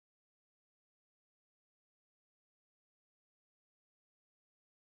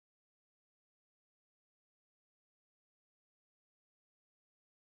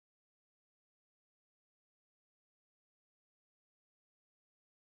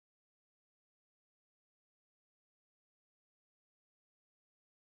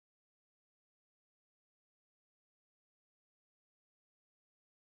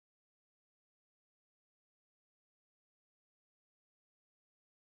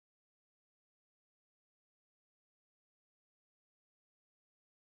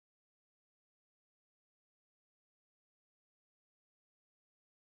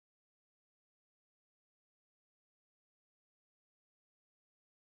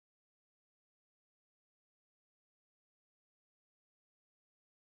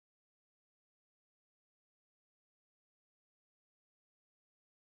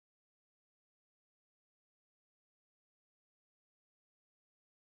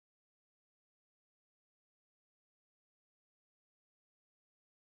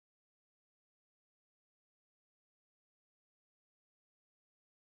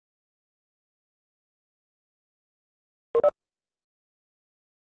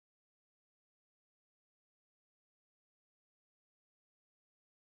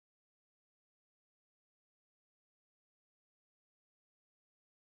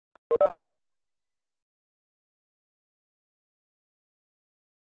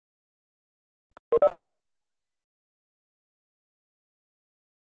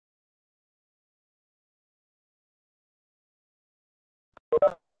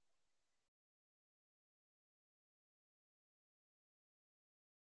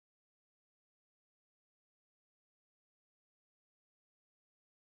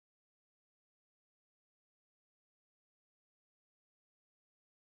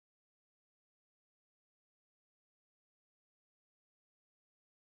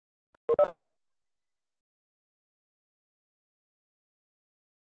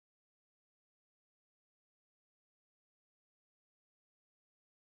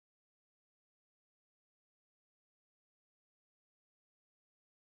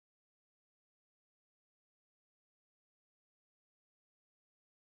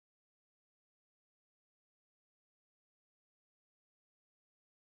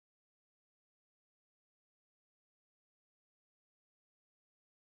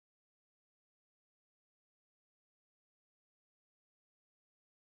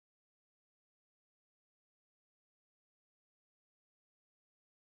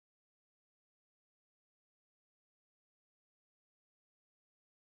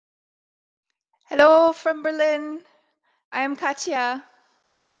Hello from Berlin. I am Katja.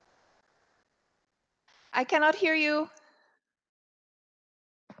 I cannot hear you.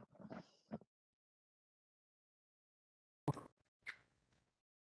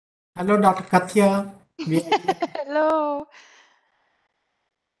 Hello, Dr. Katya. Hello.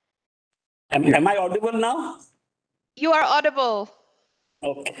 Am I audible now? You are audible.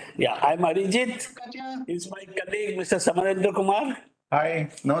 Okay. Yeah, I'm Arijit. He's my colleague, Mr. Samarendra Kumar.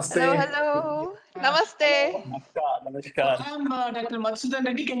 Hi, namaste. Hello, hello. Namaste. Namaskar. Namaskar. I'm Dr. Madhusudan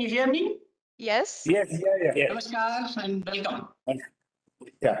Reddy. Can you hear me? Yes. Yes. Yes. Namaskar and welcome.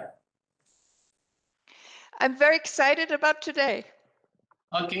 Yeah. I'm very excited about today.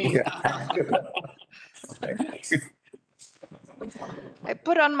 Okay. I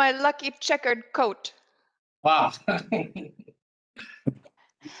put on my lucky checkered coat. Wow.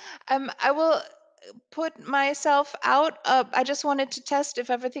 I will put myself out. I just wanted to test if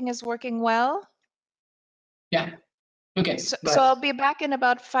everything is working well. Yeah. Okay. So Bye. I'll be back in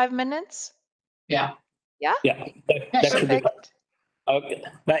about 5 minutes. Yeah. Yeah? Yeah. That should be. Perfect. Okay.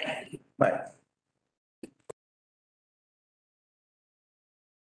 Bye. Bye.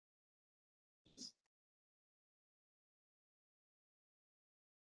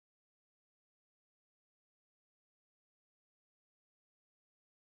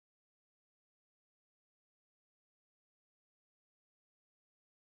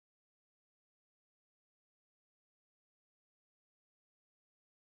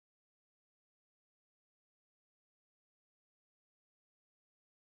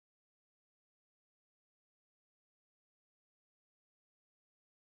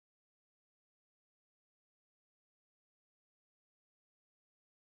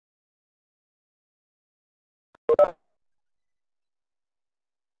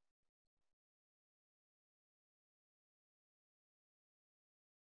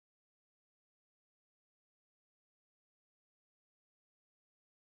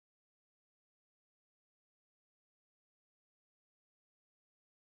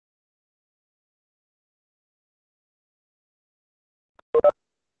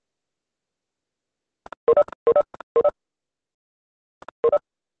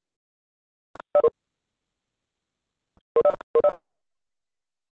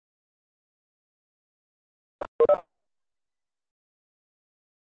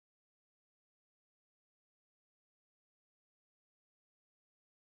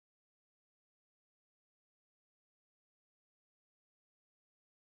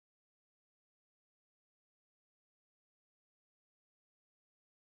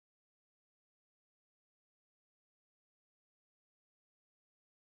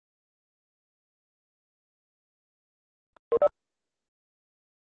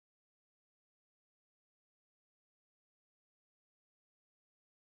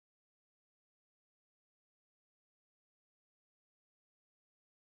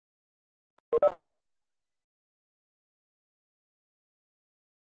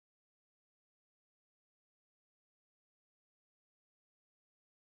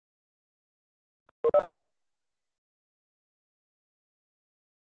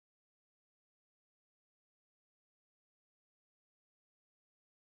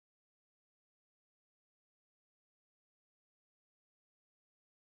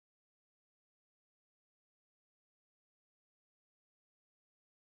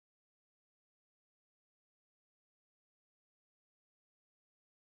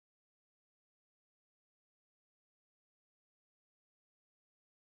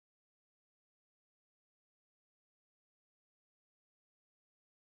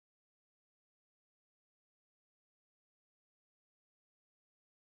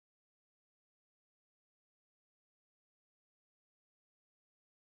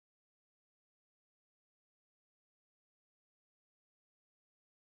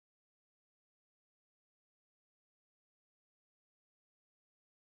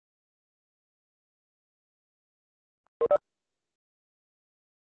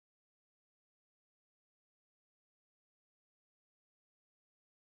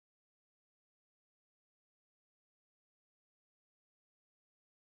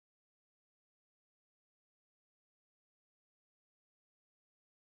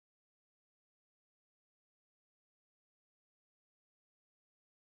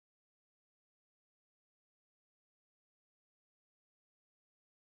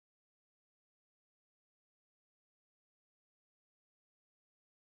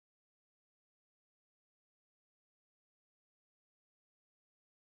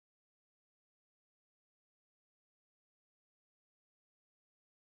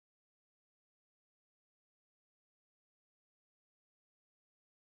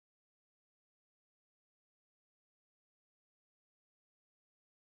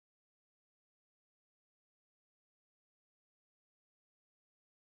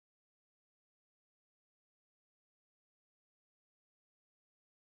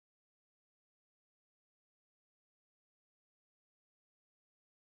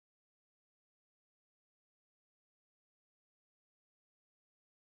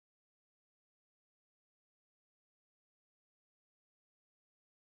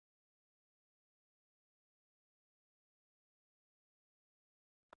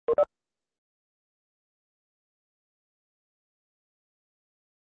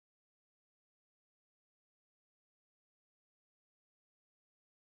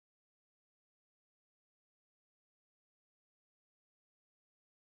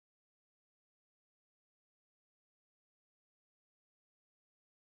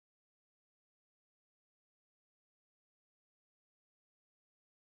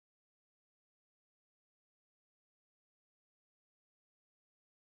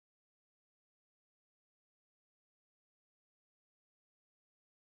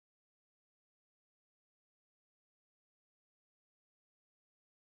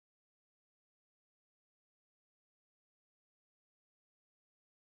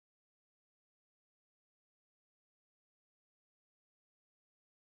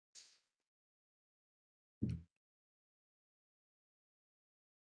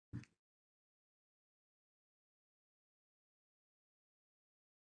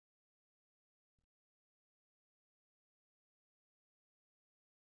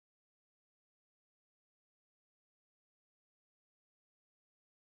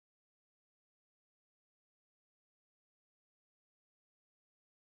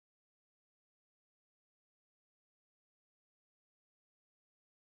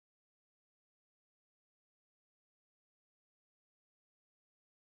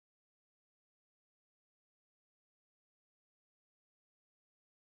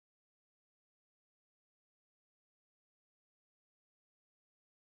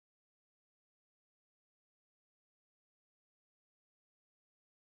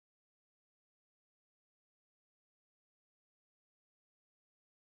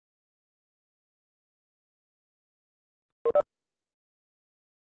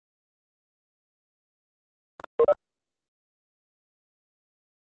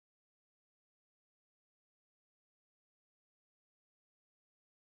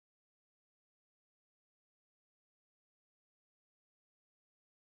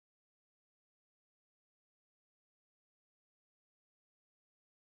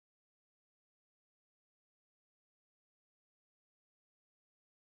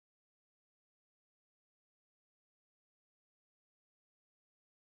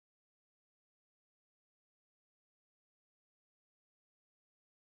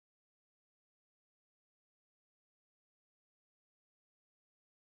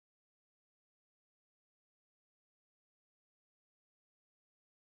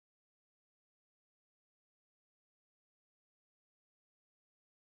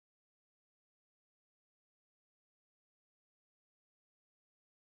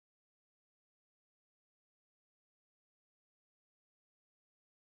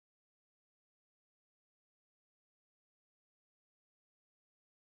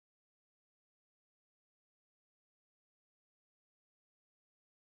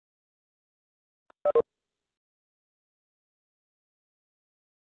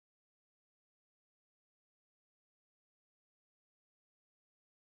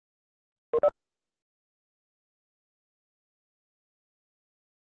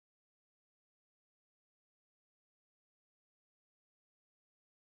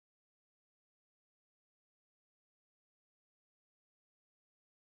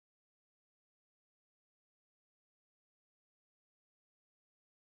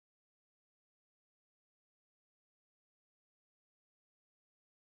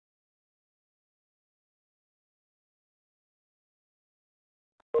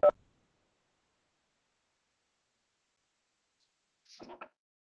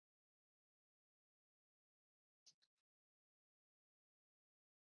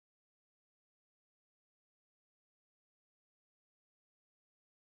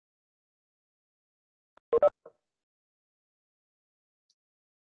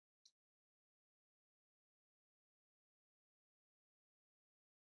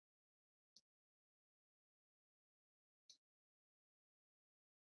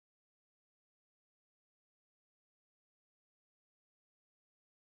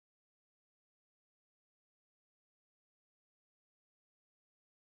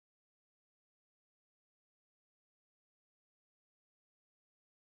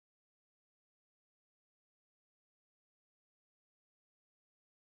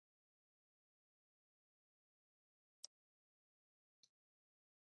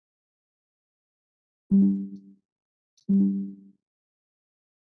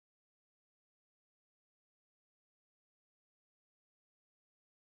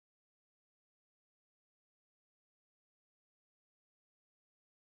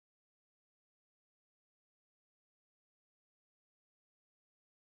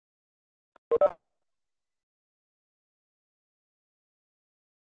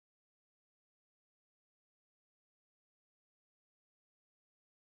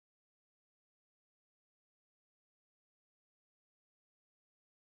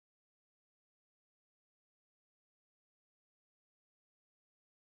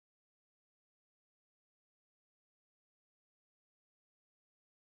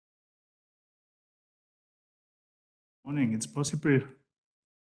 Morning. It's possible.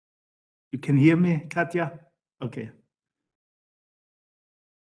 You can hear me, Katja? Okay.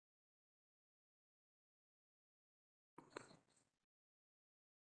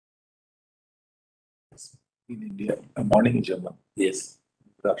 In India, morning in German. Yes.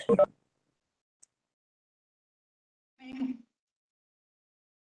 Good afternoon.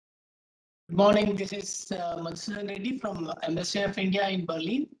 Good morning. This is Mahotsav Reddy from Embassy of India in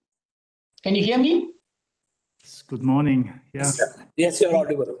Berlin. Can you hear me? Good morning. Yeah. Yes, you're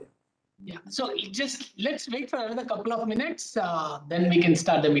audible. Yeah. So let's wait for another couple of minutes. Then we can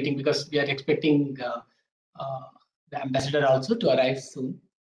start the meeting because we are expecting the ambassador also to arrive soon.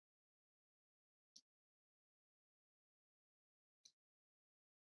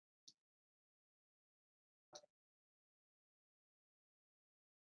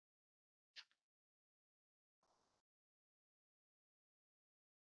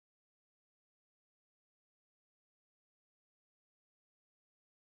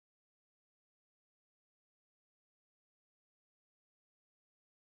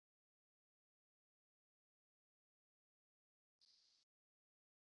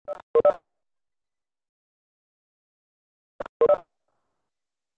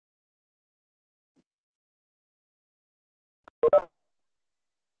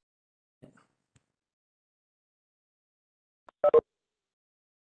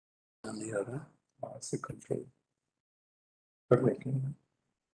 on the other. That's the control. Perfect.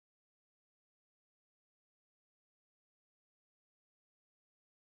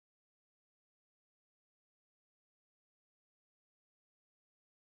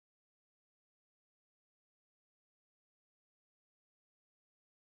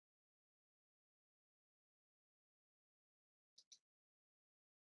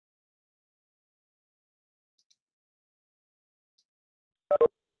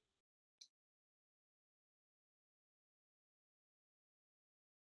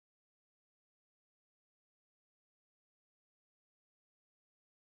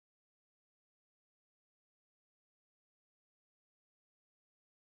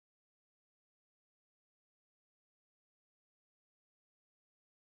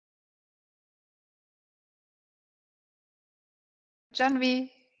 Janvi.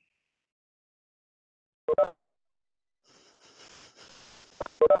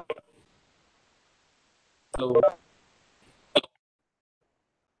 Hello.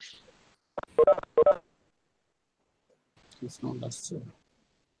 It's not necessary.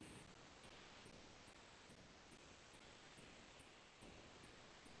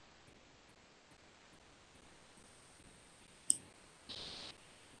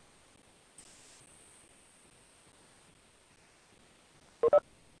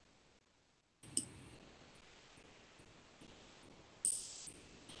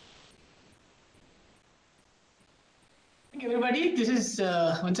 Everybody, this is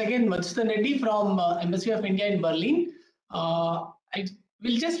once again Madhusudan Reddy from Embassy of India in Berlin. I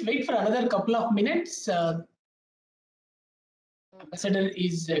will just wait for another couple of minutes. Ambassador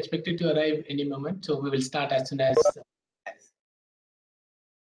is expected to arrive any moment, so we will start as soon as.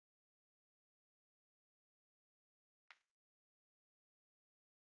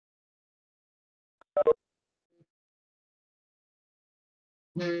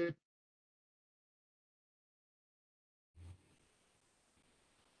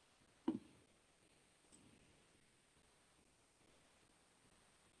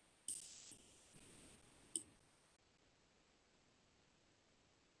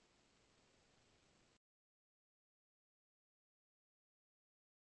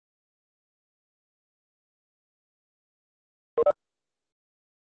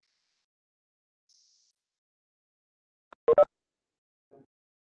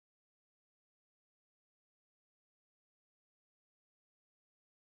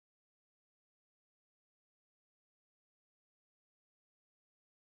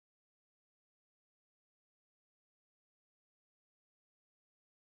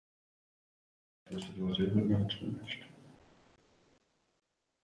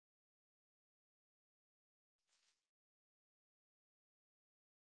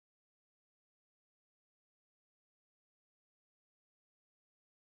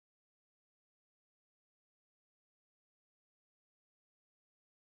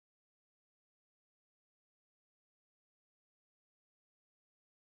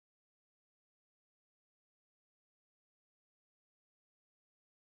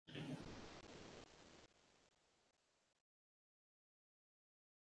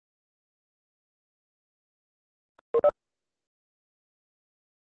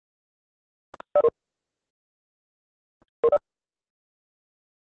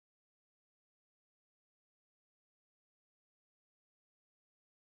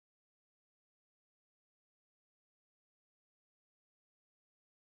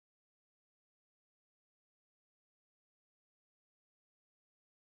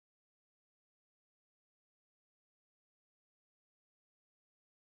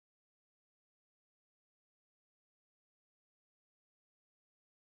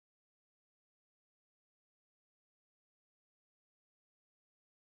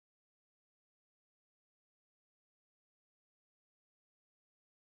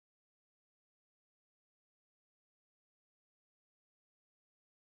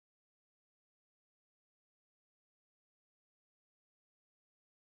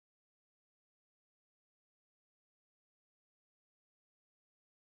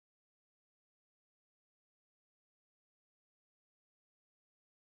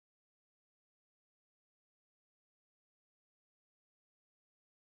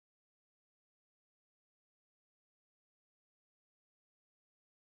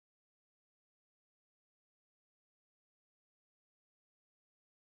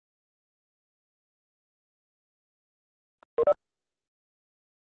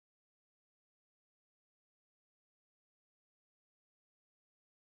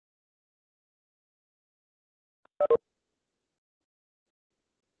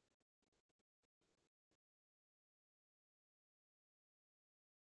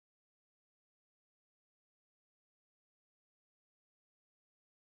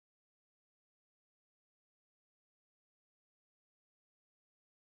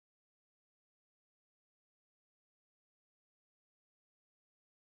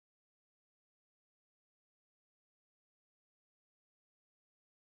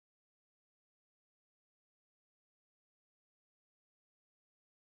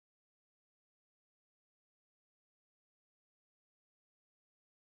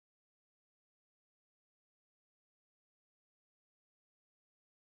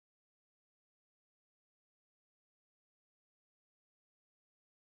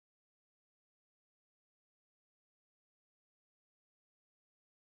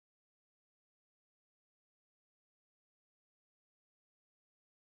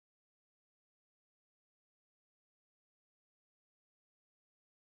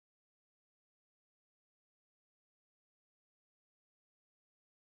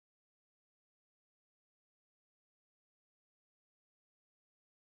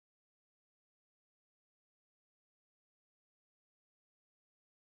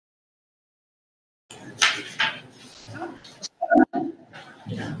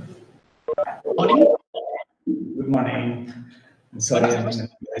 Morning. Good morning. I'm sorry.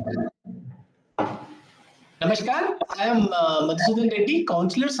 Namaskar. I am Madhusudan Reddy,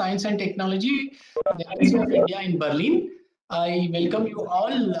 Counselor, Science and Technology, the Embassy of India in Berlin. I welcome you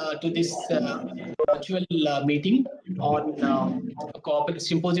all to this virtual meeting on a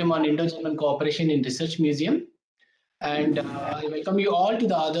symposium on Indo-German cooperation in Research Museum. And I welcome you all to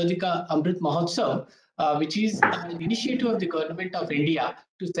the Azadi Amrit Mahotsav, which is an initiative of the Government of India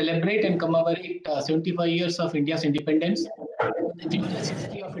to celebrate and commemorate 75 years of India's independence, the glorious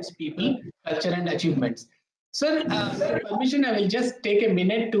history of its people, culture and achievements. Sir, with your permission, I will just take a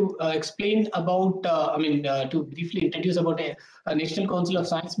minute to explain about, to briefly introduce about a National Council of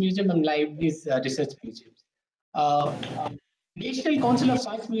Science Museum and Leibniz Research Museums. National Council of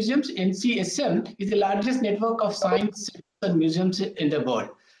Science Museums, NCSM, is the largest network of science and museums in the world.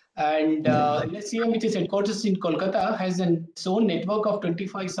 And NSCM, which is headquarters in Kolkata, has its own network of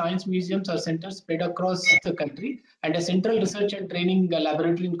 25 science museums or centers spread across the country and a central research and training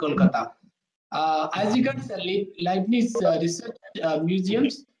laboratory in Kolkata. As regards Leibniz Research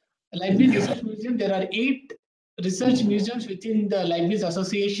Museums, Leibniz Research Museum, there are 8 research museums within the Leibniz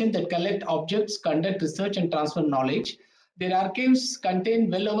Association that collect objects, conduct research, and transfer knowledge. Their archives contain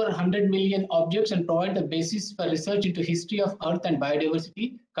well over 100 million objects and provide the basis for research into history of Earth and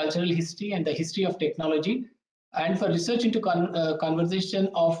biodiversity, cultural history, and the history of technology, and for research into conversation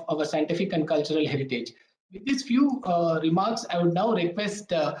of our scientific and cultural heritage. With these few remarks, I would now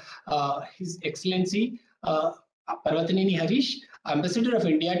request His Excellency Parvatineni Harish, Ambassador of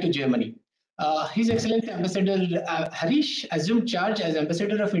India to Germany. His Excellency Ambassador Harish assumed charge as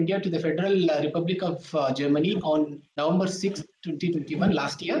Ambassador of India to the Federal Republic of Germany on November 6, 2021,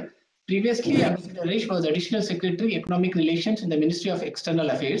 last year. Previously, Ambassador Harish was Additional Secretary, Economic Relations in the Ministry of External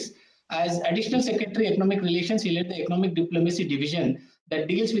Affairs. As Additional Secretary, Economic Relations, he led the Economic Diplomacy Division that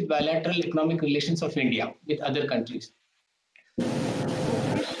deals with bilateral economic relations of India with other countries.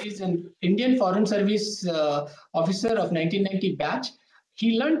 He is an Indian Foreign Service officer of 1990 batch.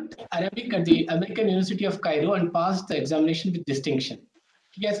 He learned Arabic at the American University of Cairo and passed the examination with distinction.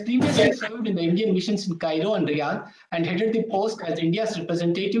 He has previously served in the Indian missions in Cairo and Riyadh and headed the post as India's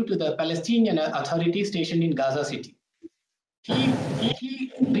representative to the Palestinian Authority stationed in Gaza City.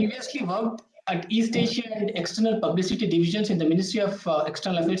 He previously worked at East Asia and External Publicity Divisions in the Ministry of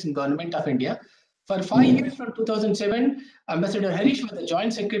External Affairs in Government of India. For 5 years from 2007, Ambassador Harish was the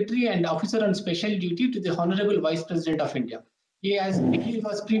Joint Secretary and Officer on Special Duty to the Honorable Vice President of India. He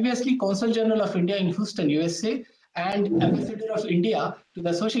was previously Consul General of India in Houston, USA, and Ambassador of India to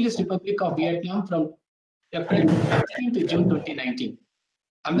the Socialist Republic of Vietnam from April 2016 to June 2019.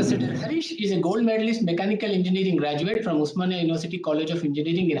 Ambassador Harish is a gold medalist mechanical engineering graduate from Osmania University College of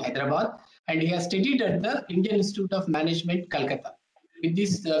Engineering in Hyderabad, and he has studied at the Indian Institute of Management, Calcutta. With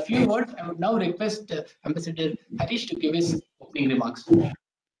these few words, I would now request Ambassador Harish to give his opening remarks.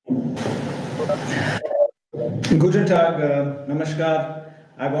 Guten Tag, Namaskar.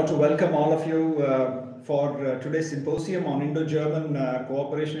 I want to welcome all of you for today's symposium on Indo-German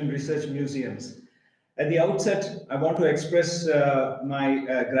Cooperation in Research Museums. At the outset, I want to express my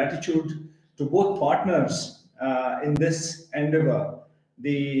gratitude to both partners in this endeavor,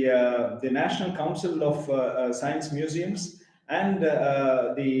 the National Council of Science Museums and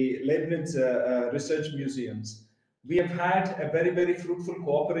the Leibniz Research Museums. We have had a very, very fruitful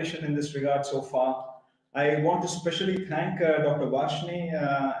cooperation in this regard so far. I want to specially thank Dr. Varshni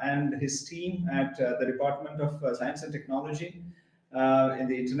and his team at the Department of Science and Technology in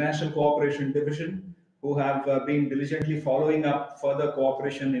the International Cooperation Division, who have been diligently following up further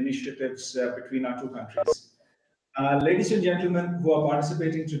cooperation initiatives between our two countries. Ladies and gentlemen who are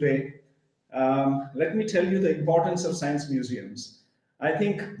participating today, let me tell you the importance of science museums. I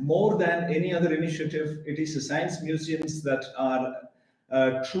think more than any other initiative, it is the science museums that are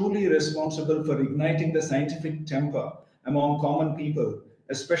truly responsible for igniting the scientific temper among common people,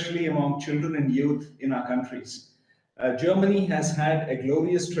 especially among children and youth in our countries. Germany has had a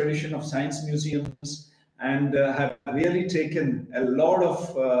glorious tradition of science museums and have really taken a lot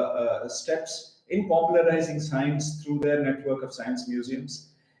of steps in popularizing science through their network of science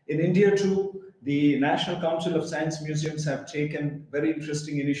museums. In India too, the National Council of Science Museums have taken very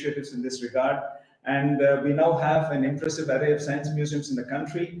interesting initiatives in this regard, and we now have an impressive array of science museums in the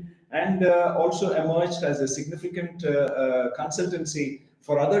country, and also emerged as a significant consultancy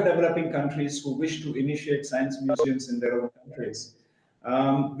for other developing countries who wish to initiate science museums in their own countries.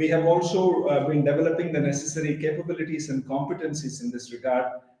 We have also been developing the necessary capabilities and competencies in this regard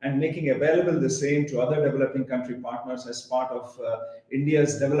and making available the same to other developing country partners as part of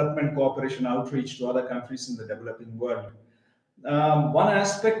India's development cooperation outreach to other countries in the developing world. One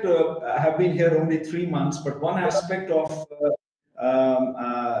aspect, I have been here only 3 months, but one aspect of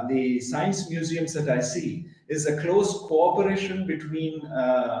the science museums that I see is a close cooperation between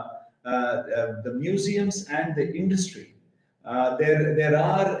the museums and the industry. There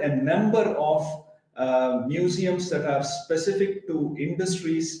are a number of museums that are specific to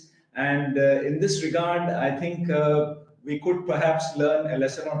industries, and in this regard, I think we could perhaps learn a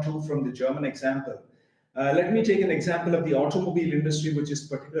lesson or two from the German example. Let me take an example of the automobile industry, which is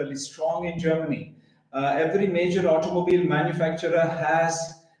particularly strong in Germany. Every major automobile manufacturer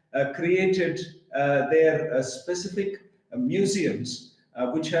has created their specific museums,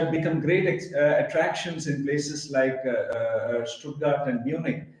 which have become great attractions in places like Stuttgart and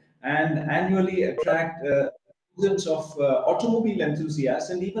Munich, and annually attract thousands of automobile enthusiasts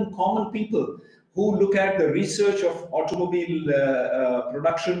and even common people who look at the research of automobile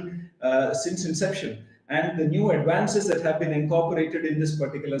production since inception and the new advances that have been incorporated in this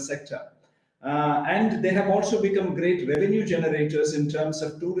particular sector. And they have also become great revenue generators in terms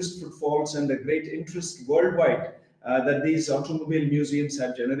of tourist footfalls and the great interest worldwide that these automobile museums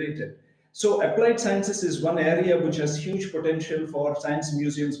have generated. So applied sciences is one area which has huge potential for science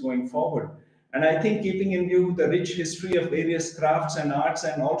museums going forward. And I think keeping in view the rich history of various crafts and arts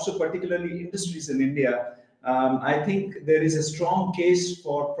and also particularly industries in India, I think there is a strong case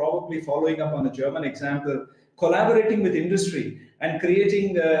for probably following up on the German example, collaborating with industry and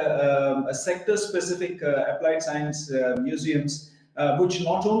creating a sector-specific applied science museums, which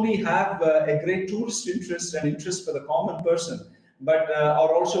not only have a great tourist interest and interest for the common person, but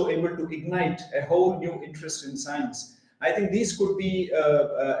are also able to ignite a whole new interest in science. I think these could be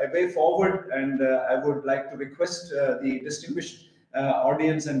a way forward, and I would like to request the distinguished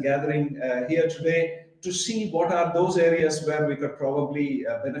audience and gathering here today to see what are those areas where we could probably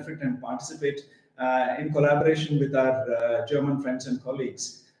benefit and participate in collaboration with our German friends and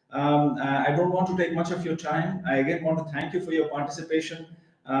colleagues. I don't want to take much of your time. I again want to thank you for your participation.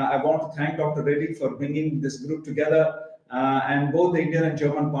 I want to thank Dr. Reddy for bringing this group together and both the Indian and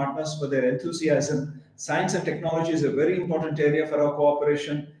German partners for their enthusiasm. Science and technology is a very important area for our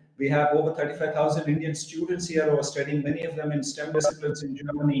cooperation. We have over 35,000 Indian students here who are studying, many of them in STEM disciplines in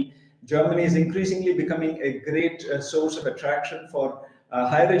Germany. Germany is increasingly becoming a great source of attraction for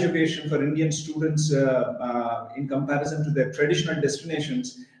higher education for Indian students in comparison to their traditional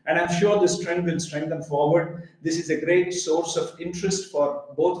destinations. And I'm sure this trend will strengthen forward. This is a great source of interest for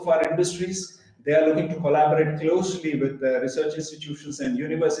both of our industries. They are looking to collaborate closely with research institutions and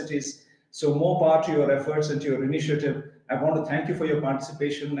universities. So more power to your efforts and to your initiative. I want to thank you for your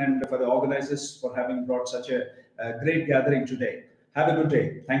participation and for the organizers for having brought such a great gathering today. Have a good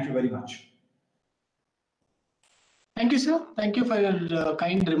day. Thank you very much. Thank you, sir. Thank you for your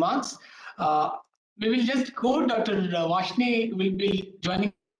kind remarks. We will just go. Dr. Vashni will be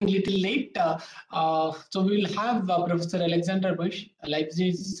joining a little late. So we will have Professor Alexander Busch,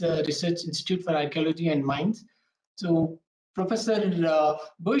 Leipzig's Research Institute for Archaeology and Mines. So Professor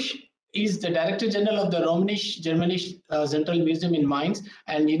Busch is the Director General of the Romanisch-Germanisch Central Museum in Mainz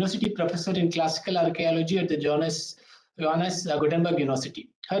and University Professor in Classical Archaeology at the Johannes Gutenberg University.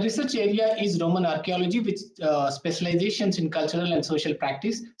 Her research area is Roman archaeology with specializations in cultural and social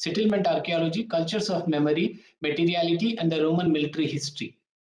practice, settlement archaeology, cultures of memory, materiality, and the Roman military history.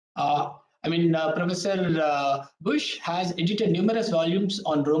 Professor Busch has edited numerous volumes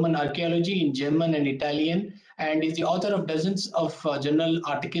on Roman archaeology in German and Italian, and is the author of dozens of journal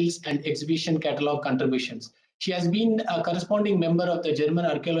articles and exhibition catalog contributions. She has been a corresponding member of the German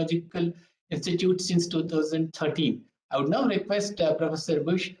Archaeological Institute since 2013. I would now request Professor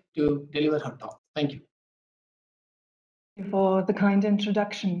Busch to deliver her talk. Thank you. Thank you for the kind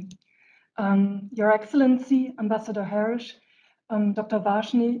introduction. Your Excellency, Ambassador Harish, Dr.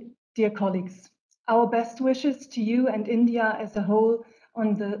 Vashni, dear colleagues, our best wishes to you and India as a whole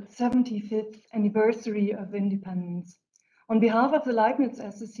on the 75th anniversary of independence. On behalf of the Leibniz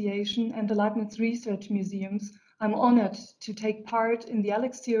Association and the Leibniz Research Museums, I'm honored to take part in the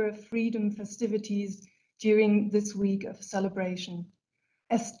Elixir of Freedom festivities during this week of celebration.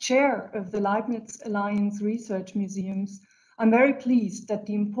 As chair of the Leibniz Alliance Research Museums, I'm very pleased that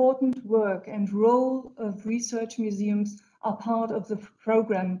the important work and role of research museums are part of the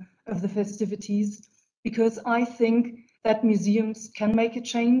program of the festivities, because I think that museums can make a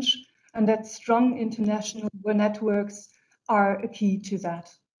change and that strong international networks are a key to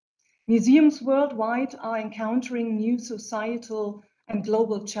that. Museums worldwide are encountering new societal and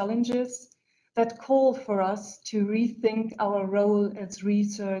global challenges that call for us to rethink our role as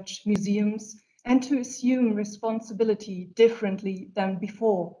research museums and to assume responsibility differently than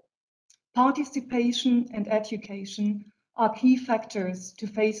before. Participation and education are key factors to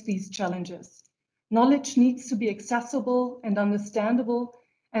face these challenges. Knowledge needs to be accessible and understandable,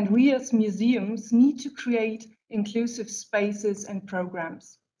 and we as museums need to create inclusive spaces and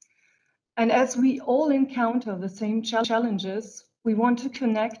programs. And as we all encounter the same challenges, we want to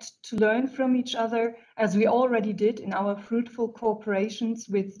connect, to learn from each other, as we already did in our fruitful cooperations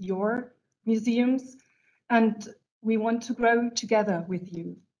with your museums, and we want to grow together with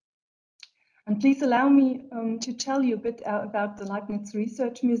you. And please allow me to tell you a bit about the Leibniz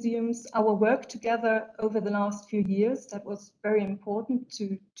Research Museums, our work together over the last few years. That was very important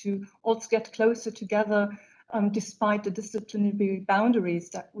to also get closer together despite the disciplinary boundaries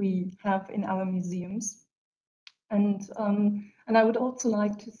that we have in our museums. And I would also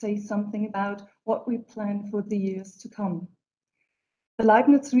like to say something about what we plan for the years to come. The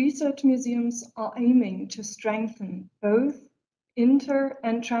Leibniz Research Museums are aiming to strengthen both inter-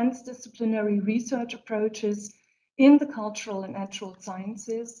 and transdisciplinary research approaches in the cultural and natural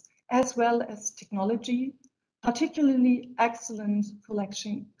sciences, as well as technology, particularly excellent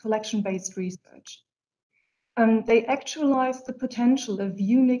collection-based research. They actualize the potential of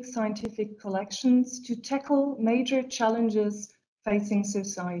unique scientific collections to tackle major challenges facing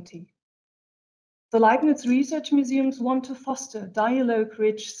society. The Leibniz Research Museums want to foster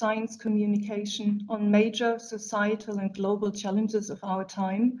dialogue-rich science communication on major societal and global challenges of our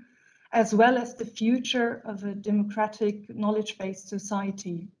time, as well as the future of a democratic, knowledge-based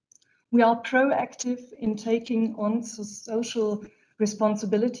society. We are proactive in taking on social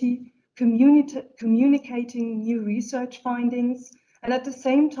responsibility, communicating new research findings, and at the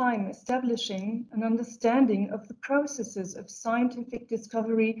same time establishing an understanding of the processes of scientific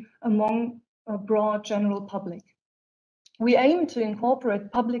discovery among a broad general public. We aim to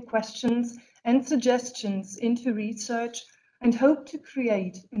incorporate public questions and suggestions into research and hope to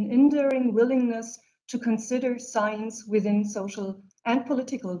create an enduring willingness to consider science within social and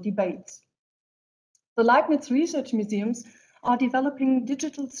political debates. The Leibniz Research Museums are developing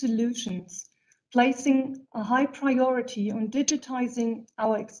digital solutions, placing a high priority on digitizing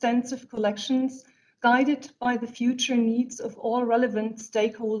our extensive collections, guided by the future needs of all relevant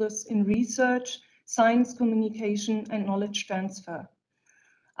stakeholders in research, science communication, and knowledge transfer.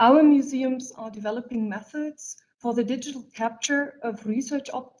 Our museums are developing methods for the digital capture of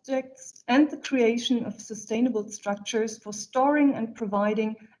research objects and the creation of sustainable structures for storing and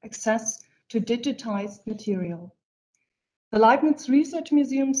providing access to digitized material. The Leibniz Research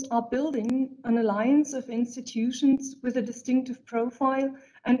Museums are building an alliance of institutions with a distinctive profile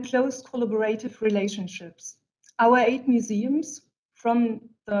and close collaborative relationships. Our 8 museums, from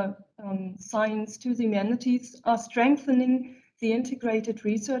the science to the humanities, are strengthening the integrated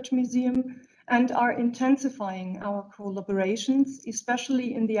research museum and are intensifying our collaborations,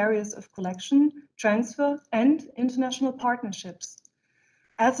 especially in the areas of collection, transfer, and international partnerships.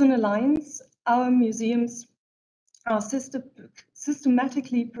 As an alliance, our museums are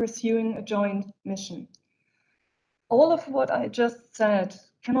systematically pursuing a joint mission. All of what I just said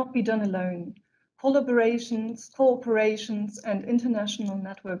cannot be done alone. Collaborations, cooperations, and international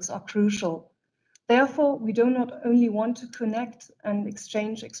networks are crucial. Therefore, we do not only want to connect and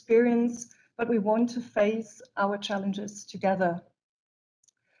exchange experience, but we want to face our challenges together.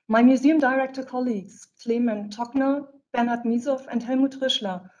 My museum director colleagues, Clement Tockner, Bernhard Misow, and Helmut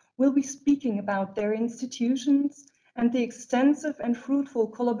Rischler, will be speaking about their institutions and the extensive and fruitful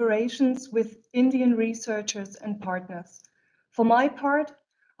collaborations with Indian researchers and partners. For my part,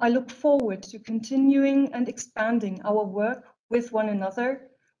 I look forward to continuing and expanding our work with one another,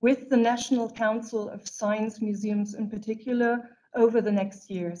 with the National Council of Science Museums in particular, over the next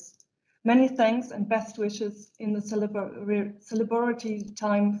years. Many thanks and best wishes in the celebratory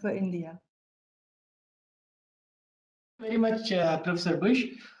time for India. Very much, Professor Bush,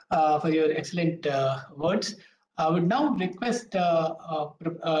 for your excellent words. I would now request Dr.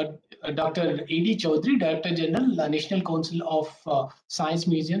 A.D. Chaudhary, Director General, National Council of Science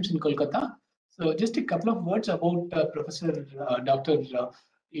Museums in Kolkata. So just a couple of words about Professor Dr.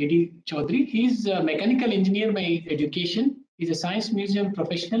 A.D. Chaudhary. He's a mechanical engineer by education. He's a science museum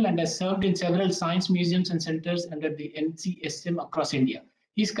professional and has served in several science museums and centers under the NCSM across India.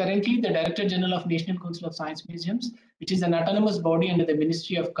 He is currently the Director General of National Council of Science Museums, which is an autonomous body under the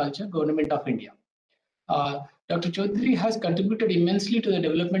Ministry of Culture, Government of India. Dr. Chaudhary has contributed immensely to the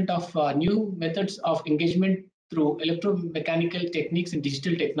development of new methods of engagement through electromechanical techniques and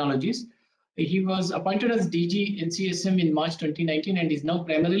digital technologies. He was appointed as DG NCSM in March 2019 and is now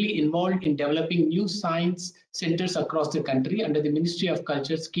primarily involved in developing new science centers across the country under the Ministry of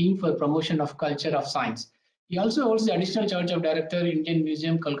Culture scheme for promotion of culture of science. He also holds the additional charge of Director, Indian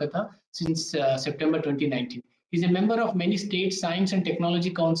Museum, Kolkata since September 2019. He is a member of many state science and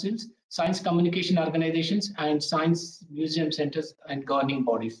technology councils, science communication organizations, and science museum centers and governing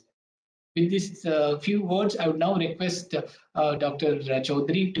bodies. With these few words, I would now request Dr.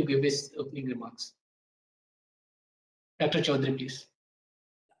 Chaudhary to give his opening remarks. Dr. Chaudhary, please.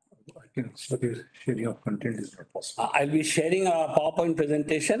 Sharing of content is not possible. I'll be sharing a PowerPoint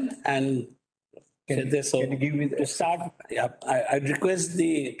presentation and Can you give me to start, yeah, I request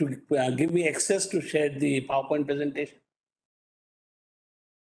to give me access to share the PowerPoint presentation.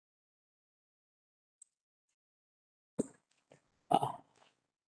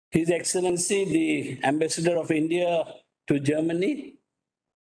 His Excellency, the Ambassador of India to Germany,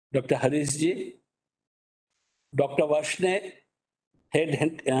 Dr. Harish Ji, Dr. Vashne,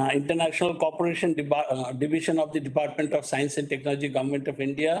 Head International Cooperation Division of the Department of Science and Technology, Government of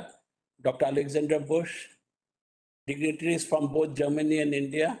India, Dr. Alexander Bush, dignitaries from both Germany and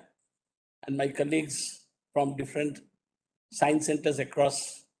India, and my colleagues from different science centers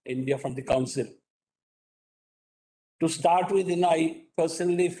across India from the Council. To start with, I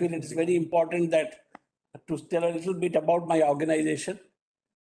personally feel it's very important that to tell a little bit about my organization.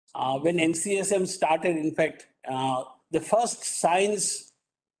 When NCSM started, in fact, the first science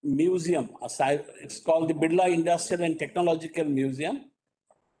museum, it's called the Birla Industrial and Technological Museum,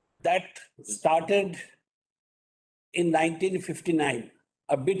 that started in 1959.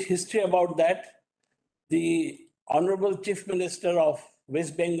 A bit history about that. The Honorable Chief Minister of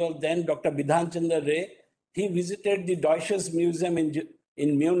West Bengal, then Dr. Bidhan Chandra Ray, he visited the Deutsches Museum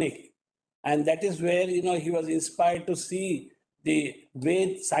in Munich. And that is where, he was inspired to see the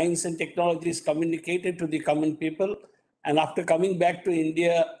way science and technology is communicated to the common people. And after coming back to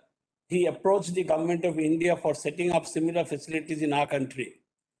India, he approached the government of India for setting up similar facilities in our country.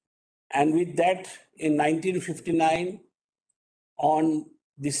 And with that, in 1959, on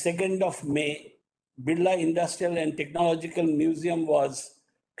the 2nd of May, Birla Industrial and Technological Museum was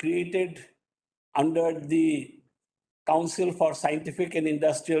created under the Council for Scientific and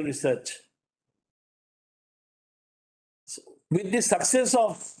Industrial Research. So, with the success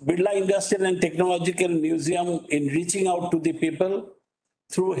of Birla Industrial and Technological Museum in reaching out to the people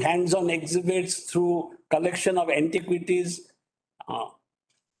through hands-on exhibits, through collection of antiquities,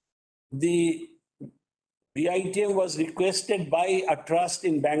 the BITM was requested by a trust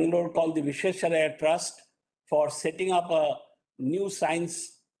in Bangalore called the Vishesharaya Trust for setting up a new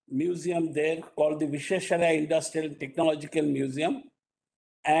science museum there called the Vishesharaya Industrial and Technological Museum.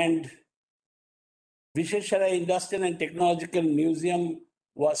 And Vishesharaya Industrial and Technological Museum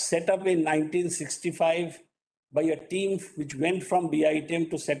was set up in 1965 by a team which went from BITM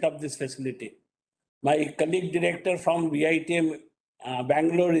to set up this facility. My colleague director from BITM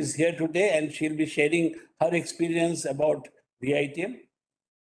Bangalore is here today, and she'll be sharing her experience about BITM.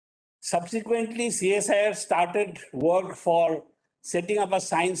 Subsequently, CSIR started work for setting up a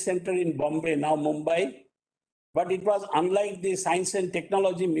science center in Bombay, now Mumbai. But it was unlike the Science and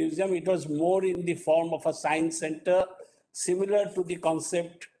Technology Museum, it was more in the form of a science center, similar to the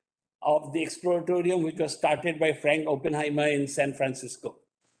concept of the Exploratorium, which was started by Frank Oppenheimer in San Francisco.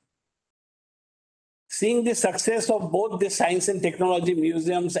 Seeing the success of both the Science and Technology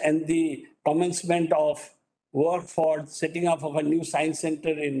Museums and the commencement of work for setting up of a new science center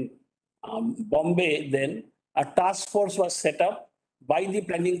in Bombay, then a task force was set up by the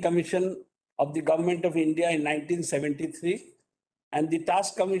Planning Commission of the Government of India in 1973. And the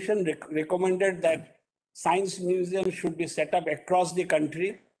Task Commission recommended that science museums should be set up across the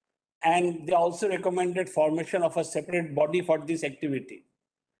country. And they also recommended formation of a separate body for this activity.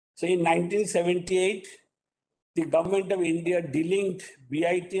 So in 1978, the Government of India delinked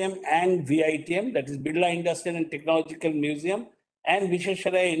BITM and VITM, that is Birla Industrial and Technological Museum, and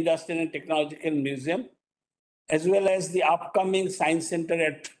Vishesharaya Industrial and Technological Museum, as well as the upcoming Science Center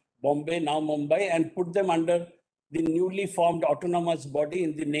at Bombay, now Mumbai, and put them under the newly formed autonomous body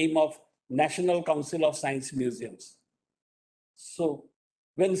in the name of National Council of Science Museums. So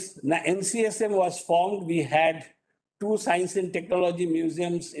when NCSM was formed, we had two Science and Technology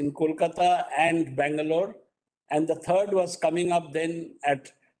Museums in Kolkata and Bangalore. And the third was coming up then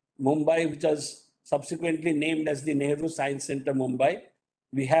at Mumbai, which was subsequently named as the Nehru Science Center Mumbai.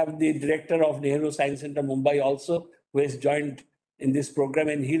 We have the director of Nehru Science Center Mumbai also, who has joined in this program,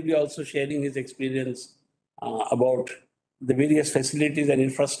 and he'll be also sharing his experience about the various facilities and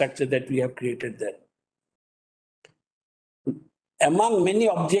infrastructure that we have created there. Among many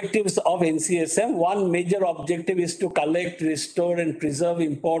objectives of NCSM, one major objective is to collect, restore, and preserve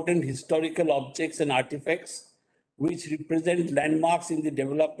important historical objects and artifacts which represent landmarks in the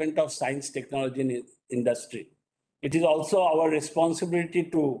development of science, technology, and industry. It is also our responsibility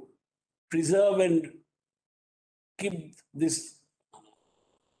to preserve and keep these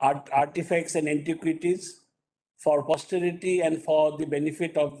artifacts and antiquities for posterity and for the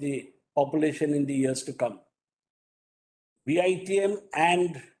benefit of the population in the years to come. VITM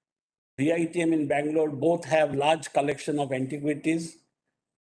and VITM in Bangalore both have large collection of antiquities,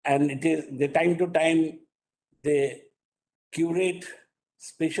 and it is the time to time they curate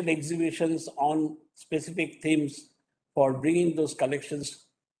special exhibitions on specific themes for bringing those collections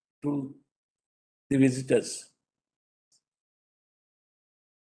to the visitors.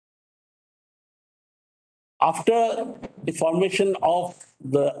 After the formation of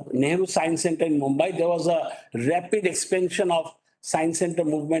the Nehru Science Center in Mumbai, there was a rapid expansion of Science Center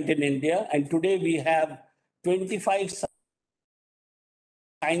movement in India. And today we have 25 science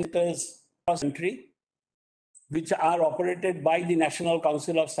centers across the country, which are operated by the National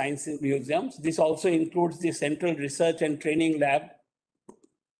Council of Science Museums. This also includes the Central Research and Training Lab.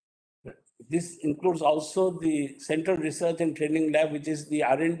 This includes also the Central Research and Training Lab, which is the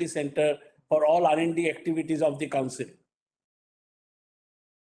R&D center for all R&D activities of the Council.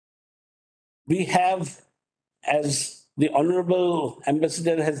 We have, as the Honorable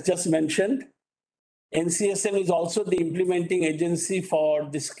Ambassador has just mentioned, NCSM is also the implementing agency for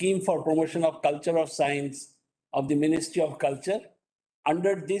the scheme for promotion of culture of science of the Ministry of Culture.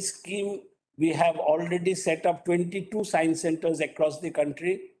 Under this scheme, we have already set up 22 science centers across the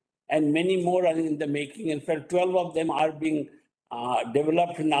country, and many more are in the making. In fact, 12 of them are being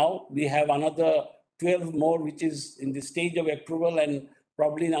developed now. We have another 12 more, which is in the stage of approval, and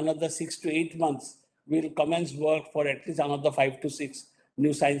probably in another 6 to 8 months, we'll commence work for at least another 5 to 6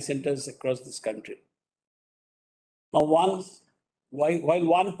 new science centers across this country. Now, while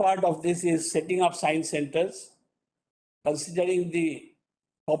one part of this is setting up science centers, considering the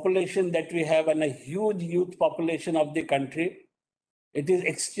population that we have and a huge youth population of the country, it is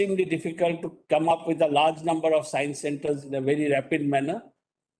extremely difficult to come up with a large number of science centers in a very rapid manner.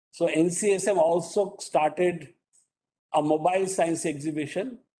 So NCSM also started a mobile science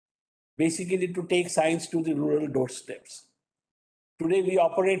exhibition, basically to take science to the rural doorsteps. Today, we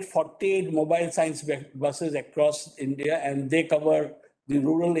operate 48 mobile science buses across India, and they cover the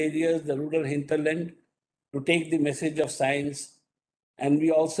rural areas, the rural hinterland, to take the message of science. And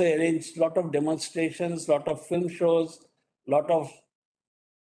we also arrange a lot of demonstrations, a lot of film shows, a lot of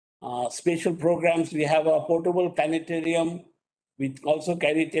spatial programs. We have a portable planetarium. We also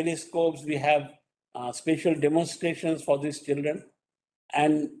carry telescopes. We have spatial demonstrations for these children.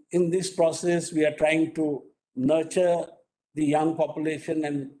 And in this process, we are trying to nurture the young population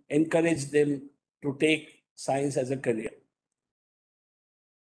and encourage them to take science as a career.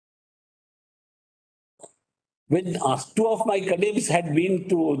 When two of my colleagues had been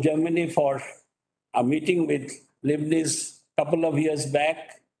to Germany for a meeting with Leibniz a couple of years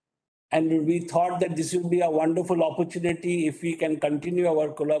back, and we thought that this would be a wonderful opportunity if we can continue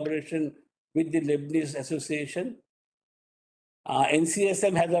our collaboration with the Leibniz Association.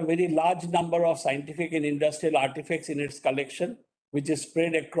 NCSM has a very large number of scientific and industrial artifacts in its collection, which is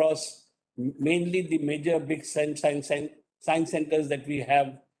spread across mainly the major big science centers that we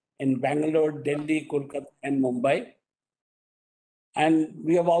have in Bangalore, Delhi, Kolkata, and Mumbai. And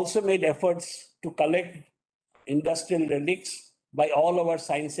we have also made efforts to collect industrial relics by all our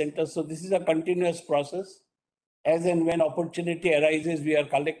science centers. So this is a continuous process. As and when opportunity arises, we are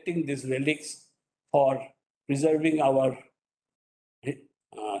collecting these relics for preserving our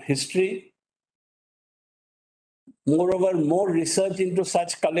history. Moreover, more research into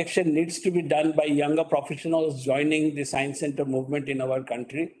such collection needs to be done by younger professionals joining the science center movement in our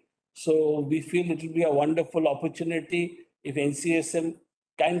country. So we feel it will be a wonderful opportunity if NCSM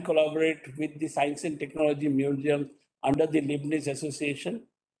can collaborate with the Science and Technology Museum under the Leibniz Association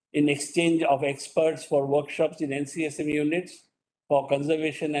in exchange of experts for workshops in NCSM units for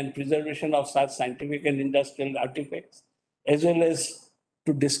conservation and preservation of such scientific and industrial artifacts, as well as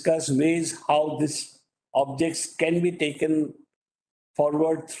to discuss ways how these objects can be taken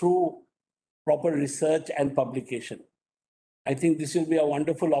forward through proper research and publication. I think this will be a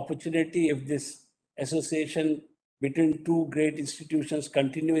wonderful opportunity if this association between two great institutions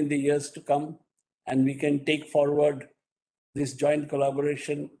continue in the years to come, and we can take forward this joint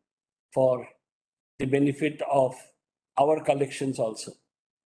collaboration for the benefit of our collections also.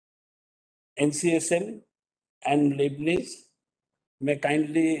 NCSM and Leibniz may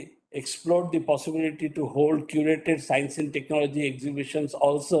kindly explored the possibility to hold curated science and technology exhibitions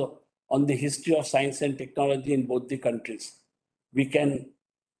also on the history of science and technology in both the countries. We can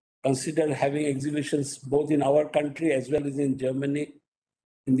consider having exhibitions both in our country as well as in Germany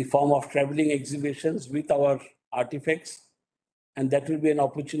in the form of traveling exhibitions with our artifacts. And that will be an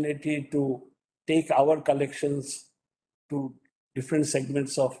opportunity to take our collections to different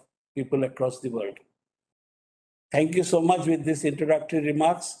segments of people across the world. Thank you so much with these introductory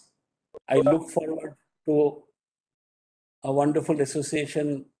remarks. I look forward to a wonderful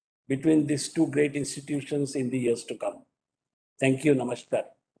association between these two great institutions in the years to come. Thank you. Namaskar.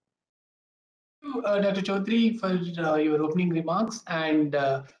 Thank you, Dr. Chaudhary, for your opening remarks and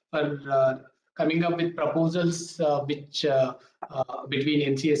for coming up with proposals between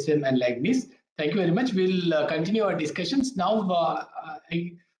NCSM and Leibniz. Thank you very much. We'll continue our discussions. Now,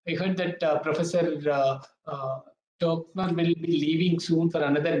 I heard that Professor Tokner will be leaving soon for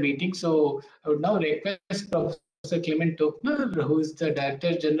another meeting. So I would now request Professor Clement Tokner, who is the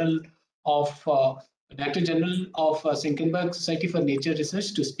Director General of Senckenberg Society for Nature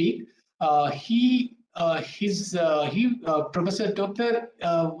Research, to speak. Professor Tokner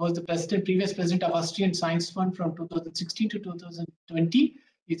was the previous president of Austrian Science Fund from 2016 to 2020.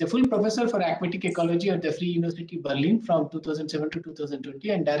 He's a full professor for aquatic ecology at the Free University Berlin from 2007 to 2020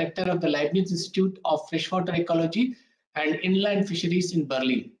 and director of the Leibniz Institute of Freshwater Ecology and Inland Fisheries in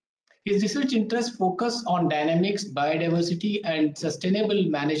Berlin. His research interests focus on dynamics, biodiversity, and sustainable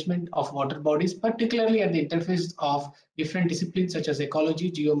management of water bodies, particularly at the interface of different disciplines such as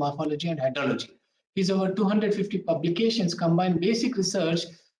ecology, geomorphology, and hydrology. His over 250 publications combine basic research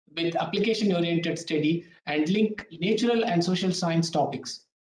with application-oriented study and link natural and social science topics.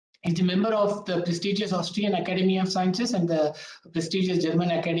 He's a member of the prestigious Austrian Academy of Sciences and the prestigious German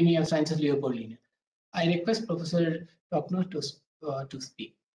Academy of Sciences Leopoldina. I request Professor Tokner to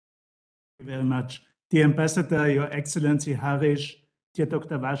speak. Thank you very much. Dear Ambassador, Your Excellency Harish, dear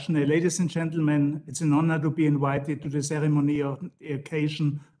Dr. Vashne, ladies and gentlemen, it's an honor to be invited to the ceremony on the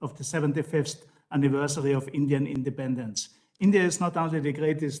occasion of the 75th anniversary of Indian independence. India is not only the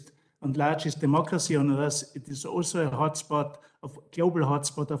greatest and largest democracy on earth, it is also a global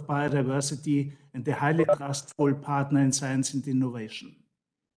hotspot of biodiversity and a highly trustful partner in science and innovation.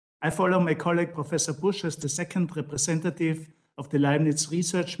 I follow my colleague Professor Busch as the second representative of the Leibniz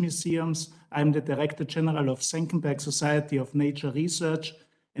Research Museums. I am the Director General of Senckenberg Society of Nature Research,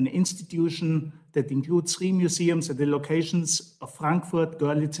 an institution that includes 3 museums at the locations of Frankfurt,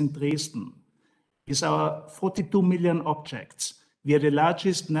 Görlitz, and Dresden. With our 42 million objects, we are the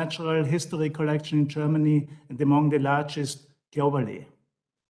largest natural history collection in Germany and among the largest globally.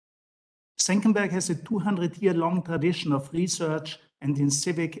 Senckenberg has a 200-year-long tradition of research and in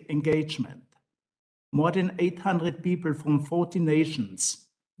civic engagement. More than 800 people from 40 nations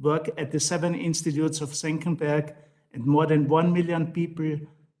work at the 7 institutes of Senckenberg, and more than 1 million people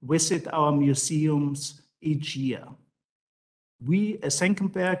visit our museums each year. We, at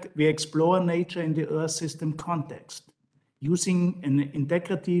Senckenberg, we explore nature in the Earth system context, using an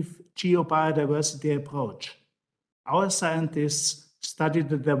integrative geobiodiversity approach. Our scientists study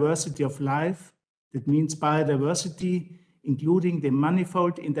the diversity of life, that means biodiversity, including the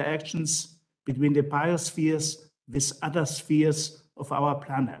manifold interactions between the biospheres with other spheres of our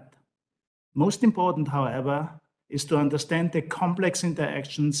planet. Most important, however, is to understand the complex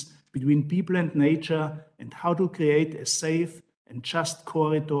interactions between people and nature and how to create a safe and just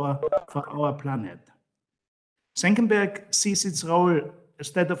corridor for our planet. Senckenberg sees its role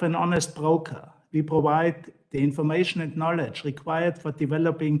as that of an honest broker. We provide the information and knowledge required for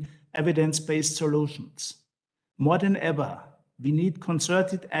developing evidence-based solutions. More than ever, we need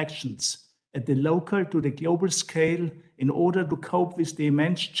concerted actions at the local to the global scale in order to cope with the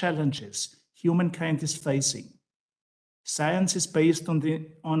immense challenges humankind is facing. Science is based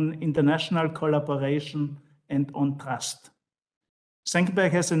on international collaboration and on trust.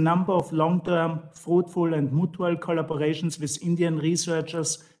 Senckenberg has a number of long-term, fruitful and mutual collaborations with Indian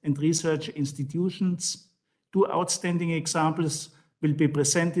researchers and research institutions. 2 outstanding examples will be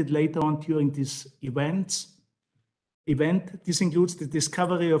presented later on during this event. This includes the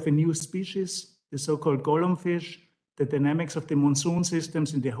discovery of a new species, the so-called golemfish, the dynamics of the monsoon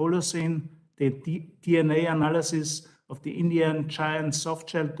systems in the Holocene, the DNA analysis of the Indian giant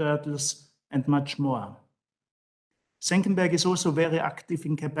soft-shell turtles, and much more. Senckenberg is also very active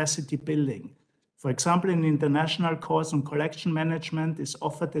in capacity building. For example, an international course on collection management is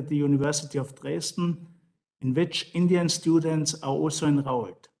offered at the University of Dresden, in which Indian students are also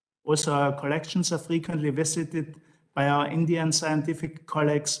enrolled. Also, our collections are frequently visited by our Indian scientific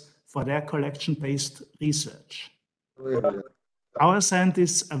colleagues for their collection-based research. Our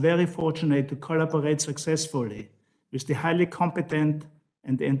scientists are very fortunate to collaborate successfully with the highly competent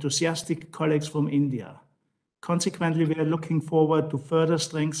and enthusiastic colleagues from India. Consequently, we are looking forward to further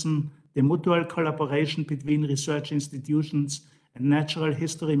strengthen the mutual collaboration between research institutions and natural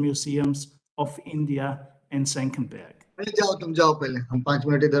history museums of India and Senckenberg.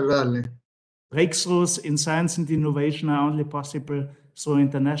 Breakthroughs in science and innovation are only possible through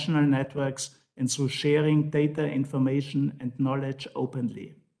international networks and through sharing data, information, and knowledge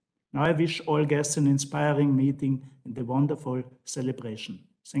openly. Now I wish all guests an inspiring meeting and a wonderful celebration.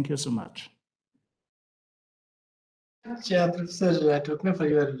 Thank you so much. Professor Tukne, for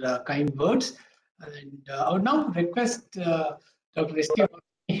your kind words. And I would now request Dr. S.K.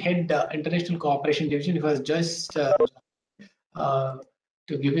 Head International Cooperation Division, who has just to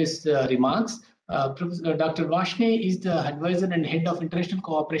give his remarks. Dr. Vashne is the advisor and head of International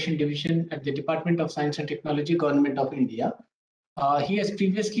Cooperation Division at the Department of Science and Technology, Government of India. He has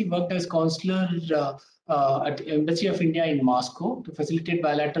previously worked as counselor at the Embassy of India in Moscow to facilitate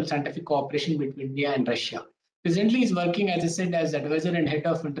bilateral scientific cooperation between India and Russia. Presently, he is working, as I said, as advisor and head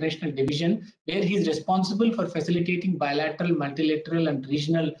of International Division, where he is responsible for facilitating bilateral, multilateral, and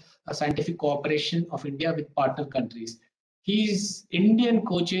regional scientific cooperation of India with partner countries. He is Indian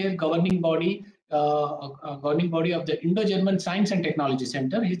co-chair governing body of the Indo-German Science and Technology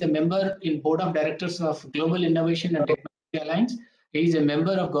Center. He is the member in board of directors of Global Innovation and Technology Alliance. He is a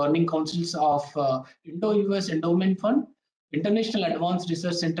member of governing councils of Indo-US Endowment Fund, International Advanced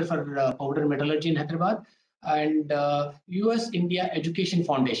Research Center for Powder Metallurgy in Hyderabad, and US-India Education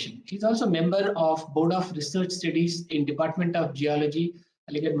Foundation. He is also a member of Board of Research Studies in Department of Geology,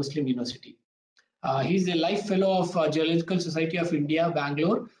 Aligarh Muslim University. He is a life fellow of Geological Society of India,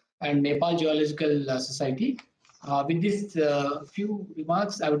 Bangalore, and Nepal Geological Society. With these few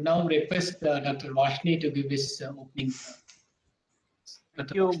remarks, I would now request Dr. Vashne to give his opening.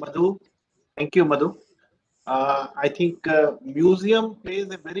 Thank you, Madhu. Thank you, Madhu. I think museum plays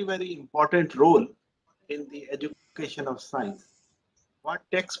a very, very important role in the education of science. What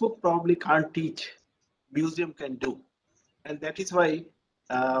textbook probably can't teach, museum can do. And that is why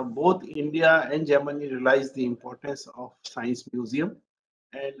both India and Germany realize the importance of science museum.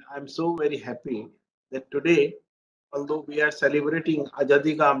 And I'm so very happy that today, although we are celebrating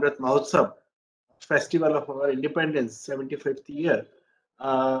Azadi Ka Amrit Mahotsav, festival of our independence, 75th year,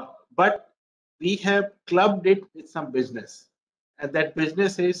 but we have clubbed it with some business. And that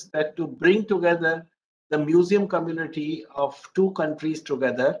business is that to bring together the museum community of two countries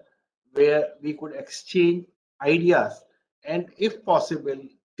together, where we could exchange ideas and, if possible,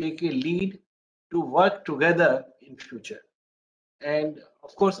 take a lead to work together in future. And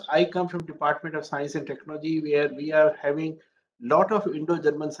of course, I come from Department of Science and Technology, where we are having a lot of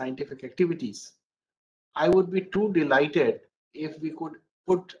Indo-German scientific activities. I would be too delighted if we could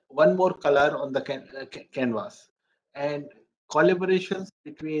put one more color on the canvas, and collaborations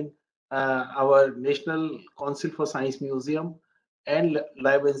between our National Council for Science Museum and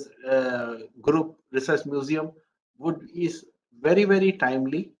Leibniz Group Research Museum is very, very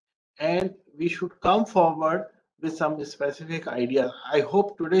timely, and we should come forward with some specific ideas. I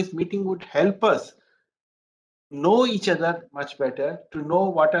hope today's meeting would help us know each other much better, to know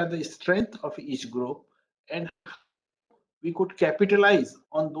what are the strengths of each group, and we could capitalize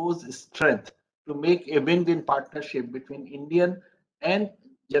on those strengths to make a win-win partnership between Indian and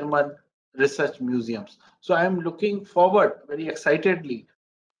German research museums. So I am looking forward very excitedly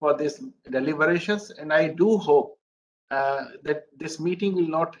for these deliberations, and I do hope that this meeting will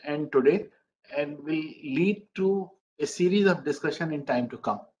not end today and will lead to a series of discussion in time to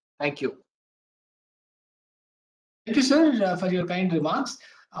come. Thank you. Thank you, sir, for your kind remarks.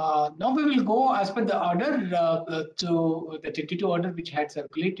 Now we will go as per the order to the tentative order which had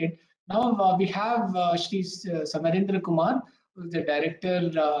circulated. Now we have Shri Samarendra Kumar, who is the director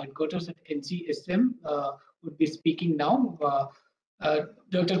headquarters at NCSM, would be speaking now.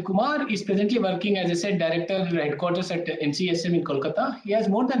 Dr. Kumar is presently working, as I said, director headquarters at NCSM in Kolkata. He has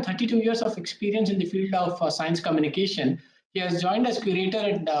more than 32 years of experience in the field of science communication. He has joined as curator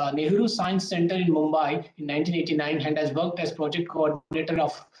at Nehru Science Center in Mumbai in 1989 and has worked as project coordinator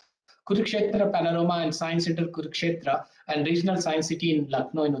of Kurukshetra Panorama and Science Center Kurukshetra and Regional Science City in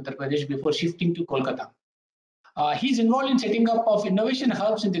Lucknow in Uttar Pradesh before shifting to Kolkata. He is involved in setting up of innovation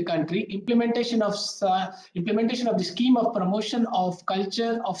hubs in the country, implementation of the scheme of promotion of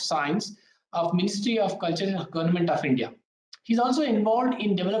culture of science of Ministry of Culture and Government of India. He is also involved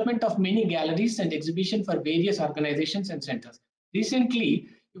in development of many galleries and exhibitions for various organizations and centers. Recently,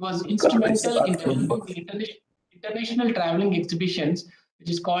 he was instrumental in developing the international traveling exhibitions which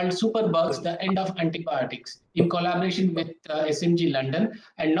is called Superbugs, the End of Antibiotics, in collaboration with SMG London,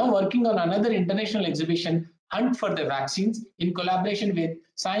 and now working on another international exhibition, Hunt for the Vaccines, in collaboration with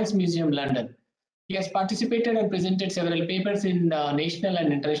Science Museum London. He has participated and presented several papers in national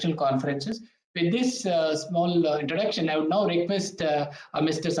and international conferences. With this small introduction, I would now request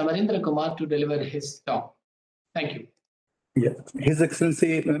Mr. Samarendra Kumar to deliver his talk. Thank you. Yeah, His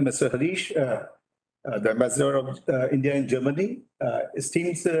Excellency Mr. Harish, the Ambassador of India in Germany,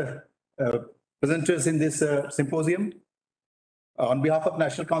 esteemed presenters in this symposium. On behalf of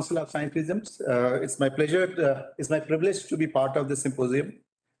National Council of Science Museums, it's my privilege to be part of this symposium.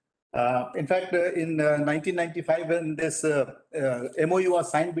 In fact, in 1995, when this MOU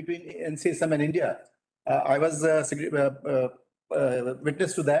was signed between NCSM and India, I was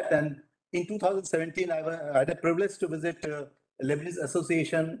witness to that. And in 2017, I had a privilege to visit Lebanese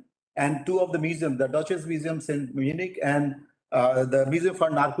Association and two of the museums, the Deutsches Museums in Munich and the Museum for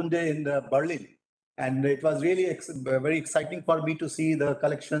Narkunde in Berlin. And it was really very exciting for me to see the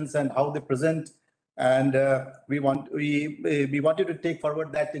collections and how they present. And we wanted to take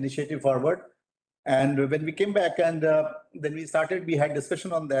forward that initiative forward. And when we came back and then we had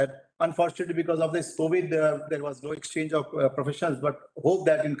discussion on that. Unfortunately, because of this COVID, there was no exchange of professionals, but hope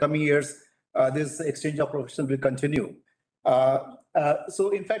that in coming years, this exchange of professionals will continue. So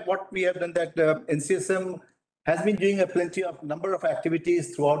in fact, what we have done that NCSM has been doing a number of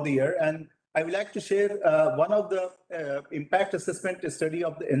activities throughout the year. And I would like to share one of the impact assessment study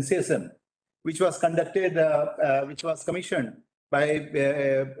of the NCSM, which was conducted, which was commissioned by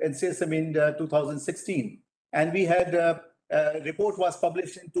NCSM in 2016. And we had a report was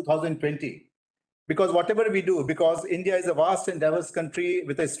published in 2020. Because whatever we do, because India is a vast and diverse country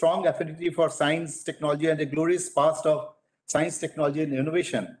with a strong affinity for science, technology, and a glorious past of science, technology, and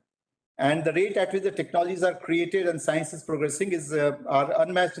innovation. And the rate at which the technologies are created and science is progressing are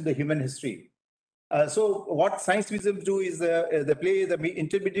unmatched in the human history. So what science museums do is they play the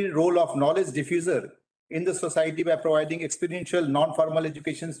intermediate role of knowledge diffuser in the society by providing experiential, non-formal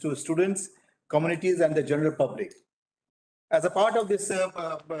educations to students, communities, and the general public. As a part of this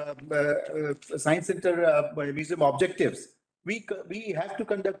Science Center Museum objectives, we have to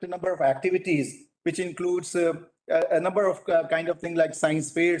conduct a number of activities, which includes a number of kind of things like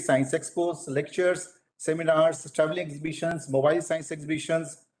science fairs, science expos, lectures, seminars, traveling exhibitions, mobile science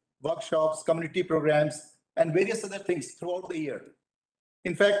exhibitions, workshops, community programs, and various other things throughout the year.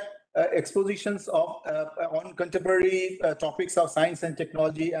 In fact, expositions on contemporary topics of science and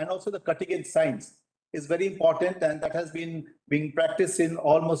technology, and also the cutting-edge science is very important, and that has been being practiced in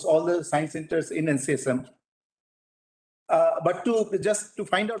almost all the science centers in NCSM. But to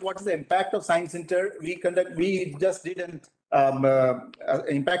find out what is the impact of Science Center, we just did an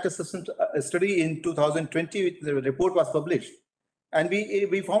impact assessment study in 2020. The report was published, and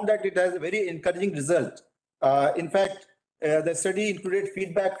we found that it has a very encouraging result. In fact, the study included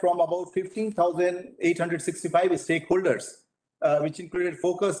feedback from about 15,865 stakeholders, which included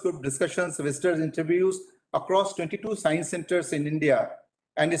focus group discussions, visitors interviews across 22 science centers in India,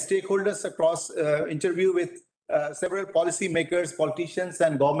 and stakeholders across interview with several policy makers, politicians,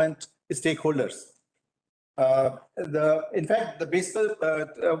 and government stakeholders. In fact, the basic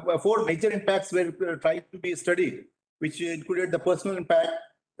 4 major impacts were tried to be studied, which included the personal impact,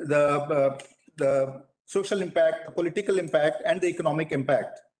 the social impact, the political impact, and the economic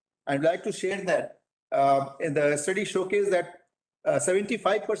impact. I'd like to share that in the study showcased that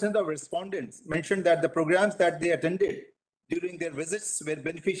 75% of respondents mentioned that the programs that they attended during their visits were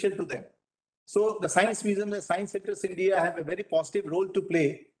beneficial to them. So the Science Museum and Science Centers in India have a very positive role to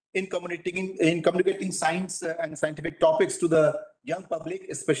play in communicating science and scientific topics to the young public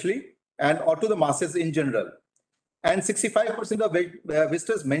especially, or to the masses in general. And 65% of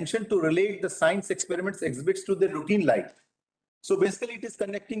visitors mentioned to relate the science experiments exhibits to their routine life. So basically it is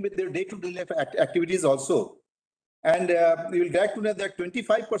connecting with their day-to-day life activities also. And you will get to know that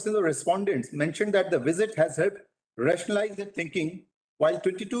 25% of respondents mentioned that the visit has helped rationalize their thinking, while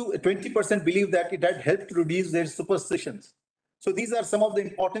 20% believe that it had helped to reduce their superstitions. So these are some of the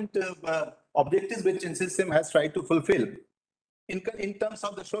important objectives which NCSM has tried to fulfill. In terms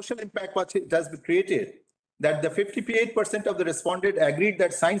of the social impact which it has created, that the 58% of the respondents agreed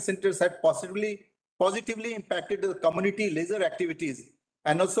that science centers had positively impacted the community leisure activities,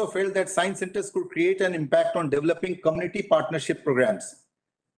 and also felt that science centers could create an impact on developing community partnership programs.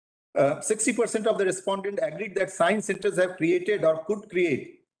 60% of the respondents agreed that science centers have created or could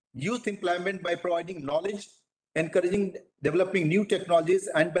create youth employment by providing knowledge, encouraging developing new technologies,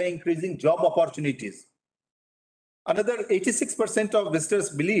 and by increasing job opportunities. Another 86% of visitors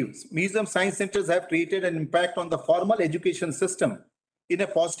believe museum science centers have created an impact on the formal education system in a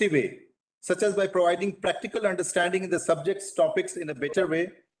positive way, such as by providing practical understanding in the subject's topics in a better way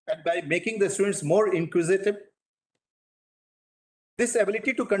and by making the students more inquisitive. This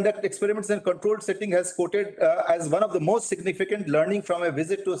ability to conduct experiments in a controlled setting has quoted as one of the most significant learning from a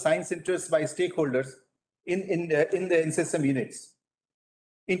visit to science centers by stakeholders in the NCSM units.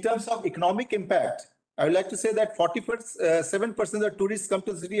 In terms of economic impact, I would like to say that 47% of tourists come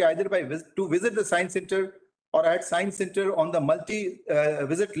to the city either to visit the science center or at science center on the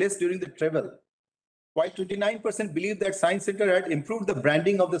multi-visit list during the travel, while 29% believe that science center had improved the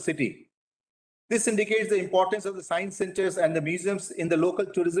branding of the city. This indicates the importance of the science centers and the museums in the local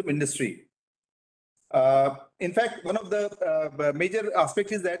tourism industry. In fact, one of the major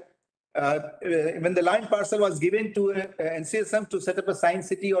aspects is that when the land parcel was given to NCSM to set up a science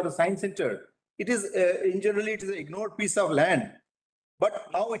city or a science center, it is generally it is an ignored piece of land. But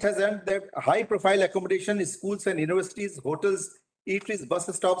now it has earned that high-profile accommodation in schools and universities, hotels, eateries, bus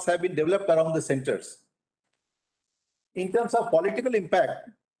stops have been developed around the centers. In terms of political impact,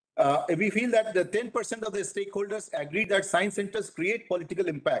 we feel that the 10% of the stakeholders agree that science centers create political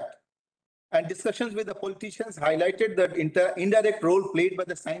impact. And discussions with the politicians highlighted the indirect role played by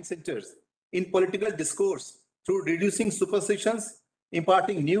the science centers in political discourse through reducing superstitions,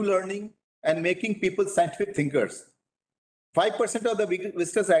 imparting new learning, and making people scientific thinkers. 5% of the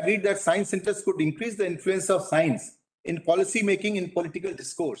visitors agreed that science centers could increase the influence of science in policy making in political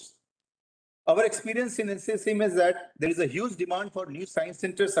discourse. Our experience in NCSM is that there is a huge demand for new science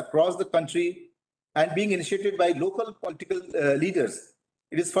centers across the country and being initiated by local political leaders.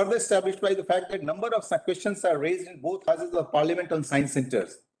 It is further established by the fact that a number of questions are raised in both houses of parliament on science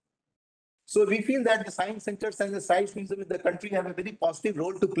centers. So we feel that the science centers and the science museum in the country have a very positive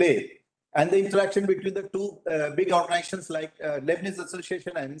role to play. And the interaction between the two big organizations like Leibniz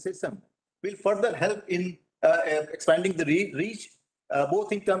Association and NCSM will further help in expanding the reach,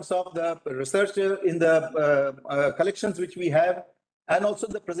 both in terms of the research in the collections which we have, and also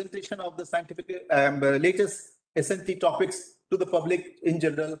the presentation of the scientific latest SNT topics to the public in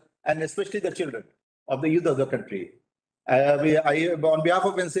general, and especially the children of the youth of the country. On behalf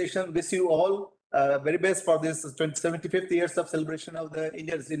of NCSM, wish you all very best for this 75th years of celebration of the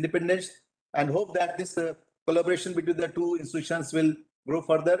India's independence, and hope that this collaboration between the two institutions will grow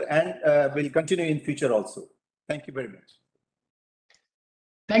further and will continue in future also. Thank you very much.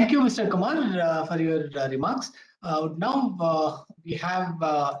 Thank you, Mr. Kumar, for your remarks. Now we have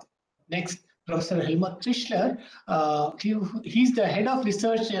next Professor Helmut Trischler. He's the head of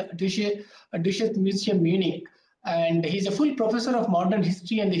research at Deutsches Museum Munich, and he's a full professor of modern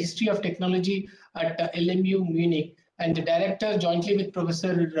history and the history of technology at LMU Munich, and the director jointly with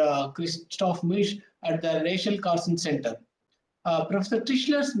Professor Christoph Misch at the Rachel Carson Center. Professor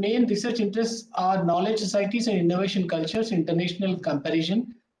Trischler's main research interests are knowledge societies and innovation cultures, international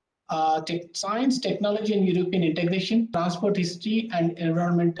comparison, science, technology and European integration, transport history, and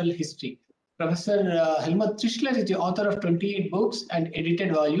environmental history. Professor Helmut Trischler is the author of 28 books and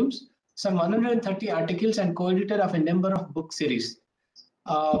edited volumes, some 130 articles, and co-editor of a number of book series.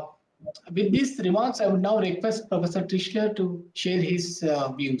 With these remarks, I would now request Professor Trischler to share his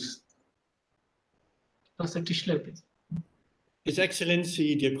views. Professor Trischler, please. His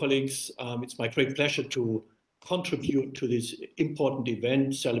Excellency, dear colleagues, it's my great pleasure to contribute to this important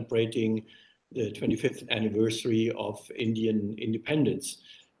event celebrating the 25th anniversary of Indian independence.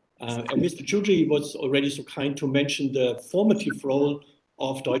 And Mr. Choudhury was already so kind to mention the formative role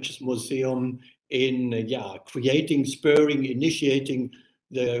of Deutsches Museum in creating, spurring, initiating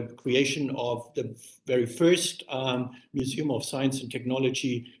the creation of the very first Museum of Science and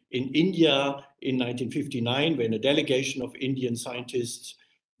Technology in India in 1959, when a delegation of Indian scientists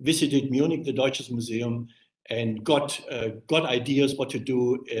visited Munich, the Deutsches Museum, and got ideas what to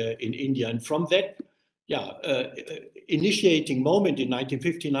do in India. And from that initiating moment in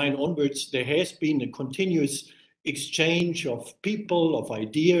 1959 onwards, there has been a continuous exchange of people, of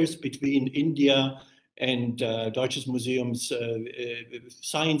ideas between India and Deutsches Museum's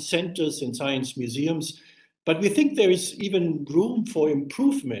science centers and science museums. But we think there is even room for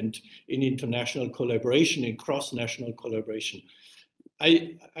improvement in international collaboration and cross-national collaboration.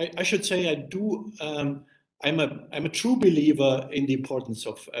 I should say I'm a true believer in the importance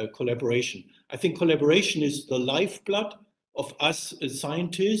of collaboration. I think collaboration is the lifeblood of us as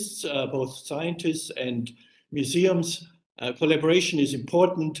scientists, both scientists and museums. Collaboration is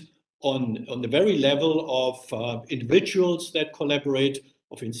important on the very level of individuals that collaborate,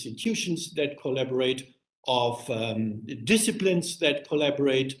 of institutions that collaborate, of disciplines that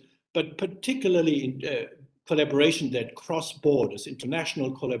collaborate, but particularly in collaboration that cross borders,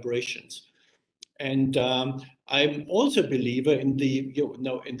 international collaborations. And I'm also a believer in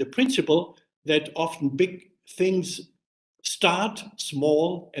the principle that often big things start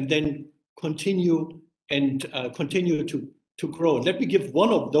small and then continue to grow. Let me give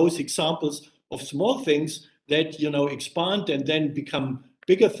one of those examples of small things that expand and then become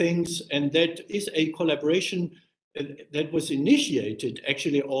bigger things, and that is a collaboration that was initiated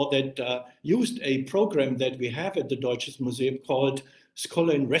actually, or that used a program that we have at the Deutsches Museum called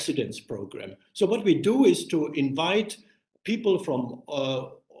Scholar in Residence Program. So what we do is to invite people from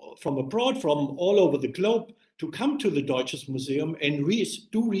abroad, from all over the globe, to come to the Deutsches Museum and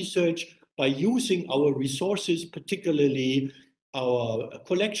do research by using our resources, particularly our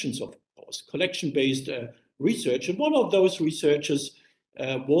collections, of course, collection-based research. And one of those researchers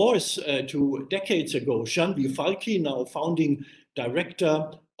was 2 decades ago, Shanvi Falki, now founding director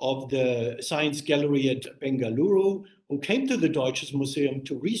of the Science Gallery at Bengaluru, who came to the Deutsches Museum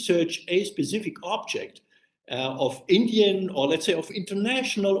to research a specific object of Indian, or let's say of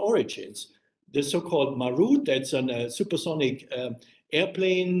international origins, the so-called Marut. That's a supersonic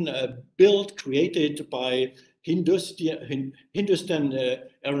airplane created by Hindustan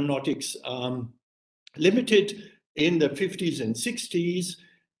Aeronautics Limited in the 50s and 60s,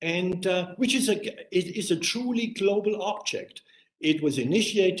 and which is a truly global object. It was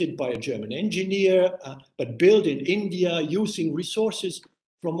initiated by a German engineer, but built in India using resources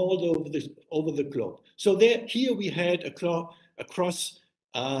from all over the globe. So here we had a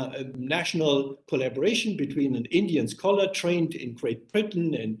cross-national collaboration between an Indian scholar trained in Great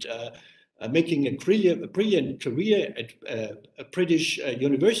Britain and making a brilliant career at British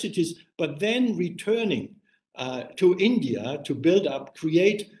universities, but then returning to India to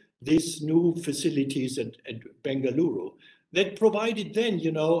create these new facilities at Bengaluru. That provided then,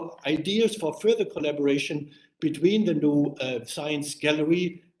 ideas for further collaboration between the new Science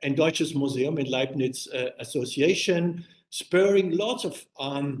Gallery and Deutsches Museum in Leibniz association, spurring lots of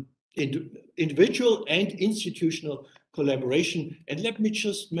individual and institutional collaboration. And let me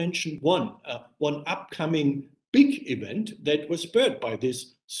just mention one upcoming big event that was spurred by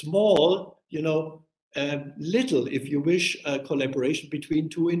this small, little, if you wish, collaboration between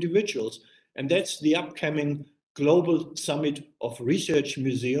 2 individuals. And that's the upcoming Global Summit of Research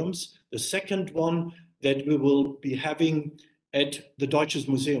Museums, the second one that we will be having at the Deutsches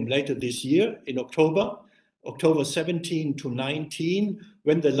Museum later this year in October 17 to 19,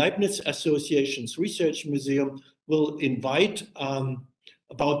 when the Leibniz Association's Research Museum will invite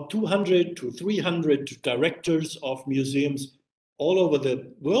about 200 to 300 directors of museums all over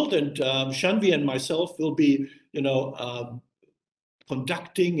the world. And Shanvi and myself will be,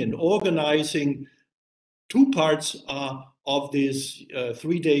 conducting and organizing 2 parts of this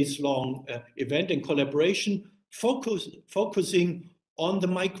 3 days long event in collaboration, focusing on the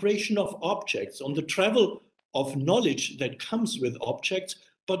migration of objects, on the travel of knowledge that comes with objects,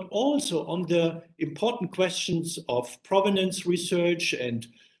 but also on the important questions of provenance research and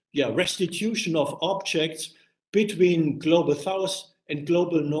restitution of objects between Global South and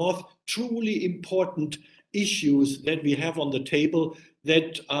Global North, truly important issues that we have on the table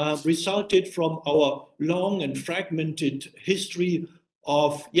that resulted from our long and fragmented history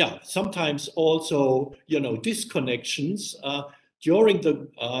of, sometimes also, disconnections during the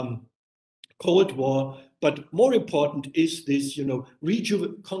Cold War. But more important is this,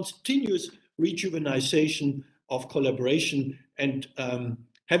 continuous rejuvenization of collaboration. And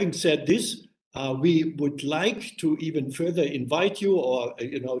having said this, we would like to even further invite you, or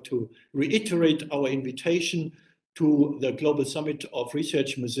to reiterate our invitation to the Global Summit of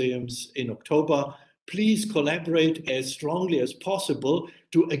Research Museums in October. Please collaborate as strongly as possible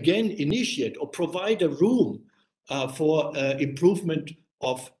to again initiate or provide a room for improvement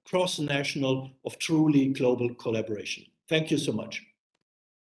of cross-national, of truly global collaboration. Thank you so much.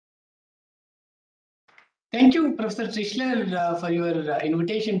 Thank you, Professor Trishler, for your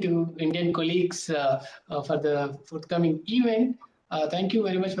invitation to Indian colleagues for the forthcoming event. Thank you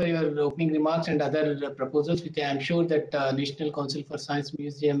very much for your opening remarks and other proposals, which I am sure that National Council for Science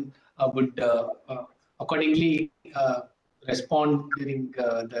Museum would accordingly respond during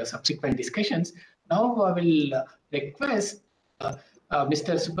the subsequent discussions. Now I will request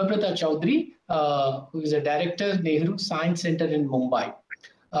Mr. Subhabrata Chaudhary, who is a director, Nehru Science Center in Mumbai.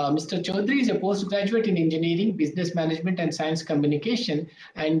 Mr. Chaudhary is a postgraduate in engineering, business management, and science communication,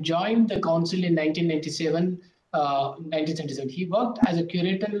 and joined the council in 1997. He worked as a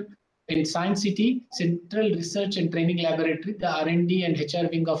curator in Science City, Central Research and Training Laboratory, the R&D and HR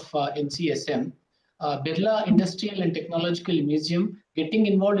wing of NCSM, Birla Industrial and Technological Museum, getting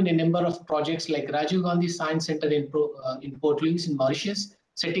involved in a number of projects like Rajiv Gandhi Science Center in Port Louis in Mauritius,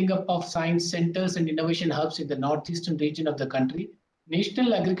 setting up of science centers and innovation hubs in the northeastern region of the country,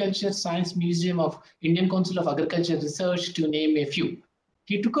 National Agriculture Science Museum of Indian Council of Agriculture Research, to name a few.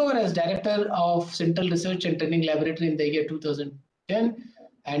 He took over as Director of Central Research and Training Laboratory in the year 2010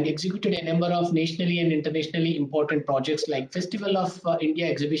 and executed a number of nationally and internationally important projects like Festival of India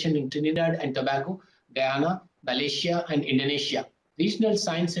exhibition in Trinidad and Tobago, Guyana, Malaysia, and Indonesia, regional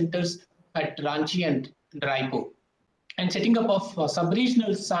science centers at Ranchi and Raipur, and setting up of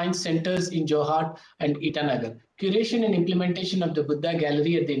sub-regional science centers in Johar and Itanagar, curation and implementation of the Buddha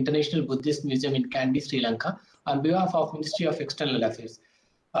Gallery at the International Buddhist Museum in Kandy, Sri Lanka, on behalf of Ministry of External Affairs.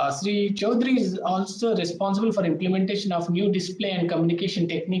 Sri Chaudhary is also responsible for implementation of new display and communication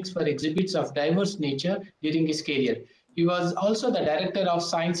techniques for exhibits of diverse nature during his career. He was also the director of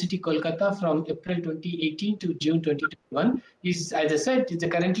Science City Kolkata from April 2018 to June 2021. He's, as I said, he's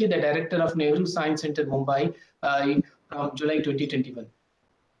currently the director of Nehru Science Center, Mumbai, from July 2021.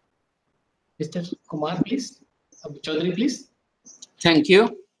 Mr. Kumar, please. Chaudhary, please. Thank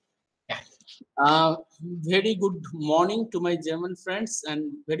you. Yeah. Very good morning to my German friends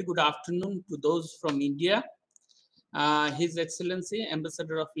and very good afternoon to those from India. His Excellency,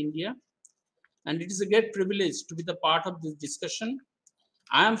 Ambassador of India. And it is a great privilege to be the part of this discussion.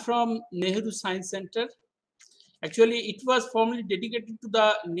 I am from Nehru Science Center. Actually, it was formally dedicated to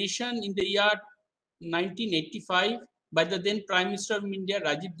the nation in the year 1985 by the then Prime Minister of India,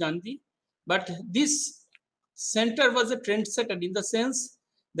 Rajiv Gandhi. But this center was a trendsetter in the sense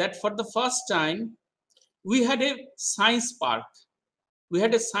that for the first time, we had a science park. We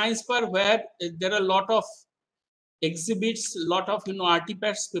had a science park where there are a lot of exhibits, a lot of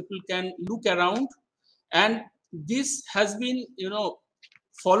artifacts people can look around, and this has been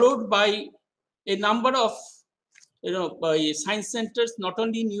followed by a number of by science centers not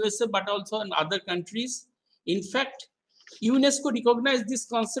only in USA but also in other countries. In fact, UNESCO recognized this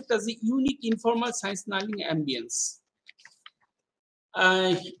concept as a unique informal science learning ambience.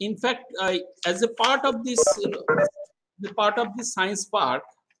 In fact, as a part of this, science park,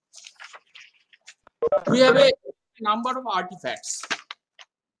 we have a number of artifacts.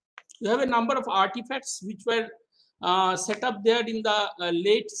 We have a number of artifacts which were set up there in the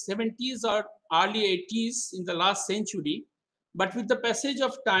late 70s or early 80s in the last century. But with the passage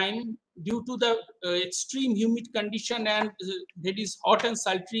of time, due to the extreme humid condition and very hot and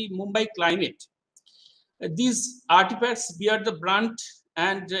sultry Mumbai climate, these artifacts bear the brunt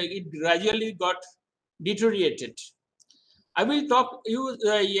and it gradually got deteriorated. I will talk to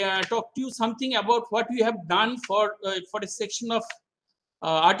you something about what we have done for a section of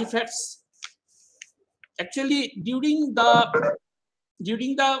artifacts. Actually, during the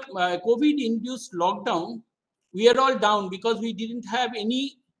COVID-induced lockdown, we are all down because we didn't have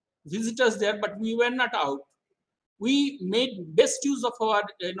any visitors there, but we were not out. We made best use of our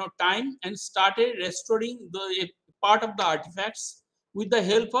time and started restoring the part of the artifacts with the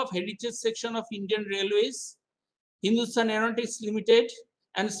help of Heritage Section of Indian Railways, Hindustan Aeronautics Limited,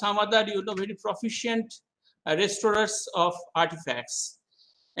 and some other very proficient restorers of artifacts.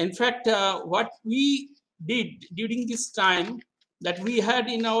 In fact, what we did during this time, that we had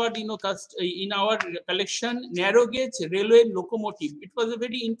in our collection narrow gauge railway locomotive. It was a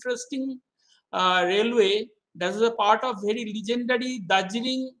very interesting railway. That was a part of very legendary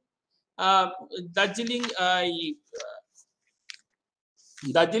Darjeeling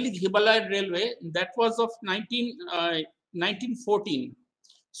Himalaya Railway. That was of 1914.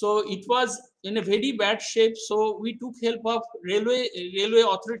 So it was in a very bad shape. So we took help of railway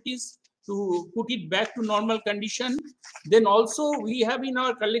authorities to put it back to normal condition. Then also we have in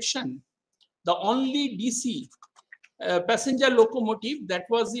our collection the only DC passenger locomotive that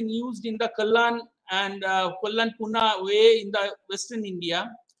was used in the Kallan and Kallan-Pune way in the Western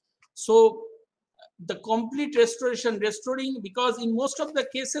India. So the complete restoring, because in most of the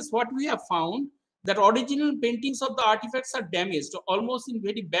cases what we have found, that original paintings of the artifacts are damaged, almost in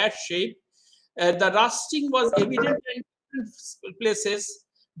very bad shape. The rusting was evident in different places.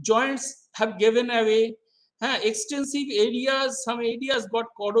 Joints have given away. Extensive areas, some areas got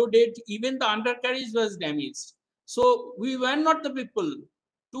corroded. Even the undercarriage was damaged. So we were not the people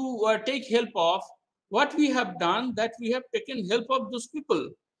to take help of. What we have done, that we have taken help of those people.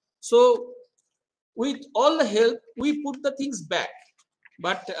 So with all the help, we put the things back.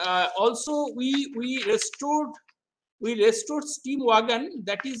 But also we restored steam wagon.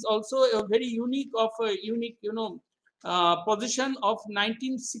 That is also a very unique position of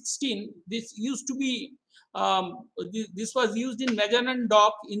 1916. This used to be this was used in Majanan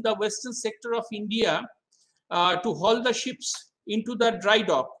Dock in the western sector of India to haul the ships into the dry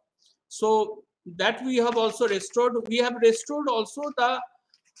dock. So that we have also restored. We have restored also the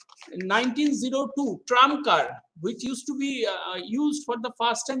 1902 tram car, which used to be used for the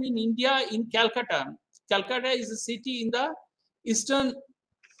first time in India in Calcutta. Calcutta is a city in the eastern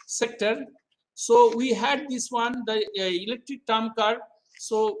sector. So we had this one, the electric tram car.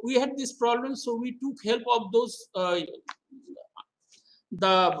 So we had this problem. So we took help of those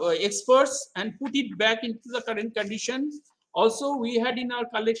experts and put it back into the current condition. Also, we had in our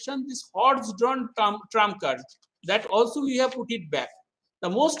collection this horse-drawn tram car. That also we have put it back. The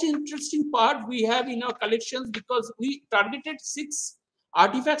most interesting part we have in our collections, because we targeted 6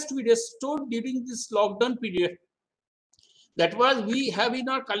 artifacts to be restored during this lockdown period. That was, we have in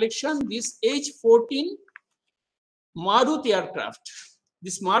our collection this H-14 Marut aircraft.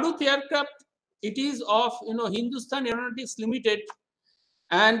 This Marut aircraft, it is of Hindustan Aeronautics Limited,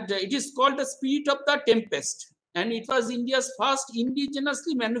 and it is called the Spirit of the Tempest. And it was India's first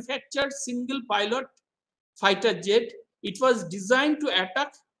indigenously manufactured single pilot fighter jet. It was designed to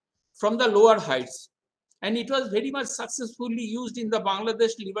attack from the lower heights, and it was very much successfully used in the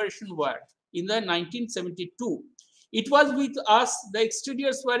Bangladesh Liberation War in the 1972. It was with us, the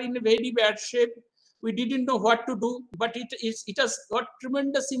exteriors were in a very bad shape. We didn't know what to do, but it has got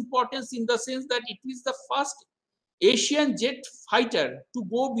tremendous importance in the sense that it is the first Asian jet fighter to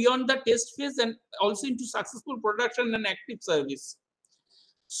go beyond the test phase and also into successful production and active service.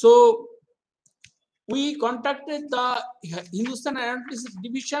 So we contacted the Hindustan Aeronautics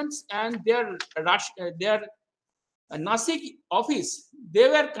divisions and their Nasik office. They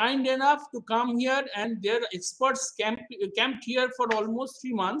were kind enough to come here, and their experts camped here for almost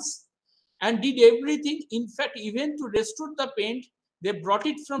 3 months and did everything. In fact, even to restore the paint, they brought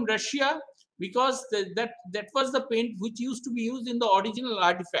it from Russia, because that was the paint which used to be used in the original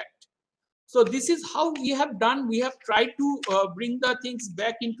artifact. So this is how we have done. We have tried to bring the things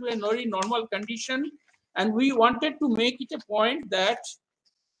back into a very normal condition, and we wanted to make it a point that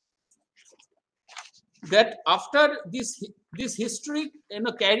after this history,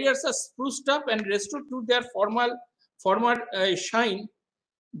 carriers are spruced up and restored to their former shine.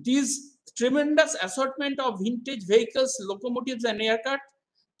 These tremendous assortment of vintage vehicles, locomotives, and aircraft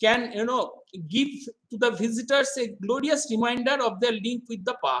can give to the visitors a glorious reminder of their link with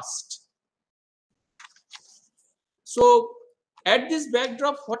the past. So at this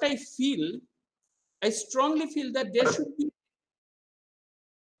backdrop, what I strongly feel that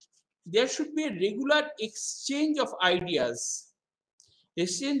there should be a regular exchange of ideas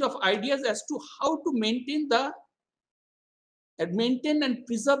as to how to maintain and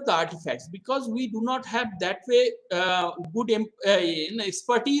preserve the artifacts, because we do not have that way good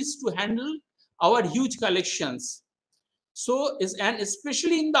expertise to handle our huge collections. So, and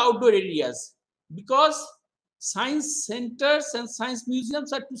especially in the outdoor areas, because science centers and science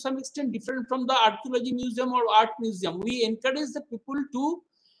museums are to some extent different from the archaeology museum or art museum. We encourage the people to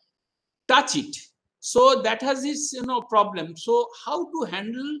touch it. So that has its problem. So how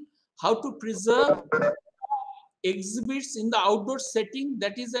to preserve exhibits in the outdoor setting,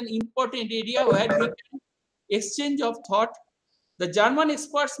 that is an important area where we can exchange of thought. The German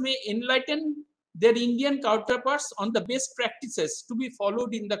experts may enlighten their Indian counterparts on the best practices to be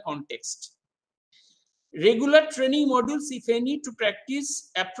followed in the context. Regular training modules, if any, to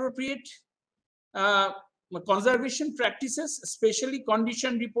practice appropriate conservation practices, especially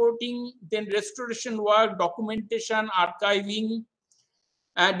condition reporting, then restoration work, documentation, archiving,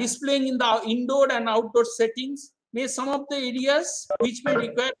 displaying in the indoor and outdoor settings, may some of the areas which may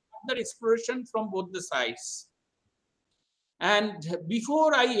require further exploration from both the sides. And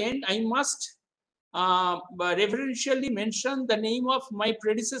before I end, I must reverentially mention the name of my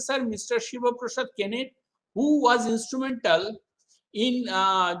predecessor, Mr. Shiva Prasad Kenneth, who was instrumental in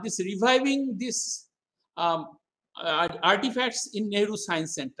this reviving this artifacts in Nehru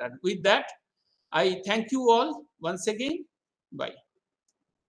Science Center. With that, I thank you all once again. Bye.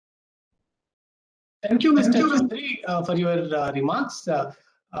 Thank you, Mr. Chandri, for your remarks.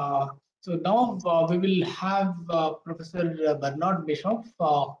 So now we will have Professor Bernard Bischoff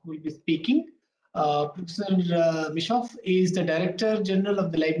who will be speaking. Professor Bischoff is the Director General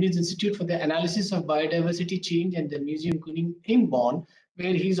of the Leibniz Institute for the Analysis of Biodiversity Change and the Museum Kuning in Bonn,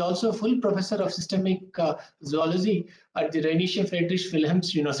 where he is also a full professor of systemic zoology at the Rheinische Friedrich Wilhelm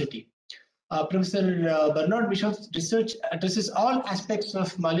University. Professor Bernard Bischoff's research addresses all aspects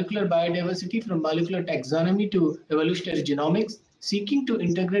of molecular biodiversity, from molecular taxonomy to evolutionary genomics, seeking to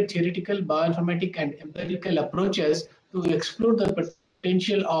integrate theoretical, bioinformatic, and empirical approaches to explore the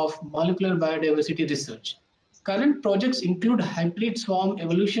potential of molecular biodiversity research. Current projects include hybrid swarm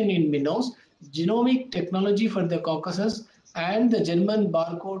evolution in minnows, genomic technology for the Caucasus, and the German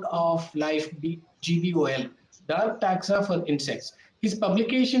barcode of life, GBOL, dark taxa for insects. His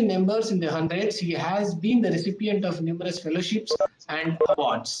publication numbers in the hundreds. He has been the recipient of numerous fellowships and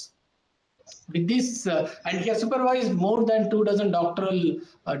awards. With this, and he has supervised more than 24 doctoral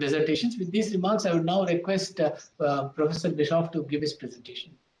dissertations. With these remarks, I would now request Professor Bischoff to give his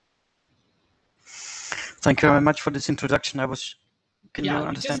presentation. Thank you very much for this introduction. Can you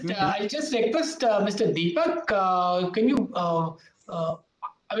understand me? I just request Mr. Deepak, can you,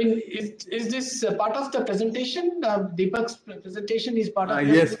 I mean, is this part of the presentation? Deepak's presentation is part of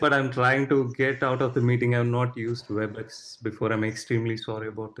Yes, but I'm trying to get out of the meeting. I've not used WebEx before. I'm extremely sorry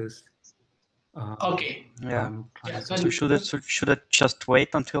about this. Okay. Yeah. So should I just wait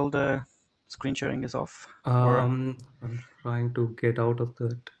until the screen sharing is off? I'm trying to get out of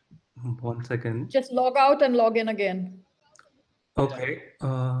that. 1 second. Just log out and log in again. Okay.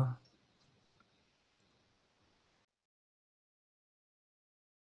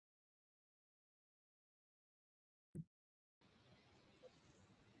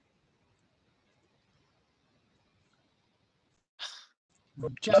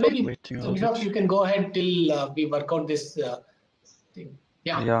 Yeah, maybe you can go ahead till we work out this thing.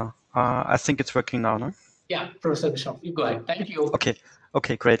 Yeah. Yeah. I think it's working now, no? Yeah, Professor Bischoff, you go ahead. Thank you.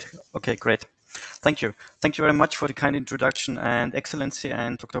 Okay, great. Thank you. Thank you very much for the kind introduction, and Excellency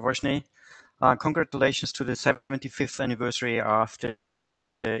and Dr. Varshney. Congratulations to the 75th anniversary of the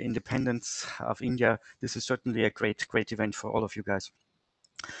independence of India. This is certainly a great event for all of you guys.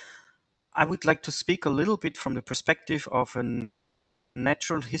 I would like to speak a little bit from the perspective of a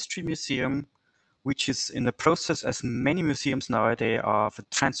natural history museum, which is in the process, as many museums nowadays, of a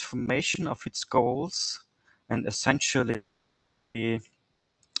transformation of its goals and essentially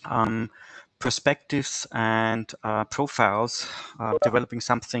perspectives and profiles, developing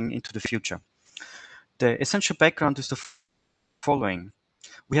something into the future. The essential background is the following.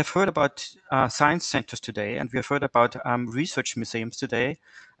 We have heard about science centers today, and we have heard about research museums today.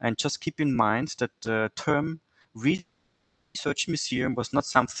 And just keep in mind that the term research museum was not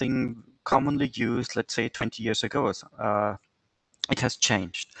something commonly used, let's say, 20 years ago. It has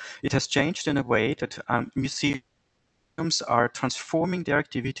changed. It has changed in a way that museums are transforming their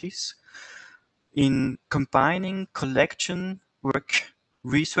activities in combining collection work,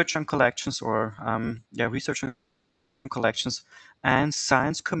 research on collections, or research on collections, and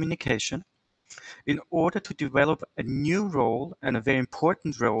science communication in order to develop a new role and a very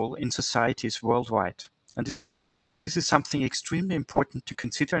important role in societies worldwide. And this is something extremely important to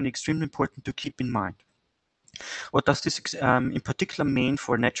consider and extremely important to keep in mind. What does this in particular mean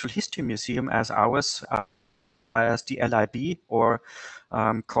for a natural history museum as ours, as the LIB, or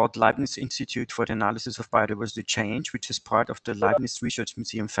called Leibniz Institute for the Analysis of Biodiversity Change, which is part of the Leibniz Research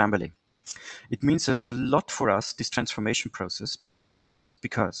Museum family? It means a lot for us, this transformation process,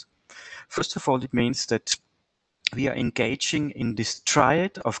 because first of all, it means that we are engaging in this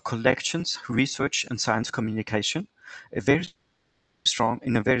triad of collections, research, and science communication in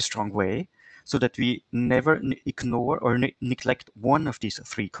a very strong way, so that we never ignore or neglect one of these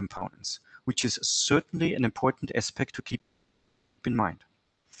three components, which is certainly an important aspect to keep in mind.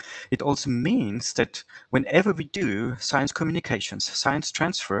 It also means that whenever we do science communications, science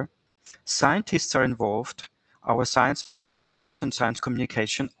transfer, scientists are involved. Our science and science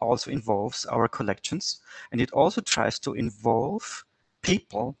communication also involves our collections, and it also tries to involve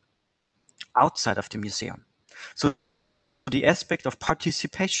people outside of the museum. So the aspect of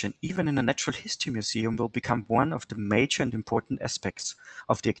participation, even in a natural history museum, will become one of the major and important aspects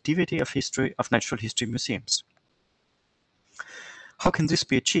of the activity of natural history museums. How can this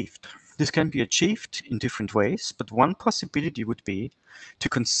be achieved? This can be achieved in different ways, but one possibility would be to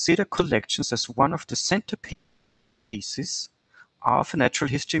consider collections as one of the centerpieces of a natural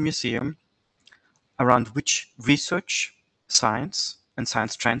history museum, around which research, science, and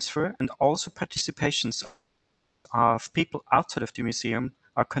science transfer, and also participations of people outside of the museum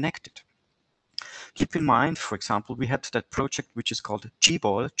are connected. Keep in mind, for example, we had that project which is called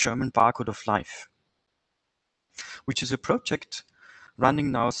GBOL, German Barcode of Life, which is a project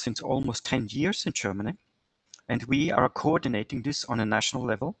running now since almost 10 years in Germany, and we are coordinating this on a national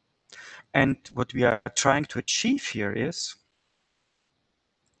level. And what we are trying to achieve here is,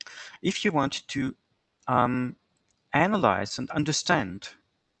 if you want to analyze and understand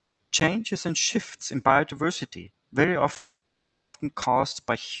changes and shifts in biodiversity, very often caused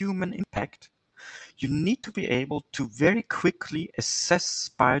by human impact, you need to be able to very quickly assess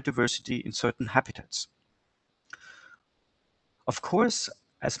biodiversity in certain habitats. Of course,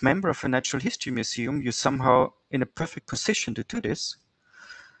 as member of a natural history museum, you're somehow in a perfect position to do this.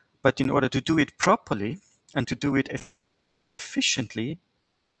 But in order to do it properly and to do it efficiently,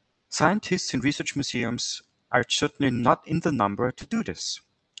 scientists in research museums are certainly not in the number to do this.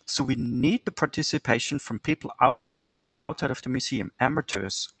 So we need the participation from people outside of the museum,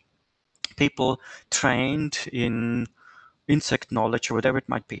 amateurs, people trained in insect knowledge or whatever it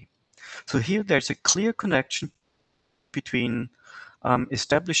might be. So here there's a clear connection between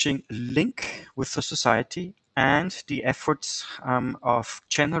establishing a link with the society and the efforts of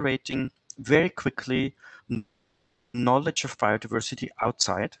generating very quickly knowledge of biodiversity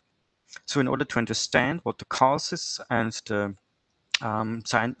outside. So in order to understand what the causes and the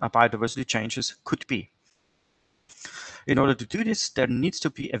biodiversity changes could be. In order to do this, there needs to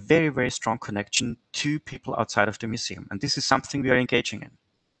be a very, very strong connection to people outside of the museum. And this is something we are engaging in.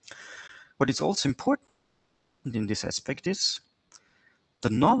 What is also important in this aspect is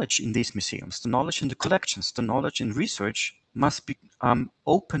the knowledge in these museums, the knowledge in the collections, the knowledge in research must be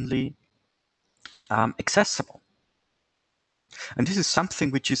openly accessible. And this is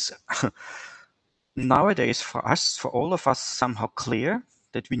something which is nowadays for us, for all of us, somehow clear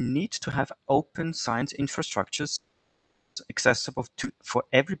that we need to have open science infrastructures accessible for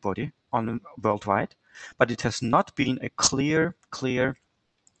everybody worldwide, but it has not been a clear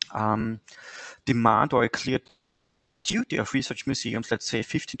demand or a clear duty of research museums, let's say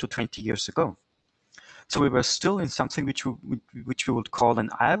 15 to 20 years ago. So we were still in something which we would call an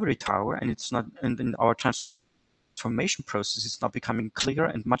ivory tower, and it's not. And in our transformation process, it's now becoming clearer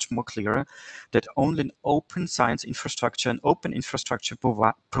and much more clearer that only an open science infrastructure, an open infrastructure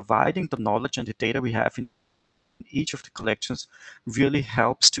providing the knowledge and the data we have in each of the collections really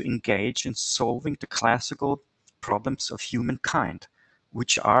helps to engage in solving the classical problems of humankind,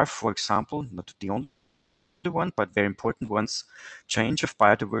 which are, for example, not the only one, but very important ones, change of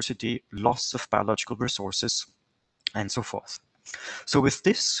biodiversity, loss of biological resources, and so forth. So with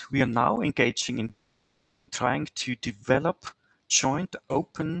this, we are now engaging in trying to develop joint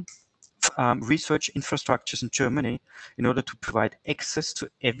open research infrastructures in Germany in order to provide access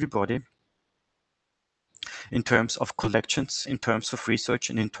to everybody in terms of collections, in terms of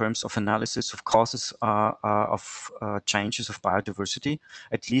research, and in terms of analysis of causes of changes of biodiversity,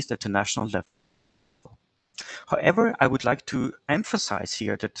 at least at the national level. However, I would like to emphasize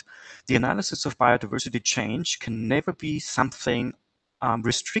here that the analysis of biodiversity change can never be something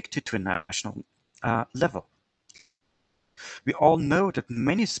restricted to a national level. We all know that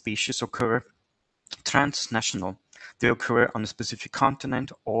many species occur transnational. They occur on a specific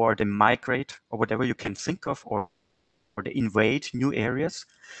continent, or they migrate, or whatever you can think of, or they invade new areas.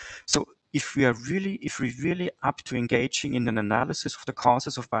 So if we're really up to engaging in an analysis of the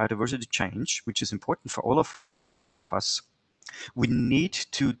causes of biodiversity change, which is important for all of us, we need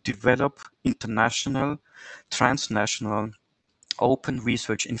to develop international, transnational, open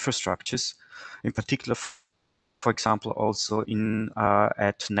research infrastructures, in particular, for example, also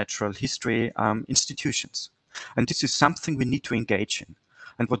at natural history institutions. And this is something we need to engage in.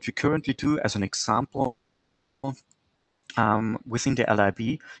 And what we currently do, as an example, within the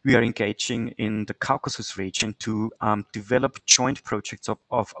LIB, we are engaging in the Caucasus region to develop joint projects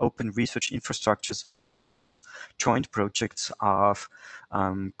of open research infrastructures, joint projects of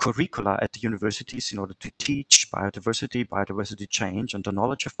curricula at the universities in order to teach biodiversity change, and the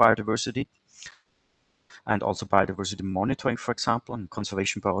knowledge of biodiversity, and also biodiversity monitoring, for example, and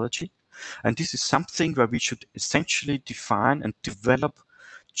conservation biology. And this is something where we should essentially define and develop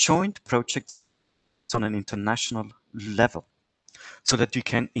joint projects on an international level, so that we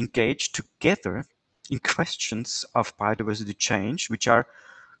can engage together in questions of biodiversity change, which are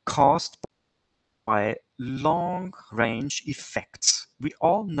caused by long-range effects. We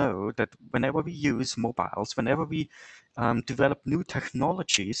all know that whenever we use mobiles, whenever we develop new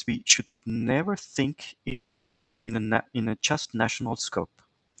technologies, we should never think in a just national scope.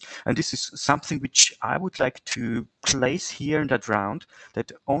 And this is something which I would like to place here in that round,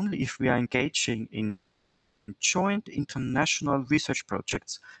 that only if we are engaging in joint international research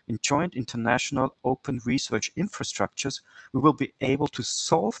projects, in joint international open research infrastructures, we will be able to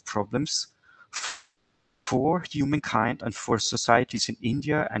solve problems for humankind and for societies in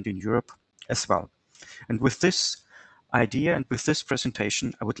India and in Europe as well. And with this idea and with this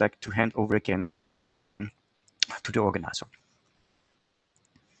presentation, I would like to hand over again to the organizer.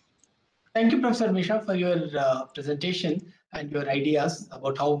 Thank you, Professor Misha, for your presentation and your ideas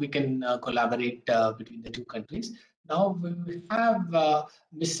about how we can collaborate between the two countries. Now we have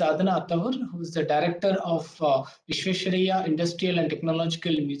Ms. Sadhana Attavur, who is the director of Vishveshwaraya Industrial and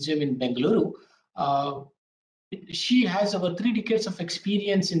Technological Museum in Bengaluru. She has over 3 decades of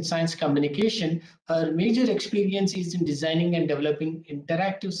experience in science communication. Her major experience is in designing and developing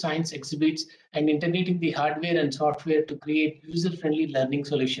interactive science exhibits and integrating the hardware and software to create user-friendly learning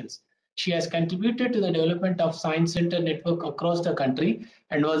solutions. She has contributed to the development of science center network across the country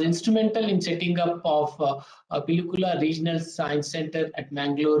and was instrumental in setting up of a Pilikula Regional Science Center at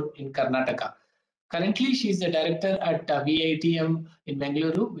Mangalore in Karnataka. Currently, she is the director at VITM in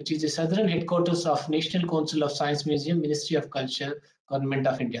Bengaluru, which is the southern headquarters of National Council of Science Museum, Ministry of Culture, Government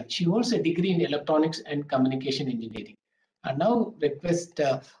of India. She holds a degree in electronics and communication engineering. I now request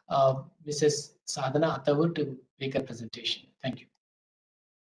Mrs. Sadhana Athavu to make a presentation. Thank you.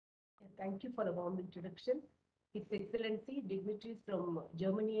 Thank you for a warm introduction. His Excellency, dignitaries from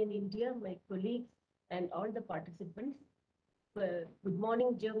Germany and India, my colleagues, and all the participants. Good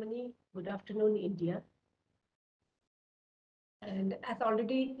morning, Germany. Good afternoon, India. And as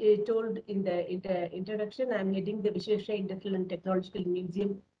already told in the introduction, I'm heading the Vishweshwara Industrial and Technological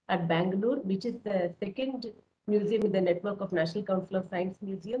Museum at Bangalore, which is the second museum in the network of National Council of Science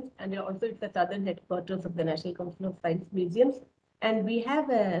Museums, and also it's the southern headquarters of the National Council of Science Museums. And we have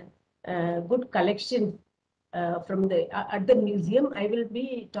a good collection from at the museum. I will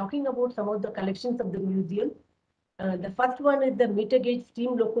be talking about some of the collections of the museum. The first one is the meter gauge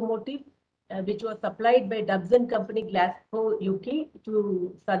steam locomotive, which was supplied by Dubson Company, Glasgow, UK,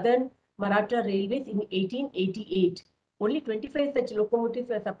 to Southern Maratha Railways in 1888. Only 25 such locomotives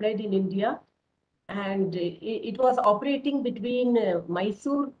were supplied in India, and it was operating between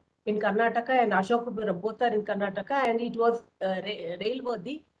Mysore in Karnataka and Ashokapura, both are in Karnataka, and it was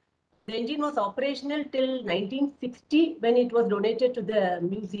railworthy. The engine was operational till 1960 when it was donated to the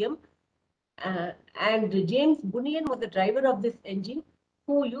museum. And James Bunyan was the driver of this engine,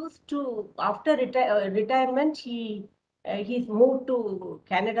 who used to, after retirement, he's moved to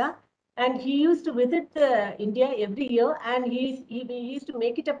Canada, and he used to visit India every year, and he used to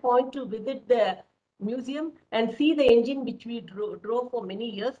make it a point to visit the museum and see the engine which we drove for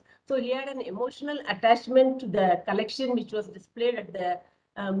many years. So he had an emotional attachment to the collection which was displayed at the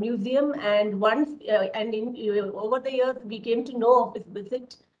museum, and once over the years we came to know of his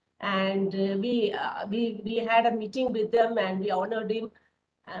visit. And we had a meeting with them, and we honored him.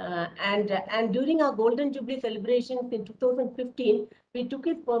 And during our Golden Jubilee celebrations in 2015, we took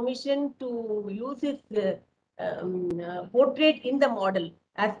his permission to use his portrait in the model,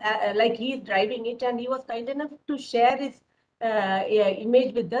 as like he is driving it, and he was kind enough to share his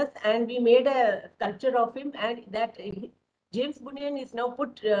image with us, and we made a sculpture of him, and that James Bunyan is now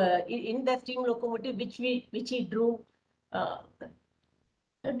put in the steam locomotive which he drew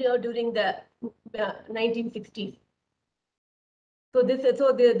during the 1960s. So this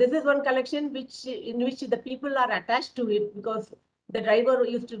is one collection in which the people are attached to it, because the driver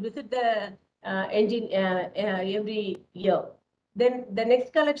used to visit the engine every year. Then the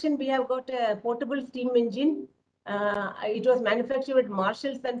next collection, we have got a portable steam engine. It was manufactured at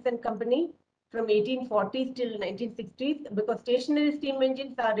Marshall Sons and Company from 1840s till 1960s, because stationary steam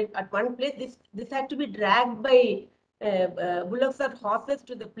engines are at one place. This had to be dragged by bullocks or horses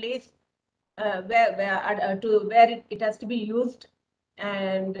to the place where it has to be used,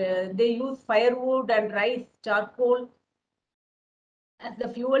 and they use firewood and rice, charcoal as the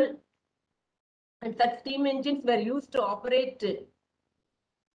fuel, and such steam engines were used to operate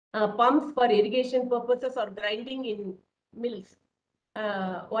pumps for irrigation purposes or grinding in mills.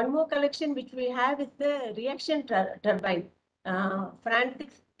 One more collection which we have is the reaction turbine,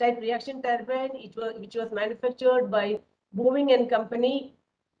 Francis type reaction turbine, which was manufactured by Boeing and Company,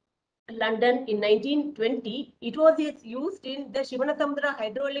 London in 1920. It was used in the Shivanasamudra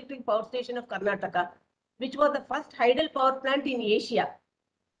hydroelectric power station of Karnataka, which was the first hydel power plant in Asia.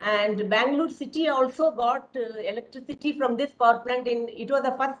 And Bangalore city also got electricity from this power plant.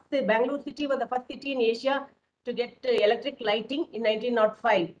 Bangalore city was the first city in Asia to get electric lighting in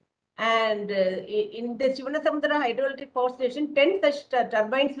 1905. And in the Shivanasamudra hydroelectric power station, 10 such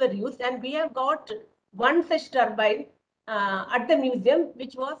turbines were used, and we have got one such turbine at the museum,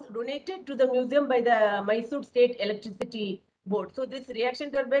 which was donated to the museum by the Mysore State Electricity Board. So this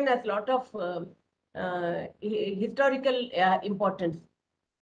reaction turbine has a lot of historical importance.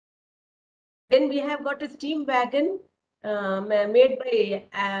 Then we have got a steam wagon made by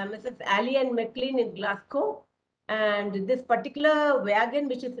Mrs. Ali and McLean in Glasgow. And this particular wagon,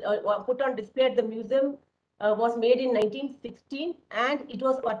 which is put on display at the museum, was made in 1916, and it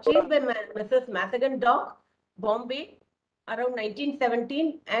was purchased by Mrs. Masagan Dock, Bombay, around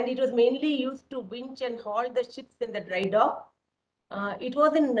 1917, and it was mainly used to winch and haul the ships in the dry dock. It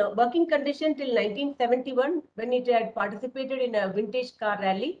was in working condition till 1971, when it had participated in a vintage car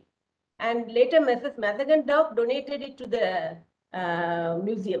rally, and later Mrs. Masagan Dock donated it to the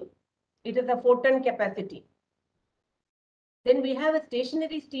museum. It is a 4-ton capacity. Then we have a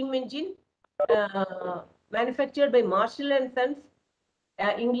stationary steam engine manufactured by Marshall and Sons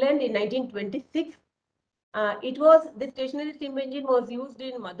England in 1926. The stationary steam engine was used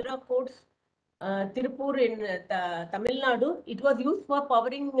in Madura courts, Tirupur in Tamil Nadu. It was used for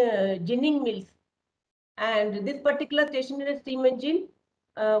powering ginning mills. And this particular stationary steam engine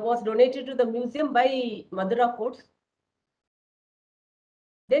was donated to the museum by Madura courts.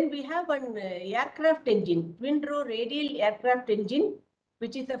 Then we have an aircraft engine, twin-row radial aircraft engine,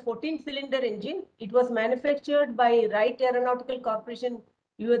 which is a 14-cylinder engine. It was manufactured by Wright Aeronautical Corporation,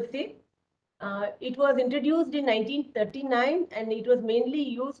 USA. It was introduced in 1939 and it was mainly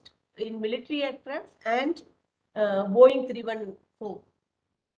used in military aircraft and Boeing 314.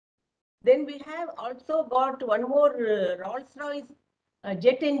 Then we have also got one more Rolls-Royce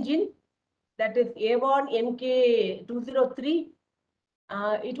jet engine, that is Avon MK203.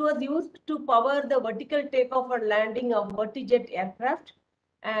 It was used to power the vertical takeoff and landing of vertijet aircraft.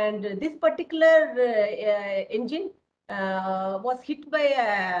 And this particular engine was hit by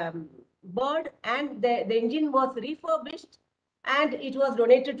a bird, and the engine was refurbished and it was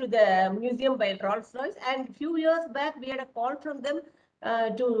donated to the museum by Rolls-Royce. And a few years back, we had a call from them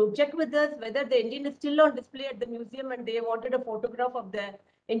to check with us whether the engine is still on display at the museum, and they wanted a photograph of the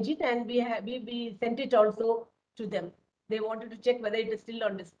engine, and we sent it also to them. They wanted to check whether it is still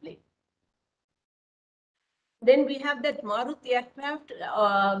on display. Then we have that Maruti aircraft,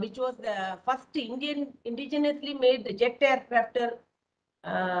 which was the first indigenously made jet aircraft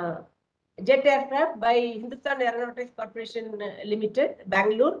by Hindustan Aeronautics Corporation Limited,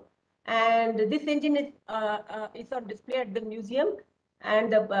 Bangalore. And this engine is on display at the museum.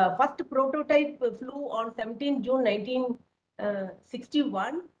 And the first prototype flew on 17 June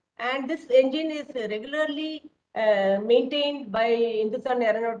 1961. And this engine is regularly maintained by Hindustan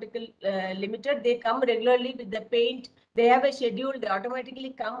Aeronautical Limited. They come regularly with the paint. They have a schedule. They automatically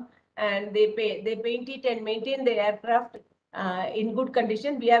come and they paint it and maintain the aircraft in good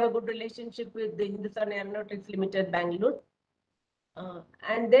condition. We have a good relationship with the Hindustan Aeronautics Limited, Bangalore.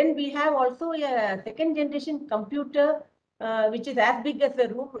 And then we have also a second generation computer, which is as big as a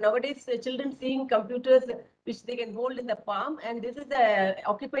room. Nowadays, children seeing computers which they can hold in the palm, and this is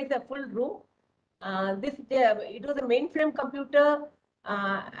occupies a full room. It was a mainframe computer.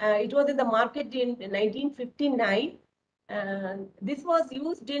 It was in the market in 1959. This was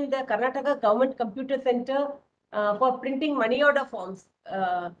used in the Karnataka Government Computer Center for printing money order forms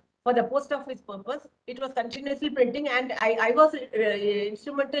for the post office purpose. It was continuously printing, and I was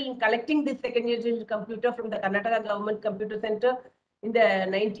instrumental in collecting this second generation computer from the Karnataka Government Computer Center in the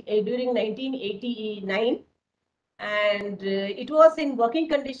during 1989. And it was in working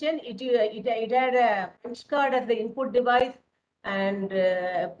condition. It had a punch card as the input device and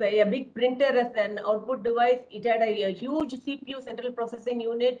a big printer as an output device. It had a huge CPU, central processing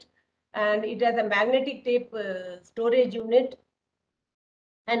unit, and it has a magnetic tape storage unit.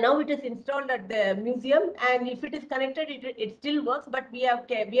 And now it is installed at the museum, and if it is connected, it still works, but we have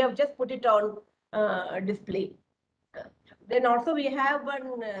just put it on display. Then also we have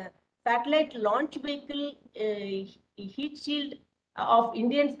one satellite launch vehicle heat shield of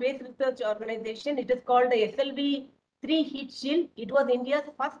Indian Space Research Organization. It is called the SLV-3 heat shield. It was India's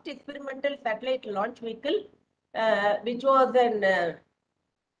first experimental satellite launch vehicle, which was a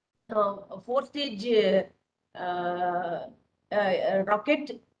 4-stage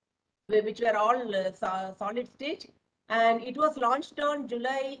rocket, which were all solid stage. And it was launched on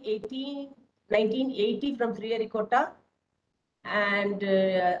July 18, 1980 from Sriharikota. And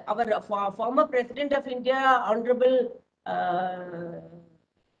our former President of India, Honorable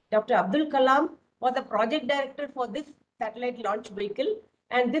Dr. Abdul Kalam, was the project director for this satellite launch vehicle.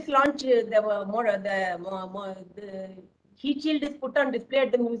 And this launch, the heat shield is put on display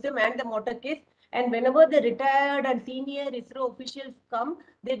at the museum and the motor case. And whenever the retired and senior ISRO officials come,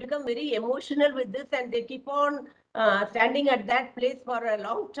 they become very emotional with this, and they keep on standing at that place for a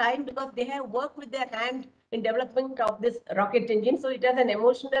long time because they have worked with their hand in development of this rocket engine. So it has an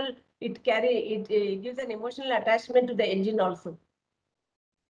emotional, it gives an emotional attachment to the engine also.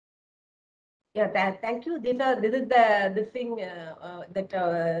 Yeah, thank you. This is the thing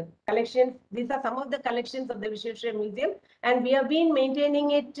that collections. These are some of the collections of the Vishweshwar Museum, and we have been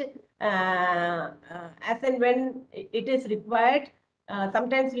maintaining it as and when it is required.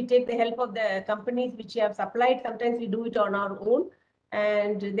 Sometimes we take the help of the companies which have supplied. Sometimes we do it on our own,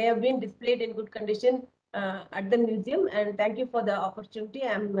 and they have been displayed in good condition at the museum. And thank you for the opportunity.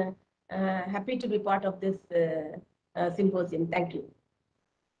 I'm happy to be part of this symposium. Thank you.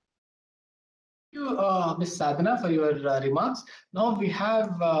 Thank you, Ms. Sadhana, for your remarks. Now we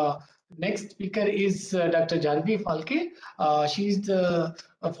have next speaker is Dr. Janvi Falke. She is the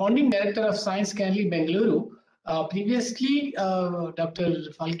founding director of Science Canley, Bengaluru. Previously,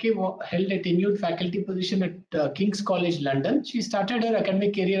 Dr. Falke held a tenured faculty position at King's College London. She started her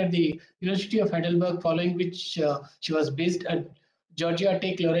academic career at the University of Heidelberg, following which she was based at Georgia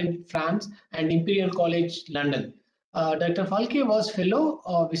Tech, Lorraine, France, and Imperial College London. Dr. Falke was fellow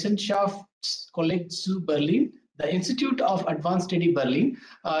of Wissenschaft's College zu Berlin, the Institute of Advanced Study Berlin.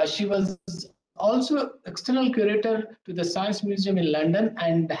 She was also external curator to the Science Museum in London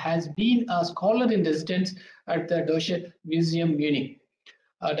and has been a scholar in residence at the Deutsche Museum Munich.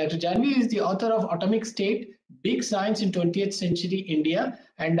 Dr. Janvi is the author of Atomic State, Big Science in 20th Century India,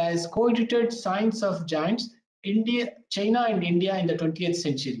 and has co-edited Science of Giants, China and India in the 20th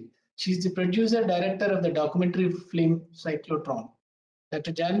Century. She is the producer director of the documentary film Cyclotron.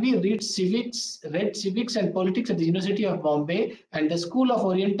 Dr. Janvi read civics and politics at the University of Bombay and the School of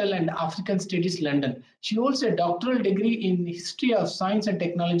Oriental and African Studies, London. She holds a doctoral degree in history of science and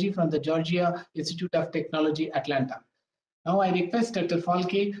technology from the Georgia Institute of Technology, Atlanta. Now I request Dr.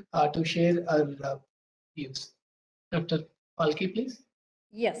 Falke to share her views. Dr. Falke, please.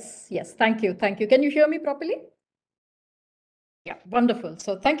 Yes, yes. Thank you. Thank you. Can you hear me properly? Yeah, wonderful.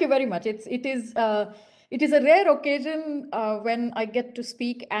 So thank you very much. It is a rare occasion when I get to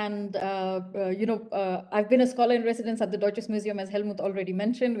speak, and I've been a scholar in residence at the Deutsches Museum, as Helmut already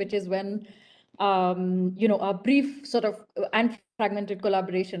mentioned, which is when a brief sort of and fragmented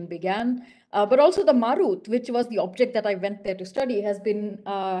collaboration began. But also the Marut, which was the object that I went there to study, has been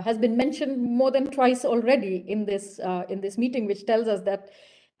mentioned more than twice already in this meeting, which tells us that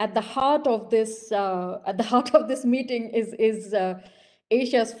at the heart of this meeting is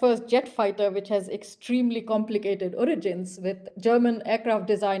Asia's first jet fighter, which has extremely complicated origins with German aircraft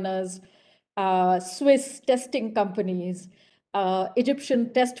designers, Swiss testing companies,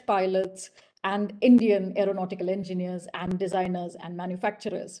 Egyptian test pilots, and Indian aeronautical engineers and designers and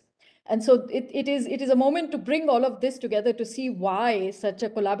manufacturers. And so it is a moment to bring all of this together to see why such a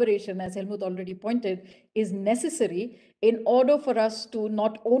collaboration, as Helmut already pointed, is necessary in order for us to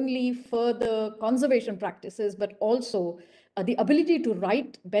not only further conservation practices, but also the ability to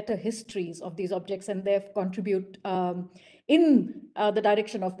write better histories of these objects and therefore contribute in the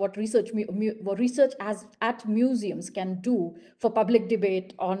direction of what research at museums can do for public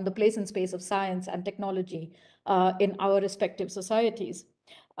debate on the place and space of science and technology in our respective societies.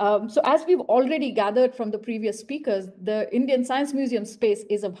 So as we've already gathered from the previous speakers, the Indian Science Museum space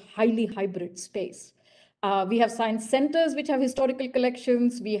is a highly hybrid space. We have science centers which have historical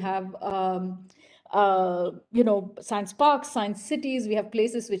collections. We have science parks, science cities. We have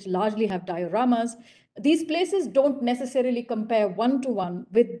places which largely have dioramas. These places don't necessarily compare one-to-one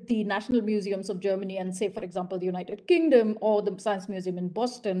with the national museums of Germany and, say, for example, the United Kingdom or the Science Museum in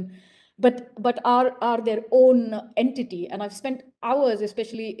Boston, but are their own entity. And I've spent hours,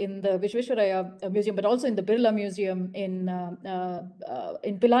 especially in the Vishweshwaraya Museum, but also in the Birla Museum in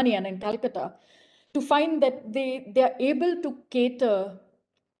Pilani and in Calcutta, to find that they are able to cater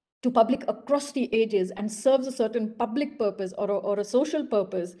to public across the ages and serves a certain public purpose or a social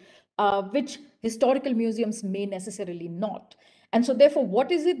purpose, which historical museums may necessarily not. And so therefore,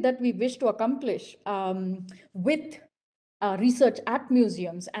 what is it that we wish to accomplish with research at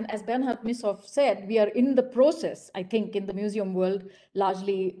museums? And as Bernhard Mishoff said, we are in the process, I think, in the museum world,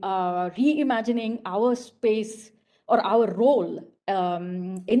 largely reimagining our space or our role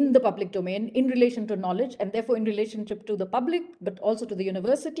in the public domain in relation to knowledge, and therefore in relationship to the public, but also to the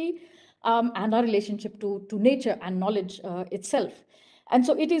university, and our relationship to nature and knowledge itself. And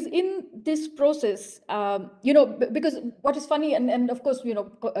so it is in this process, because what is funny, and of course, we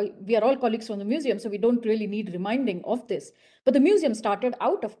are all colleagues from the museum, so we don't really need reminding of this. But the museum started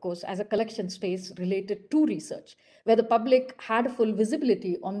out, of course, as a collection space related to research, where the public had full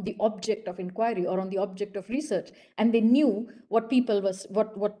visibility on the object of inquiry or on the object of research, and they knew what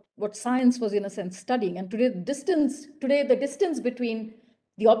what science was in a sense studying. And today the distance between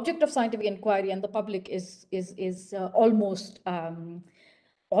the object of scientific inquiry and the public is almost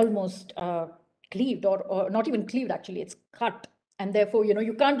cleaved, or not even cleaved, actually, it's cut. And therefore,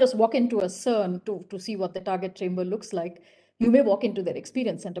 you can't just walk into a CERN to see what the target chamber looks like. You may walk into their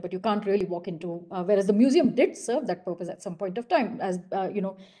experience center, but you can't really walk into, whereas the museum did serve that purpose at some point of time as,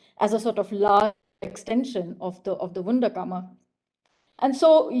 as a sort of large extension of the Wunderkammer. And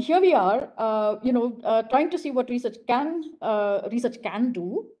so here we are, trying to see what research can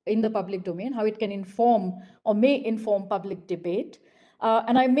do in the public domain, how it can inform or may inform public debate.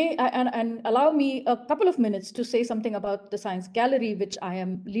 And allow me a couple of minutes to say something about the Science Gallery, which I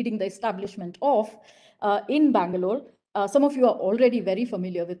am leading the establishment of in Bangalore, Some of you are already very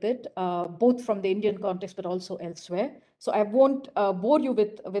familiar with it, both from the Indian context, but also elsewhere. So I won't bore you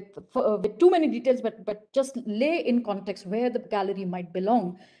with too many details, but just lay in context where the gallery might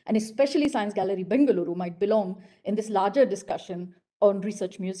belong, and especially Science Gallery Bengaluru might belong in this larger discussion on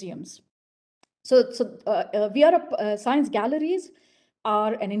research museums. So Science Galleries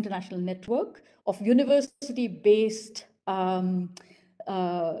are an international network of university-based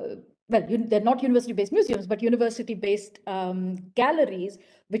they're not university-based museums, but university-based galleries,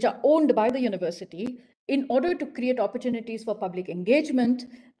 which are owned by the university in order to create opportunities for public engagement.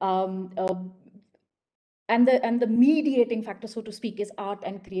 And the mediating factor, so to speak, is art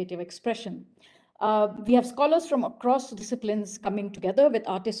and creative expression. We have scholars from across disciplines coming together with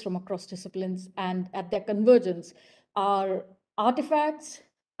artists from across disciplines, and at their convergence are artifacts,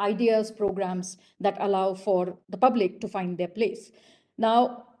 ideas, programs that allow for the public to find their place.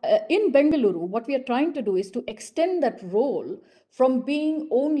 Now, in Bengaluru, what we are trying to do is to extend that role from being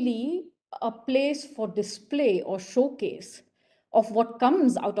only a place for display or showcase of what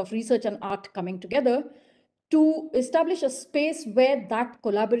comes out of research and art coming together, to establish a space where that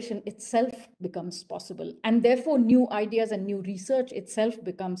collaboration itself becomes possible, and therefore new ideas and new research itself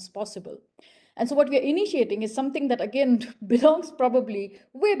becomes possible. And so what we are initiating is something that, again, belongs probably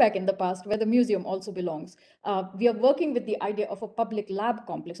way back in the past, where the museum also belongs. We are working with the idea of a public lab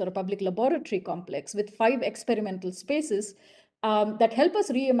complex or a public laboratory complex with 5 experimental spaces that help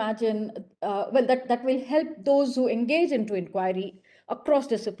us reimagine, that will help those who engage into inquiry across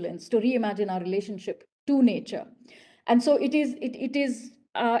disciplines to reimagine our relationship to nature. And so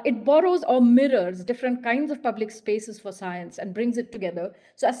it borrows or mirrors different kinds of public spaces for science and brings it together.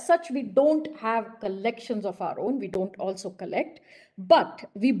 So as such, we don't have collections of our own. We don't also collect, but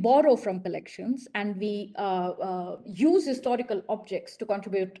we borrow from collections, and we use historical objects to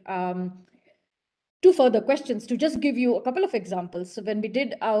contribute to further questions. To just give you a couple of examples, so when we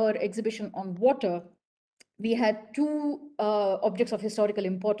did our exhibition on water, we had 2 objects of historical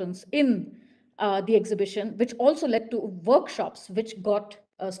importance in the exhibition, which also led to workshops which got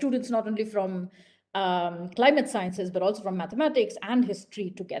students not only from climate sciences, but also from mathematics and history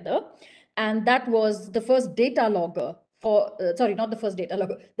together. And that was the first data logger for, sorry, not the first data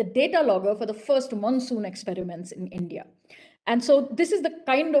logger, the data logger for the first monsoon experiments in India. And so this is the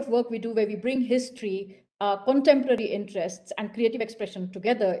kind of work we do, where we bring history, contemporary interests, and creative expression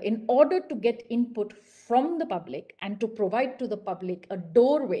together in order to get input from the public and to provide to the public a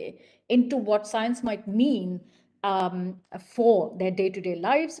doorway into what science might mean for their day-to-day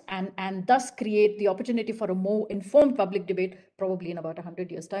lives, and thus create the opportunity for a more informed public debate, probably in about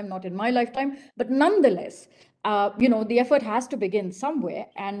 100 years' time, not in my lifetime. But nonetheless, the effort has to begin somewhere,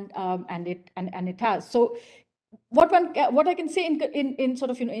 and it has. So what I can say in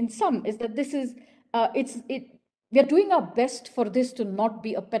sort of, in sum, is that this is we are doing our best for this to not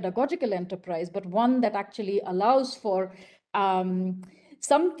be a pedagogical enterprise, but one that actually allows for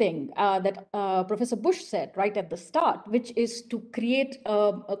something that Professor Bush said right at the start, which is to create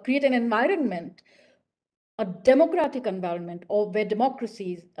an environment, a democratic environment, or where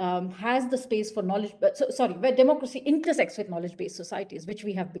democracy has the space for knowledge, where democracy intersects with knowledge-based societies, which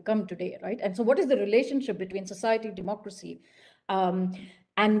we have become today, right? And so what is the relationship between society, democracy,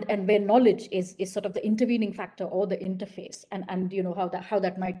 and where knowledge is sort of the intervening factor or the interface, and how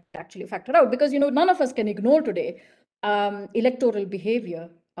that might actually factor out? Because none of us can ignore today electoral behavior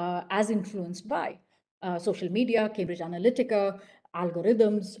as influenced by social media, Cambridge Analytica,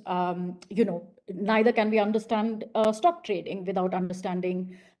 algorithms. Neither can we understand stock trading without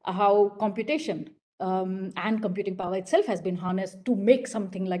understanding how computation and computing power itself has been harnessed to make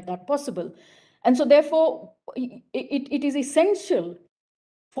something like that possible. And so therefore, it is essential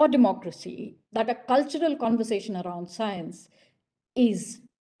for democracy that a cultural conversation around science is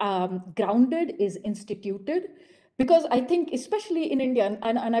grounded, is instituted. Because I think, especially in India,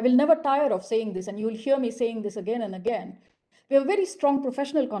 and I will never tire of saying this, and you will hear me saying this again and again, we have a very strong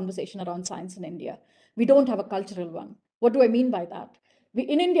professional conversation around science in India. We don't have a cultural one. What do I mean by that?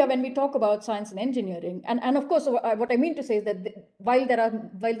 In India, when we talk about science and engineering, and of course, what I mean to say is that while there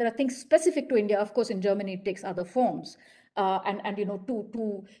are things specific to India, of course, in Germany it takes other forms.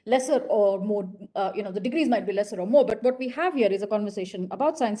 To lesser or more, the degrees might be lesser or more, but what we have here is a conversation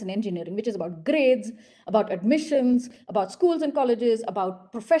about science and engineering, which is about grades, about admissions, about schools and colleges,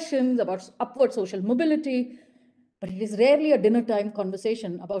 about professions, about upward social mobility. But it is rarely a dinner time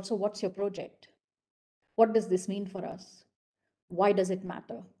conversation about, so what's your project? What does this mean for us? Why does it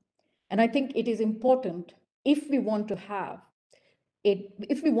matter? And I think it is important, if we want to have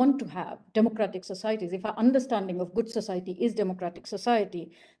democratic societies, if our understanding of good society is democratic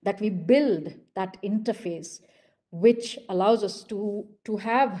society, that we build that interface which allows us to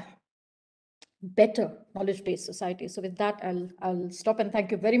have better knowledge-based society. So with that, I'll stop and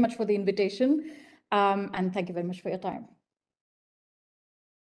thank you very much for the invitation, and thank you very much for your time.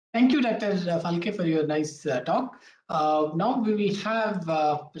 Thank you, Dr. Falke, for your nice talk. Now we will have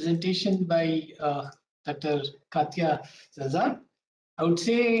a presentation by Dr. Katya Zazar. I would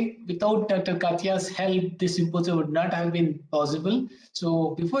say without Dr. Katya's help, this symposium would not have been possible.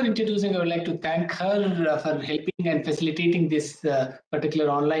 So before introducing, I would like to thank her for helping and facilitating this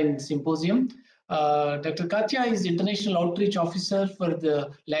particular online symposium. Dr. Katya is International Outreach Officer for the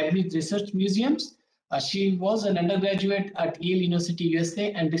Leibniz Research Museums. She was an undergraduate at Yale University,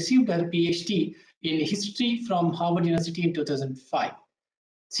 USA, and received her PhD in history from Harvard University in 2005.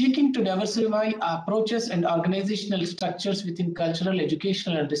 Seeking to diversify approaches and organizational structures within cultural,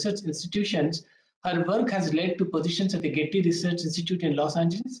 educational, and research institutions, her work has led to positions at the Getty Research Institute in Los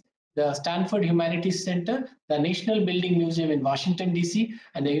Angeles, the Stanford Humanities Center, the National Building Museum in Washington, D.C.,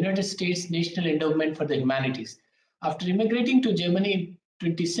 and the United States National Endowment for the Humanities. After immigrating to Germany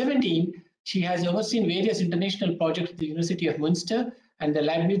in 2017, she has overseen various international projects at the University of Münster and the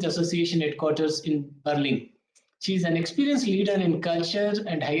Leibniz Association headquarters in Berlin. She is an experienced leader in culture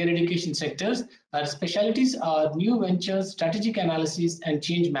and higher education sectors. Her specialties are new ventures, strategic analysis, and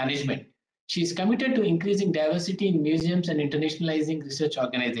change management. She is committed to increasing diversity in museums and internationalizing research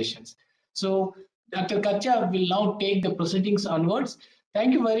organizations. So Dr. Katya will now take the proceedings onwards.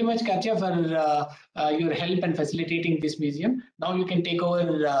 Thank you very much, Katya, for your help and facilitating this museum. Now you can take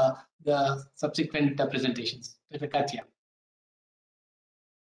over the subsequent presentations. Dr. Katya.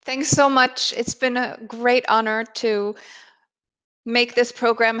 Thanks so much. It's been a great honor to make this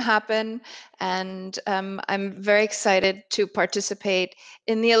program happen, and I'm very excited to participate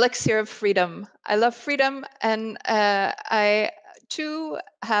in the elixir of freedom. I love freedom, and I too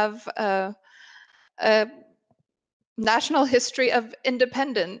have a national history of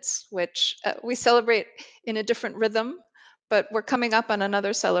independence, which we celebrate in a different rhythm, but we're coming up on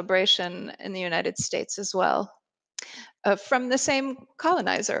another celebration in the United States as well. From the same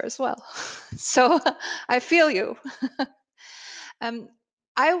colonizer as well. So I feel you.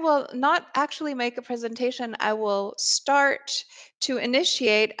 I will not actually make a presentation. I will start to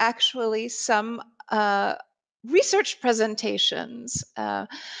initiate actually some research presentations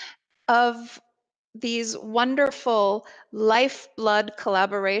of these wonderful lifeblood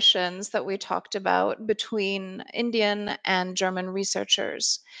collaborations that we talked about between Indian and German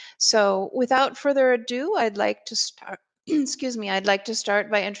researchers. So without further ado, I'd like to start, excuse me, I'd like to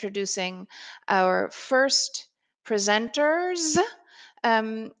start by introducing our first presenters,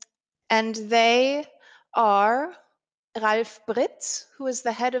 and they are Ralf Britz, who is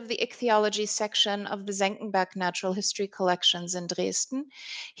the head of the ichthyology section of the Senckenberg Natural History Collections in Dresden.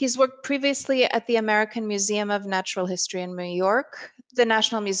 He's worked previously at the American Museum of Natural History in New York, the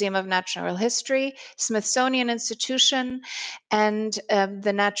National Museum of Natural History, Smithsonian Institution, and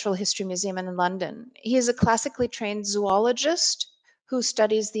the Natural History Museum in London. He is a classically trained zoologist who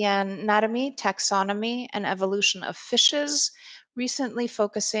studies the anatomy, taxonomy, and evolution of fishes, recently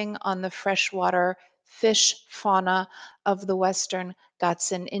focusing on the freshwater fish fauna of the Western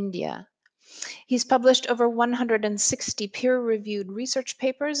Ghats in India. He's published over 160 peer-reviewed research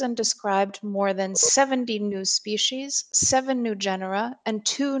papers and described more than 70 new species, 7 new genera, and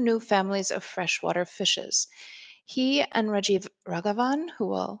 2 new families of freshwater fishes. He and Rajiv Raghavan,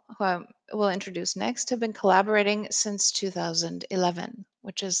 who I will introduce next, have been collaborating since 2011,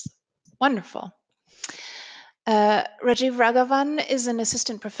 which is wonderful. Rajiv Raghavan is an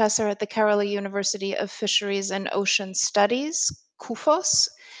assistant professor at the Kerala University of Fisheries and Ocean Studies, KUFOS,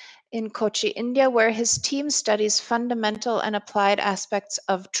 in Kochi, India, where his team studies fundamental and applied aspects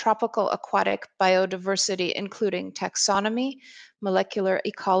of tropical aquatic biodiversity, including taxonomy, molecular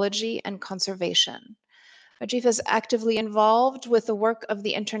ecology, and conservation. Rajiv is actively involved with the work of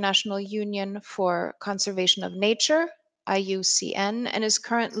the International Union for Conservation of Nature, IUCN, and is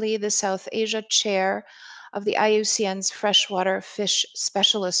currently the South Asia chair of the IUCN's Freshwater Fish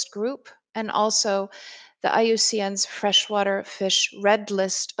Specialist Group, and also the IUCN's Freshwater Fish Red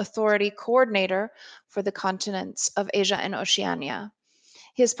List Authority Coordinator for the continents of Asia and Oceania.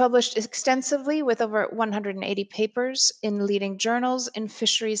 He has published extensively with over 180 papers in leading journals in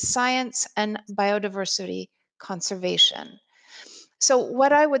fisheries science and biodiversity conservation. So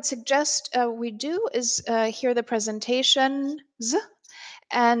what I would suggest we do is hear the presentations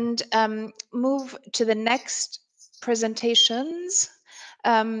and move to the next presentations,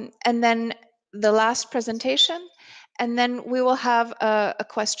 and then the last presentation, and then we will have a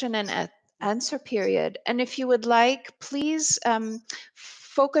question and answer period. And if you would like, please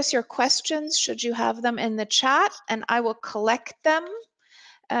focus your questions, should you have them, in the chat, and I will collect them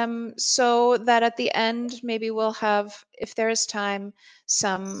so that at the end, maybe we'll have, if there is time,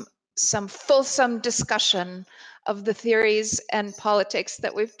 some fulsome discussion of the theories and politics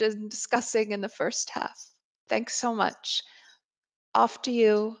that we've been discussing in the first half. Thanks so much. Off to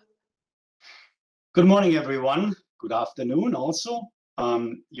you. Good morning, everyone. Good afternoon also.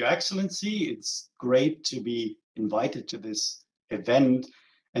 Your Excellency, it's great to be invited to this event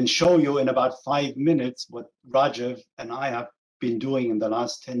and show you in about 5 minutes what Rajev and I have been doing in the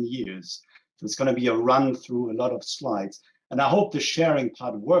last 10 years. So it's going to be a run through a lot of slides. And I hope the sharing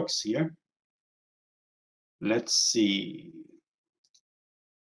part works here. Let's see.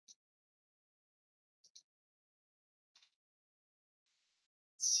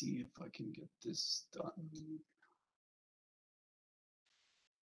 Let's see if I can get this done.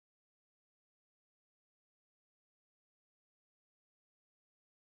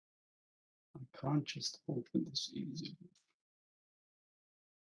 I can't just open this easily.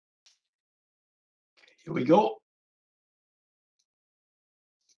 Okay, here we go.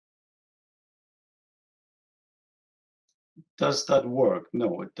 Does that work?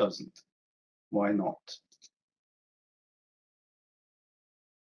 No, it doesn't. Why not?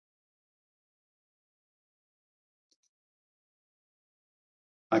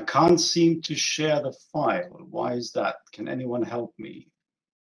 I can't seem to share the file. Why is that? Can anyone help me?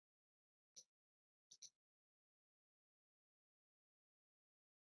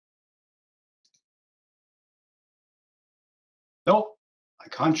 No, I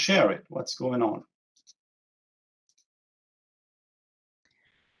can't share it. What's going on?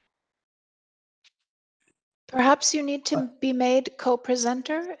 Perhaps you need to be made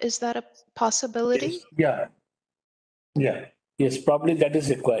co-presenter. Is that a possibility? Yes. Yeah. Yes, probably that is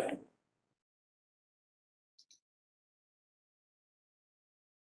required.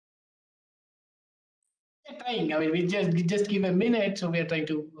 We're trying. I mean, we just give a minute, so we are trying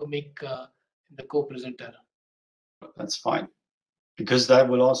to make the co-presenter. That's fine, because that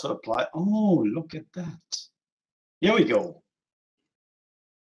will also apply. Oh, look at that. Here we go.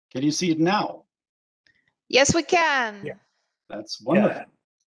 Can you see it now? Yes, we can. Yeah. That's wonderful.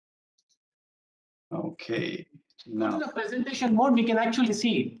 Yeah. Okay. Go Now, to the presentation mode, we can actually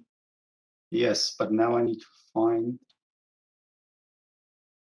see it. yes, but now I need to find.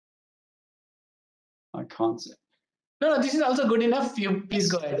 I can't see. No, this is also good enough. You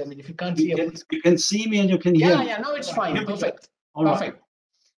please go ahead. I mean, if you can't see it. You can see me and you can hear me. Yeah, no, it's fine. Perfect. All right. Perfect.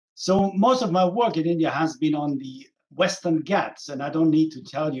 So most of my work in India has been on the Western Ghats, and I don't need to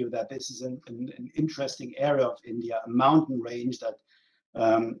tell you that this is an interesting area of India, a mountain range that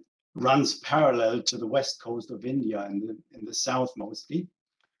runs parallel to the west coast of India in the south mostly.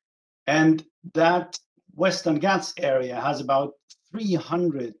 And that Western Ghats area has about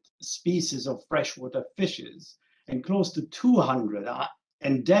 300 species of freshwater fishes, and close to 200 are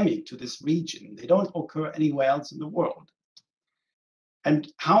endemic to this region. They don't occur anywhere else in the world.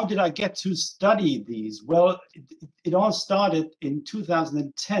 And how did I get to study these? Well, it all started in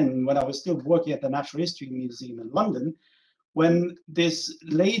 2010 when I was still working at the Natural History Museum in London, when this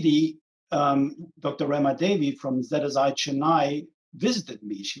lady, Dr. Rema Devi from ZSI Chennai, visited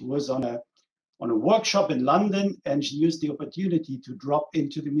me. She was on a workshop in London, and she used the opportunity to drop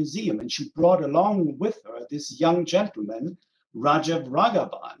into the museum. And she brought along with her this young gentleman, Rajev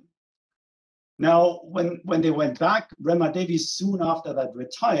Raghavan. Now, when they went back, Rema Devi soon after that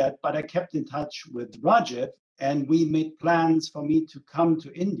retired, but I kept in touch with Rajev, and we made plans for me to come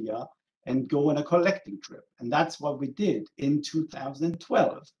to India and go on a collecting trip. And that's what we did in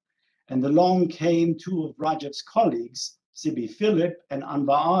 2012. And along came two of Rajev's colleagues, Sibi Philip and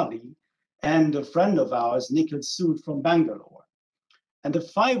Anwar Ali, and a friend of ours, Nikhil Sood from Bangalore. And the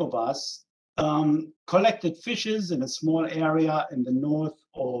five of us collected fishes in a small area in the north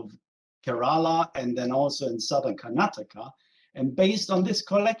of Kerala and then also in southern Karnataka. And based on this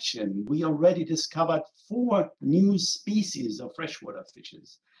collection, we already discovered 4 new species of freshwater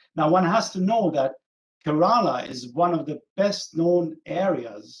fishes. Now, one has to know that Kerala is one of the best known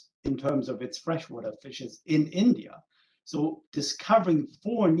areas in terms of its freshwater fishes in India. So discovering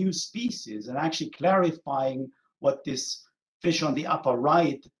 4 new species and actually clarifying what this fish on the upper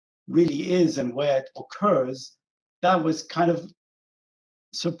right really is and where it occurs, that was kind of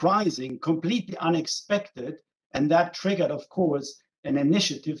surprising, completely unexpected, and that triggered, of course, an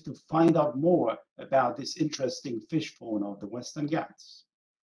initiative to find out more about this interesting fish fauna of the Western Ghats.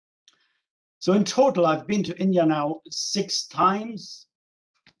 So in total, I've been to India now 6 times,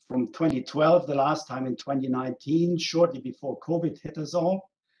 from 2012, the last time in 2019, shortly before COVID hit us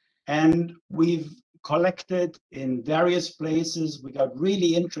all. And we've collected in various places. We got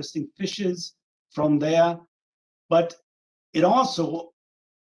really interesting fishes from there, but it also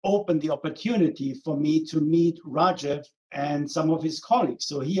opened the opportunity for me to meet Rajev and some of his colleagues.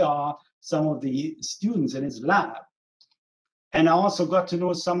 So here are some of the students in his lab. And I also got to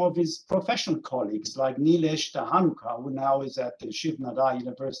know some of his professional colleagues like Nilesh Dhanuka, who now is at the Shiv Nadar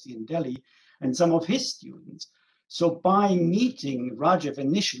University in Delhi, and some of his students. So by meeting Rajev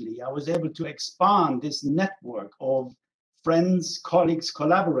initially, I was able to expand this network of friends, colleagues,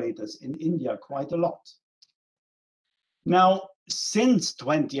 collaborators in India quite a lot. Now, since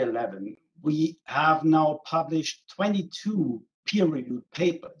 2011, we have now published 22 peer-reviewed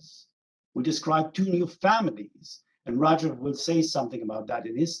papers. We described 2 new families, and Rajev will say something about that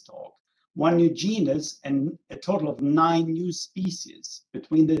in his talk. 1 new genus and a total of 9 new species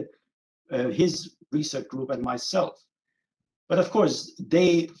between his research group and myself. But of course,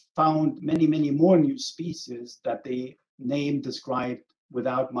 they found many, many more new species that they named, described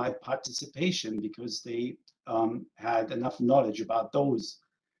without my participation because they had enough knowledge about those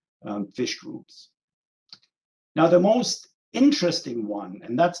fish groups. Now, the most interesting one,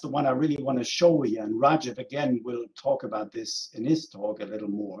 and that's the one I really want to show here, and Rajev again will talk about this in his talk a little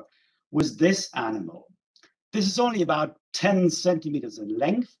more, was this animal. This is only about 10 centimeters in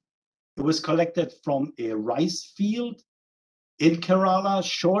length. It was collected from a rice field in Kerala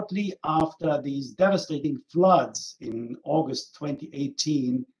shortly after these devastating floods in August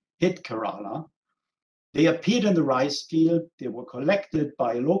 2018 hit Kerala. They appeared in the rice field. They were collected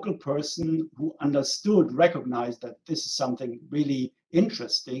by a local person who understood, recognized that this is something really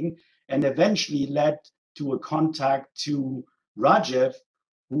interesting, and eventually led to a contact to Rajev,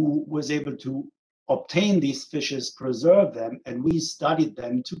 who was able to obtain these fishes, preserve them, and we studied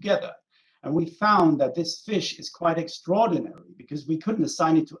them together. And we found that this fish is quite extraordinary because we couldn't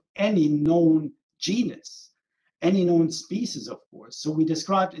assign it to any known genus, any known species, of course. So we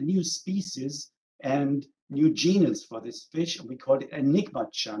described a new species and new genus for this fish, and we called it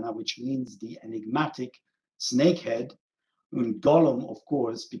Enigmachana, which means the enigmatic snakehead, and Gollum, of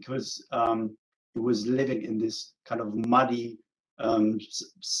course, because it was living in this kind of muddy,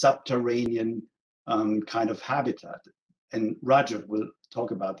 subterranean kind of habitat. And Rajev will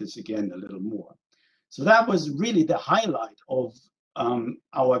talk about this again a little more. So that was really the highlight of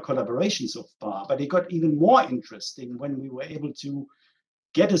our collaboration so far, but it got even more interesting when we were able to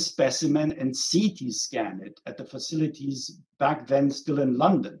get a specimen and CT scan it at the facilities back then still in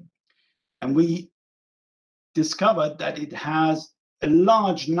London. And we discovered that it has a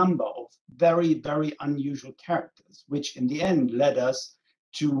large number of very, very unusual characters, which in the end led us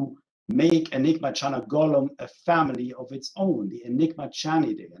to make Enigmachana Gollum a family of its own, the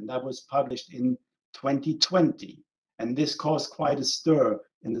Enigmachanidae, and that was published in 2020. And this caused quite a stir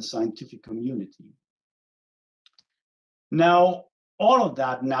in the scientific community. Now, all of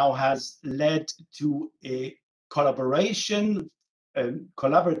that now has led to a collaboration, a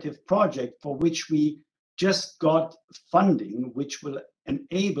collaborative project for which we just got funding, which will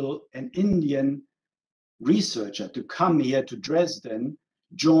enable an Indian researcher to come here to Dresden,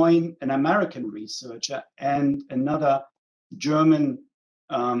 join an American researcher and another German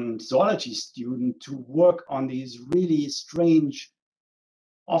zoology student to work on these really strange,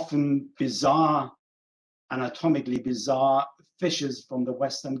 often bizarre, anatomically bizarre fishes from the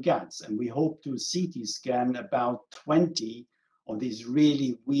Western Ghats. And we hope to CT scan about 20 of these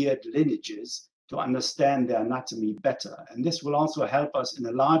really weird lineages to understand their anatomy better. And this will also help us in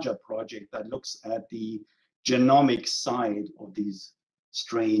a larger project that looks at the genomic side of these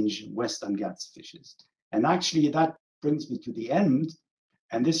strange Western Ghats fishes. And actually that brings me to the end.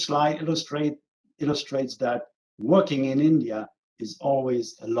 And this slide illustrates that working in India is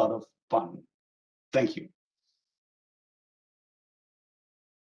always a lot of fun. Thank you.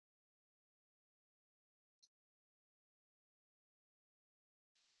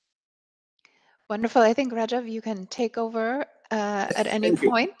 Wonderful. I think, Rajev, you can take over at any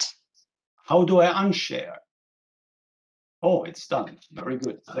point. How do I unshare? Oh, it's done. Very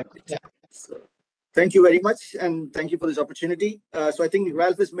good. Thank you. Yeah. So, thank you very much, and thank you for this opportunity. So I think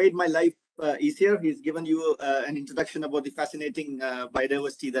Ralph has made my life easier. He's given you an introduction about the fascinating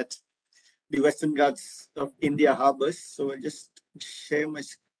biodiversity that the Western Ghats of India harbors. So I'll just share my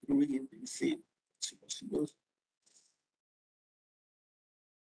screen and see if it's possible.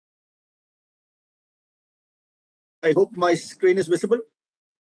 I hope my screen is visible.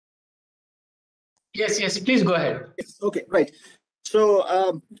 Yes, yes, please go ahead. Yes, okay, right.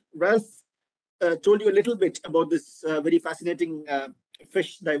 So Ralph told you a little bit about this very fascinating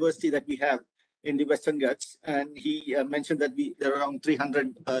fish diversity that we have. in the Western Ghats, and he mentioned that there are around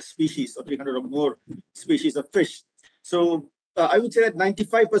 300 species or 300 or more species of fish. So I would say that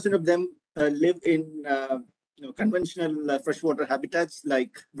 95% of them live in conventional freshwater habitats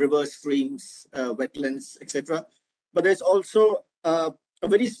like rivers, streams, wetlands, etc. But there's also a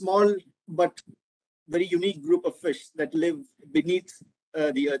very small but very unique group of fish that live beneath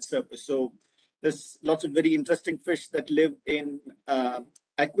the Earth's surface. So there's lots of very interesting fish that live in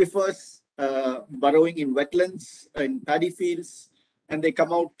aquifers, burrowing in wetlands, in paddy fields, and they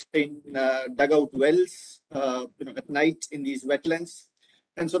come out in dugout wells, at night in these wetlands.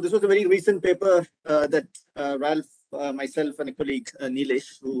 And so this was a very recent paper that Ralph, myself, and a colleague,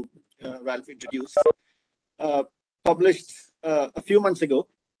 Nilesh, who Ralph introduced, published a few months ago,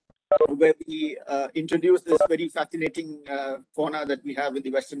 where we introduced this very fascinating fauna that we have in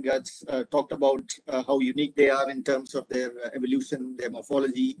the Western Ghats, talked about how unique they are in terms of their evolution, their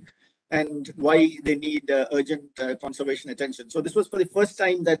morphology, and why they need urgent conservation attention. So this was for the first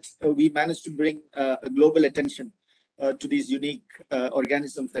time that we managed to bring a global attention to these unique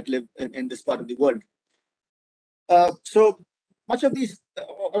organisms that live in this part of the world. So much of these,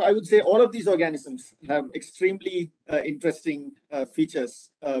 or I would say all of these organisms have extremely interesting features,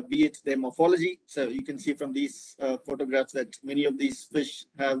 be it their morphology. So you can see from these photographs that many of these fish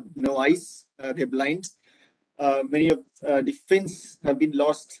have no eyes, they're blind. Many of the fins have been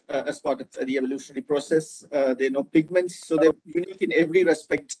lost as part of the evolutionary process. There are no pigments, so they're unique in every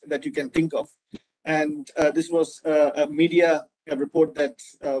respect that you can think of. And this was a media report that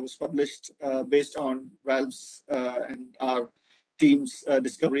was published based on Ralph's and our team's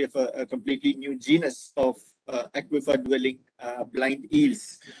discovery of a completely new genus of aquifer-dwelling blind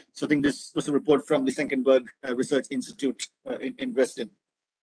eels. So I think this was a report from the Senckenberg Research Institute in Dresden.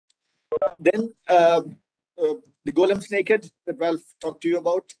 Then the golem snakehead that Ralph talked to you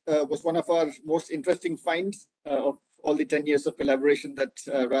about was one of our most interesting finds of all the 10 years of collaboration that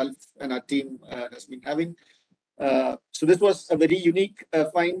Ralph and our team has been having. So this was a very unique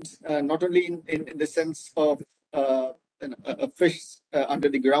find, not only in the sense of a fish under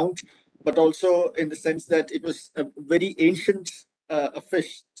the ground, but also in the sense that it was a very ancient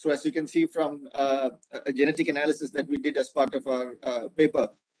fish. So as you can see from a genetic analysis that we did as part of our paper,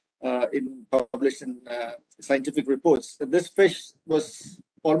 published in scientific reports, this fish was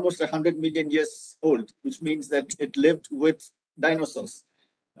almost 100 million years old, which means that it lived with dinosaurs,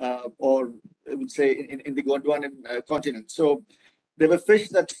 or I would say in the Gondwanan continent. So there were fish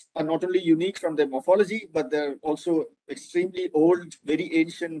that are not only unique from their morphology, but they're also extremely old, very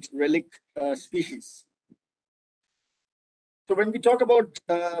ancient relic species. So when we talk about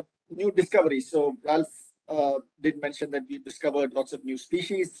new discoveries, so Ralph did mention that we discovered lots of new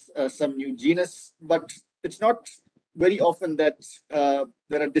species, some new genus, but it's not very often that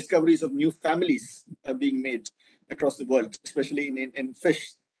there are discoveries of new families being made across the world, especially in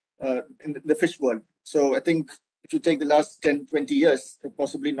fish, in the fish world. So I think if you take the last 10, 20 years,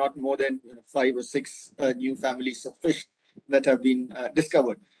 possibly not more than 5 or 6 new families of fish that have been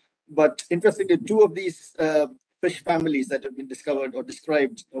discovered. But interestingly, 2 of these fish families that have been discovered or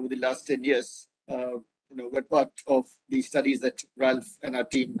described over the last 10 years were part of the studies that Ralph and our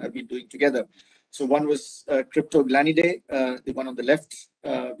team have been doing together. So one was Cryptoglanidae, the one on the left,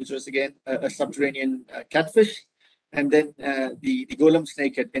 which was again a subterranean catfish, and then the golem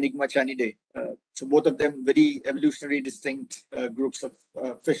snakehead, Enigma chanidae. So both of them very evolutionary distinct groups of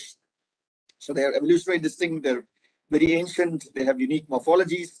fish. So they are evolutionary distinct, they're very ancient, they have unique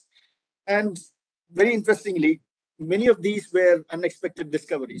morphologies, and very interestingly, many of these were unexpected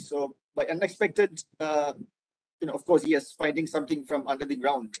discoveries. So by unexpected, of course, yes, finding something from under the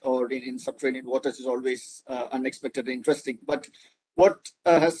ground or in subterranean waters is always unexpected and interesting. But what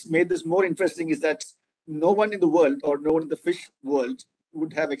has made this more interesting is that no one in the world or no one in the fish world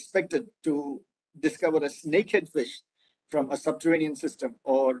would have expected to discover a snakehead fish from a subterranean system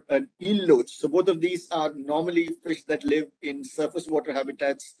or an eel loach. So both of these are normally fish that live in surface water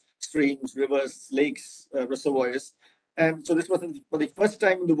habitats, streams, rivers, lakes, reservoirs. And so this was for the first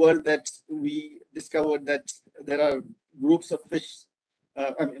time in the world that we discovered that there are groups of fish,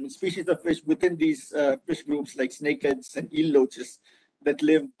 species of fish within these fish groups like snakeheads and eel loaches that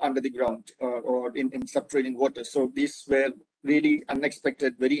live under the ground or in subterranean water. So these were really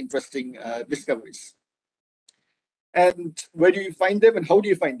unexpected, very interesting discoveries. And where do you find them and how do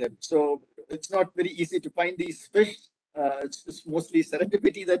you find them? So it's not very easy to find these fish. It's mostly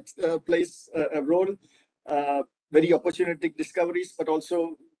serendipity that plays a role. Very opportunistic discoveries, but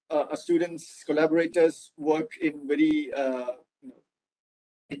also students, collaborators work in very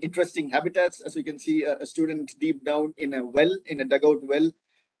interesting habitats. As you can see, a student deep down in a well, in a dugout well,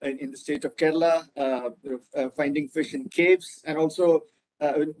 in the state of Kerala, finding fish in caves, and also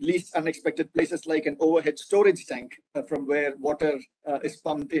least unexpected places like an overhead storage tank from where water is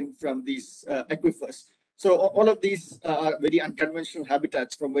pumped in from these aquifers. So all of these are very unconventional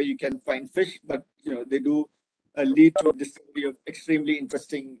habitats from where you can find fish, but they do lead to discovery of extremely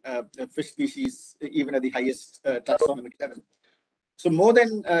interesting fish species, even at the highest taxonomic level. So more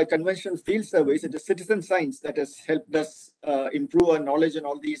than conventional field surveys, it is citizen science that has helped us improve our knowledge on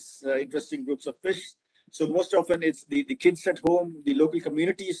all these interesting groups of fish. So most often it's the kids at home, the local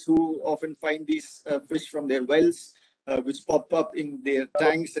communities who often find these fish from their wells, which pop up in their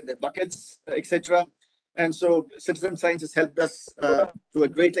tanks and their buckets, etc. And so citizen science has helped us to a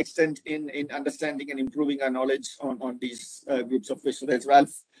great extent in understanding and improving our knowledge on these groups of fish. So there's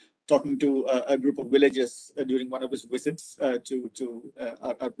Ralph talking to a group of villagers during one of his visits to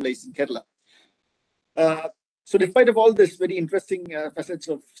our place in Kerala. So despite of all this very interesting facets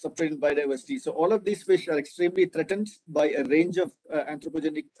of subterranean biodiversity, so all of these fish are extremely threatened by a range of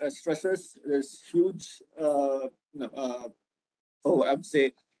anthropogenic stressors. There's huge, I would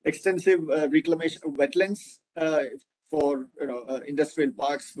say, extensive reclamation of wetlands for industrial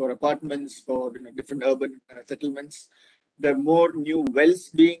parks, for apartments, for different urban settlements. There are more new wells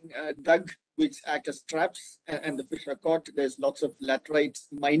being dug, which act as traps, and the fish are caught. There's lots of laterite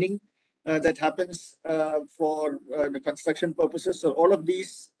mining that happens for the construction purposes. So all of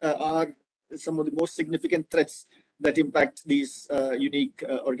these are some of the most significant threats that impact these unique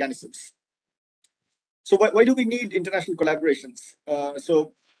organisms. So why do we need international collaborations?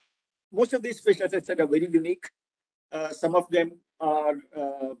 So most of these fish, as I said, are very unique. Some of them are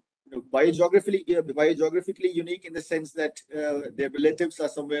biogeographically unique in the sense that their relatives are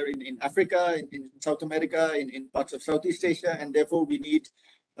somewhere in Africa, in South America, in parts of Southeast Asia, and therefore we need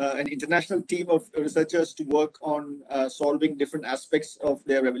an international team of researchers to work on solving different aspects of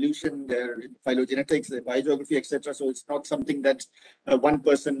their evolution, their phylogenetics, their biogeography, etc. So it's not something that one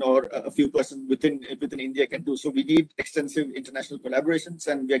person or a few persons within India can do. So we need extensive international collaborations,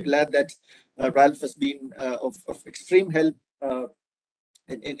 and we are glad that Ralph has been of extreme help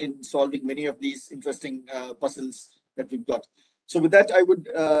in solving many of these interesting puzzles that we've got. So with that, I would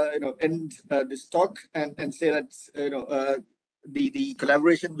end this talk and say that the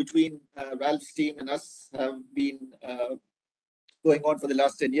collaboration between Ralph's team and us have been going on for the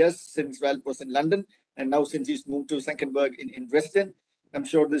last 10 years since Ralph was in London, and now since he's moved to Senckenberg in Dresden. I'm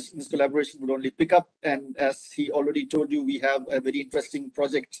sure this collaboration would only pick up. And as he already told you, we have a very interesting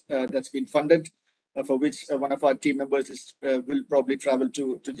project that's been funded, for which one of our team members will probably travel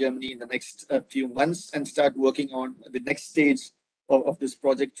to Germany in the next few months and start working on the next stage of this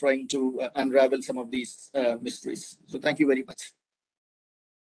project, trying to unravel some of these mysteries. So thank you very much.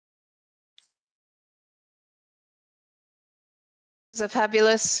 It's a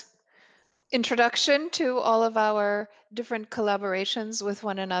fabulous introduction to all of our different collaborations with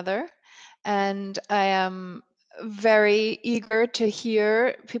one another. And I am very eager to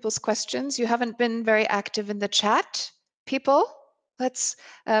hear people's questions. You haven't been very active in the chat, people. Let's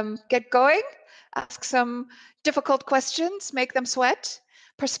get going, ask some difficult questions, make them sweat,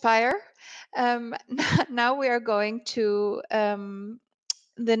 perspire. Now we are going to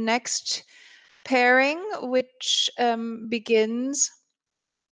the next pairing, which begins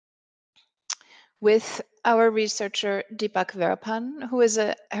with our researcher Deepak Veerapan, who is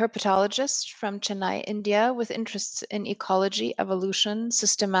a herpetologist from Chennai, India, with interests in ecology, evolution,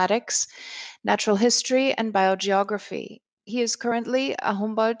 systematics, natural history, and biogeography. He is currently a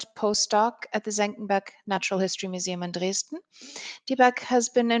Humboldt postdoc at the Senckenberg Natural History Museum in Dresden. Deepak has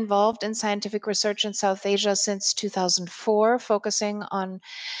been involved in scientific research in South Asia since 2004, focusing on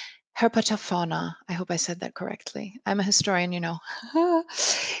herpetofauna. I hope I said that correctly. I'm a historian, you know.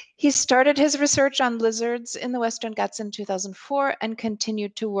 He started his research on lizards in the Western Ghats in 2004 and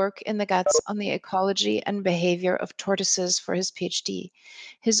continued to work in the Ghats on the ecology and behavior of tortoises for his PhD.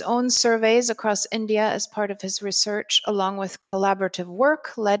 His own surveys across India as part of his research, along with collaborative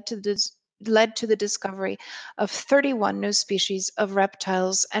work, led to the discovery of 31 new species of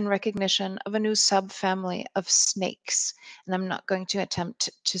reptiles and recognition of a new subfamily of snakes. And I'm not going to attempt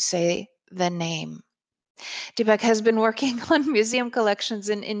to say the name. Deepak has been working on museum collections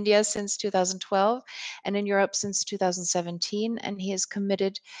in India since 2012 and in Europe since 2017, and he is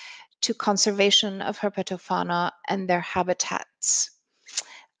committed to conservation of herpetofauna and their habitats.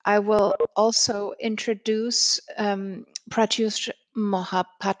 I will also introduce Pratyush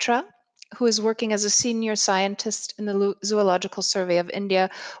Mohapatra, who is working as a senior scientist in the Zoological Survey of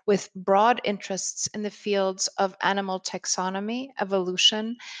India with broad interests in the fields of animal taxonomy,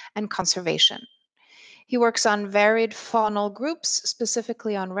 evolution, and conservation. He works on varied faunal groups,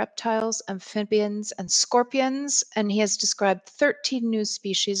 specifically on reptiles, amphibians, and scorpions, and he has described 13 new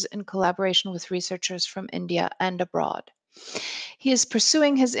species in collaboration with researchers from India and abroad. He is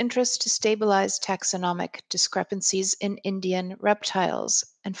pursuing his interest to stabilize taxonomic discrepancies in Indian reptiles,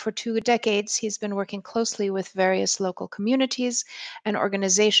 and for 2 decades he's been working closely with various local communities and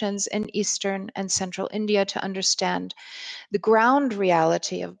organizations in eastern and central India to understand the ground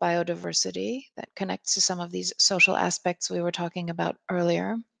reality of biodiversity that connects to some of these social aspects we were talking about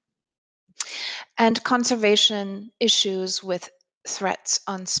earlier, and conservation issues with threats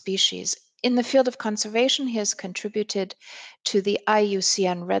on species. In the field of conservation, he has contributed to the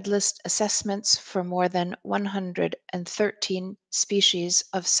IUCN Red List assessments for more than 113 species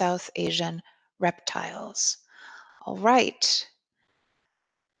of South Asian reptiles. All right.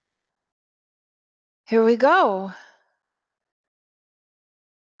 Here we go.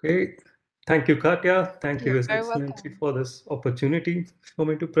 Okay. Thank you, Katya. Thank you, You're His very Excellency, welcome. for this opportunity for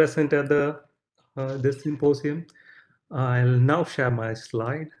me to present at the this symposium. I'll now share my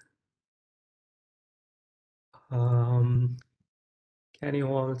slide. Can you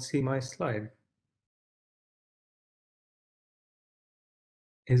all see my slide?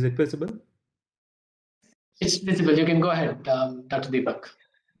 Is it visible? It's visible. You can go ahead, Dr. Deepak.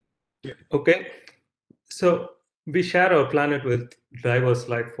 Okay. So we share our planet with diverse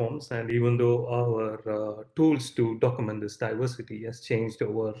life forms, and even though our tools to document this diversity has changed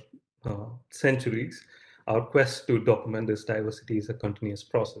over centuries, our quest to document this diversity is a continuous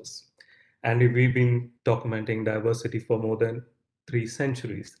process. And we've been documenting diversity for more than 3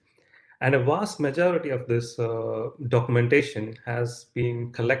 centuries. And a vast majority of this documentation has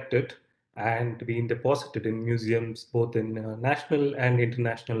been collected and been deposited in museums, both in national and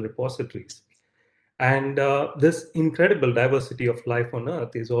international repositories. And this incredible diversity of life on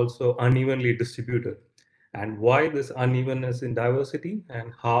Earth is also unevenly distributed. And why this unevenness in diversity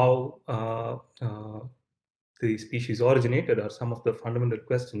and how the species originated are some of the fundamental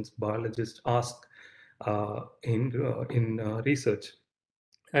questions biologists ask in research.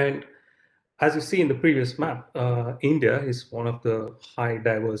 And as you see in the previous map, India is one of the high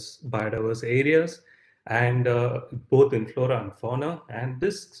biodiverse areas, and both in flora and fauna. And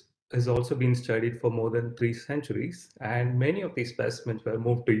this has also been studied for more than 3 centuries. And many of these specimens were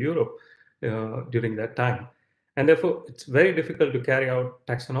moved to Europe during that time. And therefore, it's very difficult to carry out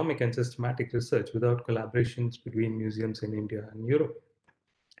taxonomic and systematic research without collaborations between museums in India and Europe.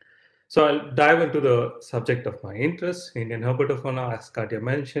 So I'll dive into the subject of my interest, Indian herpetofauna. As Katya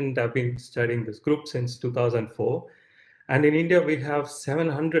mentioned, I've been studying this group since 2004. And in India, we have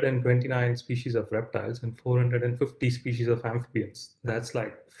 729 species of reptiles and 450 species of amphibians. That's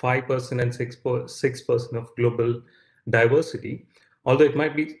like 5% and 6% of global diversity. Although it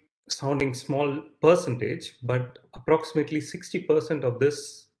might be sounding small percentage, but approximately 60% of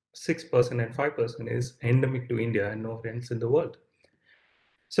this 6% and 5% is endemic to India and nowhere else in the world.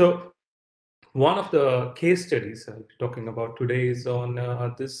 So one of the case studies I'll be talking about today is on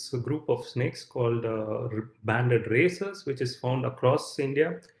this group of snakes called banded racers, which is found across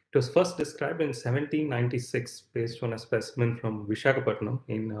India. It was first described in 1796 based on a specimen from Visakhapatnam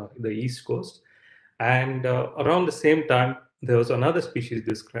in the East Coast. And around the same time, there was another species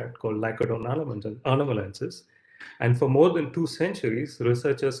described called Lycodon anomalensis. And for more than 2 centuries,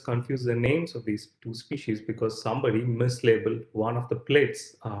 researchers confused the names of these 2 species because somebody mislabeled one of the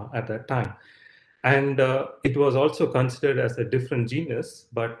plates at that time. And it was also considered as a different genus,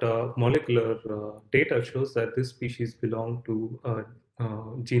 but molecular data shows that this species belonged to a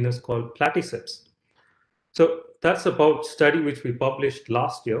genus called Platyceps. So that's about study which we published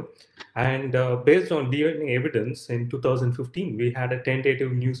last year. And based on DNA evidence in 2015, we had a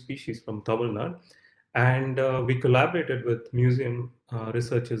tentative new species from Tamil Nadu. And we collaborated with museum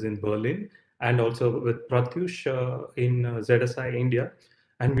researchers in Berlin and also with Pratyush in ZSI, India.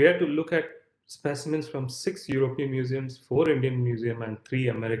 And we had to look at specimens from 6 European museums, 4 Indian museums, and 3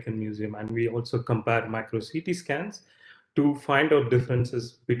 American museums. And we also compared micro CT scans to find out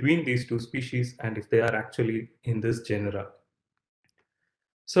differences between these 2 species and if they are actually in this genera.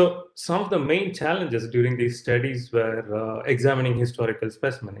 So some of the main challenges during these studies were examining historical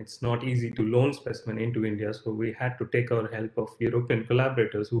specimen. It's not easy to loan specimen into India, so we had to take our help of European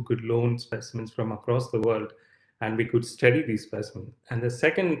collaborators who could loan specimens from across the world, and we could study these specimens. And the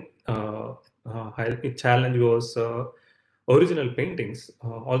second challenge was original paintings.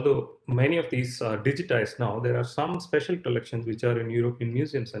 Although many of these are digitized now, there are some special collections which are in European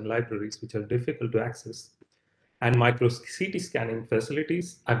museums and libraries which are difficult to access. And micro CT scanning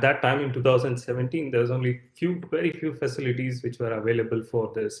facilities. At that time in 2017, there was only very few facilities which were available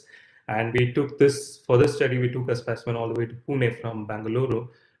for this. And we took this, for this study, we took a specimen all the way to Pune from Bangalore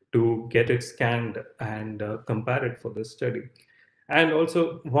to get it scanned and compare it for this study. And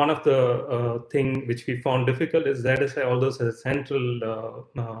also one of the thing which we found difficult is ZSI, although it's a central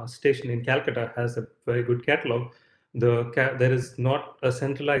station in Calcutta, has a very good catalog. There is not a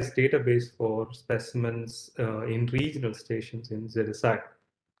centralized database for specimens in regional stations in ZSI.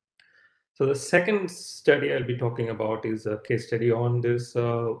 So the second study I'll be talking about is a case study on this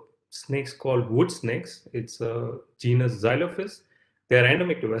snakes called wood snakes. It's a genus Xylophis. They are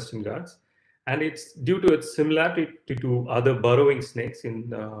endemic to Western Ghats. And it's due to its similarity to other burrowing snakes.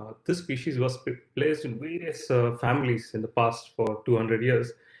 This species was placed in various families in the past for 200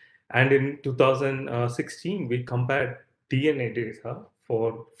 years. And in 2016, we compared DNA data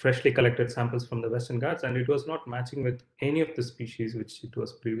for freshly collected samples from the Western Ghats, and it was not matching with any of the species which it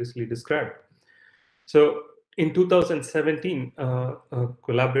was previously described. So in 2017,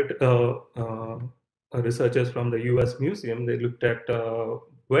 researchers from the US Museum, they looked at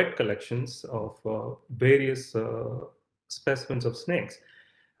wet collections of various specimens of snakes.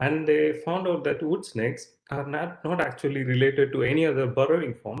 And they found out that wood snakes are not actually related to any other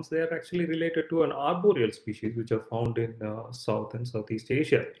burrowing forms. They are actually related to an arboreal species, which are found in South and Southeast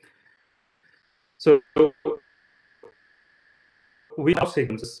Asia. So we have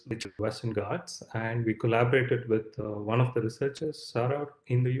sequences which are Western Ghats, and we collaborated with one of the researchers, Sarah,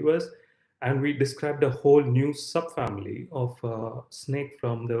 in the US, and we described a whole new subfamily of snake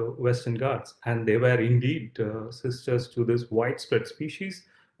from the Western Ghats, and they were indeed sisters to this widespread species,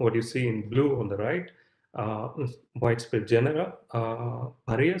 what you see in blue on the right, widespread genera,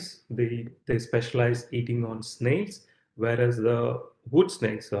 Parias. They specialize eating on snails, whereas the wood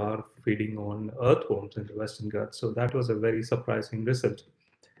snakes are feeding on earthworms in the Western Ghats. So that was a very surprising result.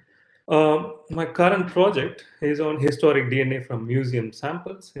 My current project is on historic DNA from museum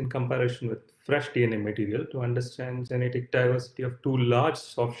samples in comparison with fresh DNA material to understand genetic diversity of two large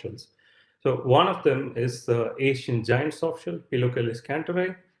softshells. So one of them is the Asian giant softshell, Pilocalis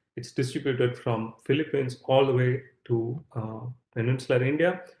cantori. It's distributed from Philippines all the way to peninsular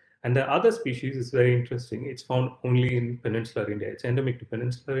India. And the other species is very interesting. It's found only in peninsular India. It's endemic to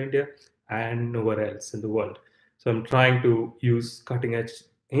peninsular India and nowhere else in the world. So I'm trying to use cutting-edge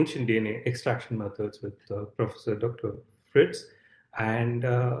ancient DNA extraction methods with Professor Dr. Fritz and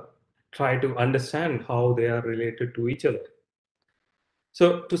try to understand how they are related to each other.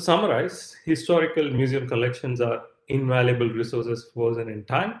 So to summarize, historical museum collections are invaluable resources frozen in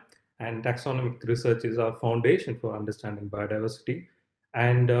time, and taxonomic research is our foundation for understanding biodiversity.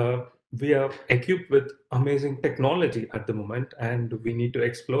 And we are equipped with amazing technology at the moment, and we need to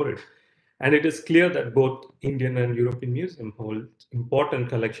explore it. And it is clear that both Indian and European museums hold important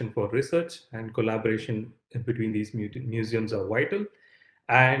collection for research, and collaboration between these museums are vital.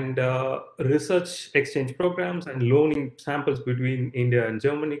 And research exchange programs and loaning samples between India and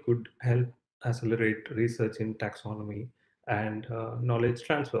Germany could help accelerate research in taxonomy and knowledge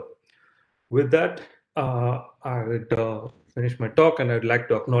transfer. With that, I would finish my talk, and I'd like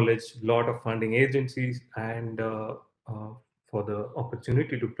to acknowledge a lot of funding agencies and for the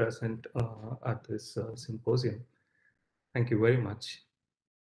opportunity to present at this symposium. Thank you very much.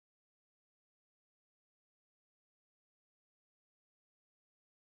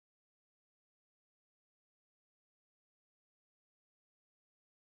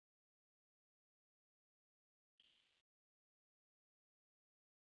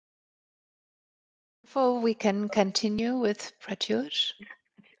 We can continue with Pratyush.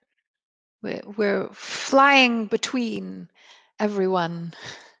 We're flying between everyone.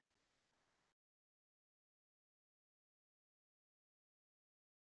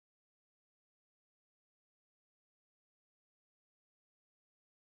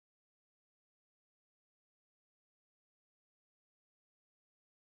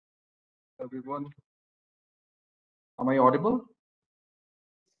 Everyone, am I audible?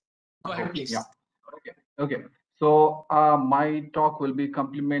 Go ahead, please. Yeah. Okay. So my talk will be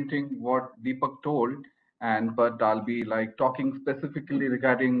complementing what Deepak told, but I'll be like talking specifically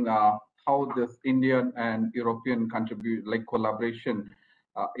regarding how this Indian and European collaboration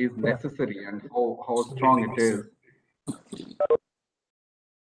is necessary and how strong it is.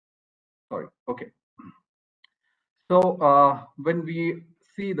 Sorry. Okay. So when we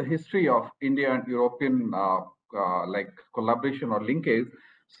see the history of India and European collaboration or linkage,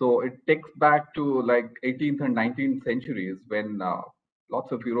 so it takes back to like 18th and 19th centuries when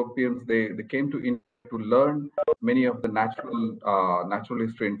lots of Europeans they came to India to learn many of the natural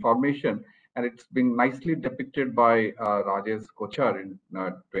history information, and it's been nicely depicted by Rajesh Kochar in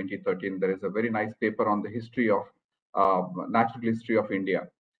 2013. There is a very nice paper on the history of natural history of India.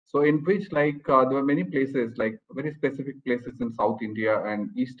 So in which there were many places, like very specific places in South India and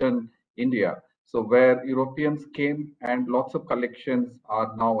Eastern India. So where Europeans came, and lots of collections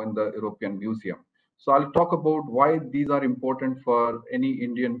are now in the European Museum. So I'll talk about why these are important for any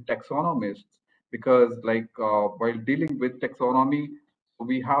Indian taxonomists, because while dealing with taxonomy,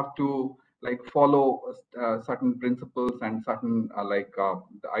 we have to follow certain principles and certain the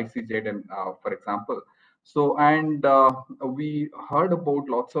ICJ, and for example. So, and we heard about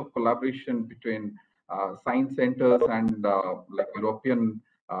lots of collaboration between science centers and European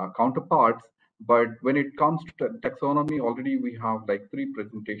counterparts. But when it comes to taxonomy, already we have 3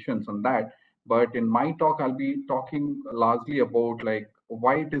 presentations on that. But in my talk, I'll be talking largely about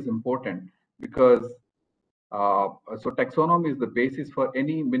why it is important, because so taxonomy is the basis for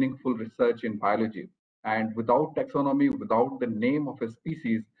any meaningful research in biology. And without taxonomy, without the name of a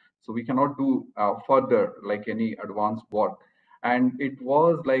species, so we cannot do further any advanced work. And it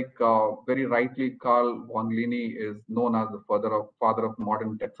was very rightly, Carl von Linné is known as the father of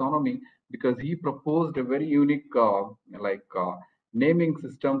modern taxonomy, because he proposed a very unique naming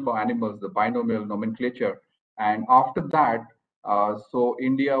system for animals, the binomial nomenclature. And after that, so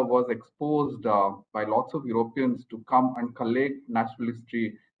India was exposed by lots of Europeans to come and collect natural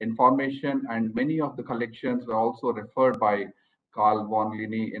history information, and many of the collections were also referred by Carl von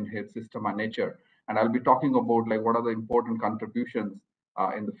Linné in his System and Nature. And I'll be talking about what are the important contributions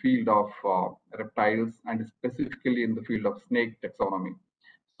in the field of reptiles, and specifically in the field of snake taxonomy.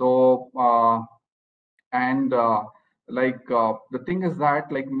 So the thing is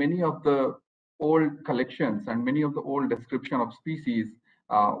that many of the old collections and many of the old description of species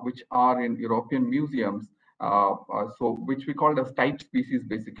which are in European museums, so which we call as type species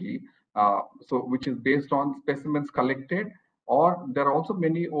basically, so which is based on specimens collected, or there are also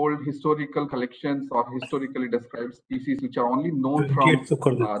many old historical collections or historically described species which are only known from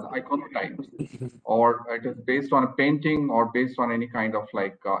the iconotypes, or it is based on a painting or based on any kind of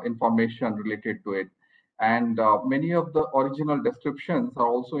information related to it. And many of the original descriptions are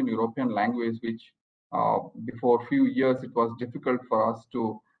also in European language, which before a few years it was difficult for us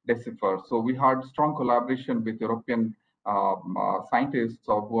to decipher. So we had strong collaboration with European scientists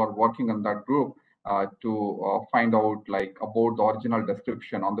who are working on that group to find out about the original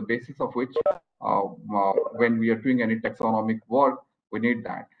description, on the basis of which when we are doing any taxonomic work, we need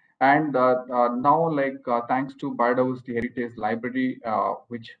that. And now, thanks to Biodiversity Heritage Library,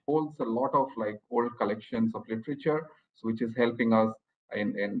 which holds a lot of old collections of literature, so which is helping us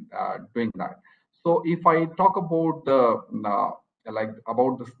in doing that. So if I talk about the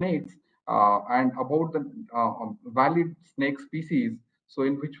about the snakes and about the valid snake species, so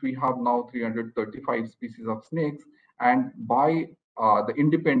in which we have now 335 species of snakes, and by the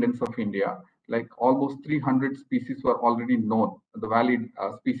independence of India, almost 300 species were already known, the valid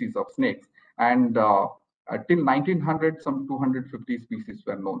species of snakes. And till 1900, some 250 species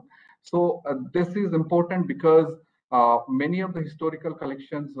were known. So this is important because many of the historical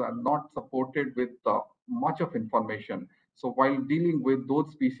collections are not supported with much of information. So while dealing with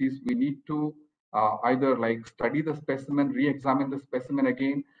those species, we need to either study the specimen, re-examine the specimen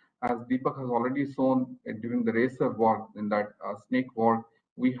again, as Deepak has already shown during the racer work, in that snake work.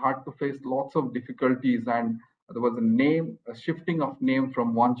 We had to face lots of difficulties, and there was a shifting of name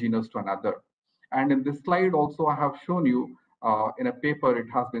from one genus to another. And in this slide also, I have shown you in a paper, it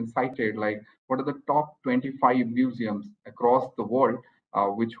has been cited, what are the top 25 museums across the world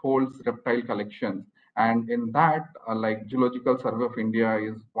which holds reptile collections. And in that, Geological Survey of India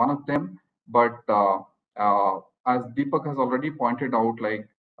is one of them. But as Deepak has already pointed out,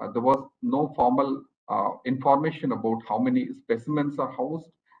 there was no formal information about how many specimens are housed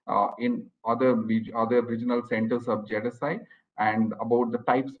in other regional centers of GSI, and about the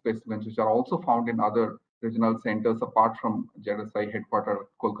type specimens which are also found in other regional centers apart from GSI headquarters,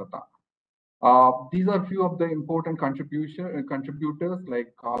 Kolkata. These are few of the important contributors,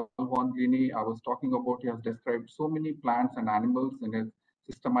 like Carl von Linné. I was talking about, he has described so many plants and animals in his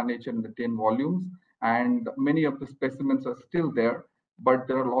System and Nature in the 10 volumes, and many of the specimens are still there, but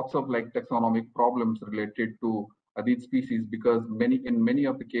there are lots of taxonomic problems related to these species, because in many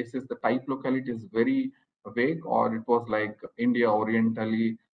of the cases the type locality is very vague, or it was India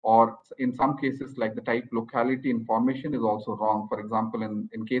orientally, or in some cases the type locality information is also wrong. For example,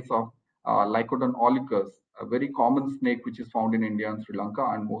 in case of Lycodon aulicus, a very common snake which is found in India and Sri Lanka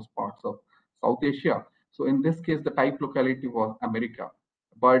and most parts of South Asia. So in this case, the type locality was America.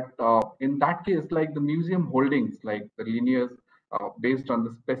 But in that case, the museum holdings, the linears based on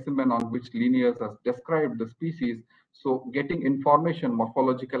the specimen on which linears has described the species, so getting information,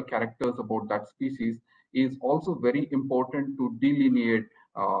 morphological characters about that species is also very important to delineate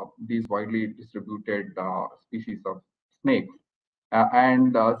these widely distributed species of snakes.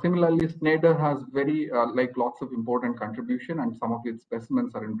 Similarly, Snyder has very lots of important contribution, and some of its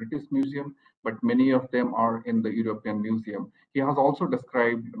specimens are in British Museum, but many of them are in the European Museum. He has also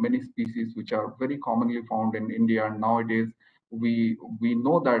described many species which are very commonly found in India, and nowadays we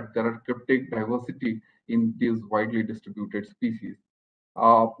know that there are cryptic diversity in these widely distributed species.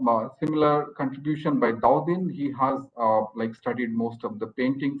 Similar contribution by Daudin. He has studied most of the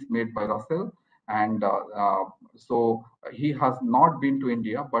paintings made by Russell, and so he has not been to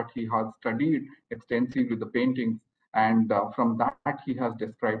India, but he has studied extensively the paintings, and from that he has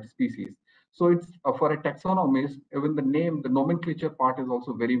described species. So it's for a taxonomist, even the name, the nomenclature part is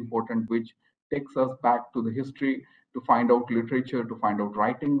also very important, which takes us back to the history to find out literature, to find out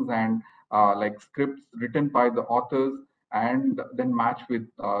writings and scripts written by the authors, and then match with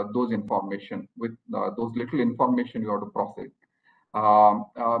those information, with those little information you have to process.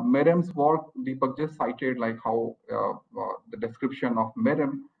 Merriam's work, Deepak just cited how the description of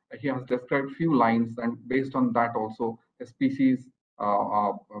Merriam, he has described few lines, and based on that also a species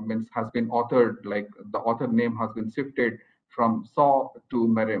has been authored, like the author name has been shifted from Saw to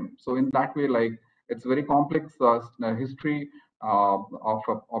Merriam. So in that way, it's very complex history of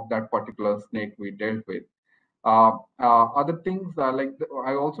that particular snake we dealt with. Other things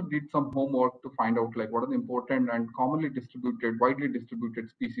I also did some homework to find out what are the important and commonly distributed, widely distributed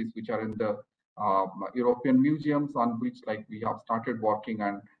species which are in the European museums, on which we have started working,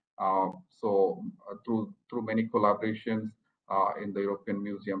 and through many collaborations in the European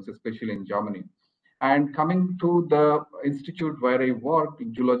museums, especially in Germany. And coming to the institute where I worked,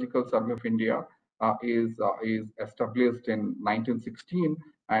 Geological Survey of India is established in 1916,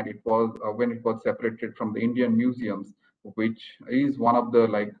 and it was when it was separated from the Indian museums, which is one of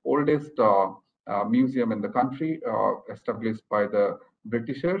the oldest museum in the country, established by the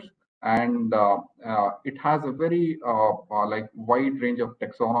Britishers, and it has a very wide range of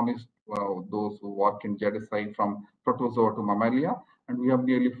taxonomies, those who work in geodesy from protozoa to mammalia, and we have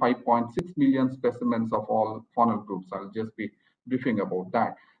nearly 5.6 million specimens of all faunal groups. I'll just be briefing about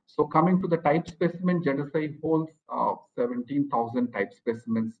that. So coming to the type specimen, geodesy holds 17,000 type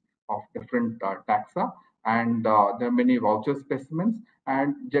specimens of different taxa, and there are many voucher specimens.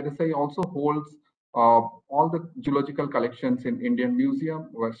 And geodesy also holds all the geological collections in Indian Museum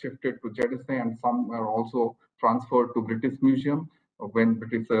were shifted to geodesy, and some are also transferred to British Museum when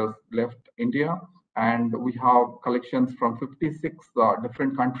Britishers left India. And we have collections from 56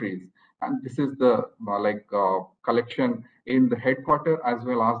 different countries, and this is the collection in the headquarters as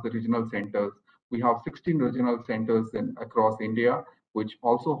well as the regional centers. We have 16 regional centers across India, which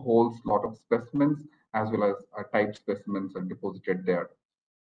also holds a lot of specimens as well as type specimens are deposited there.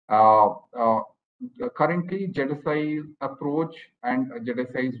 Currently, geodesy approach and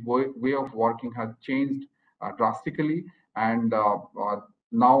geodesy's way of working has changed drastically, and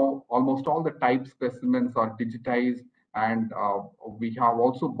now almost all the type specimens are digitized, and we have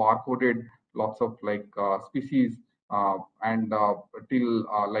also barcoded lots of species, and till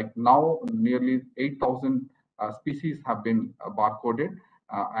now nearly 8,000 species have been barcoded,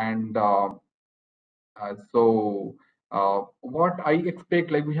 and what I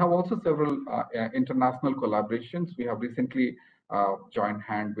expect, we have also several international collaborations. We have recently joined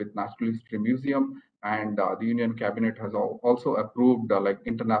hand with Natural History Museum, and the Union Cabinet has also approved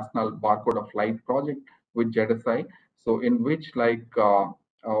International Barcode of Life project with geodesy. So in which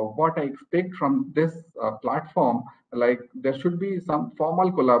what I expect from this platform, there should be some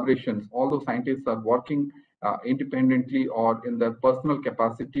formal collaborations. Although scientists are working independently or in their personal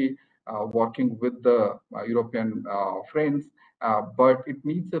capacity, working with the European friends, but it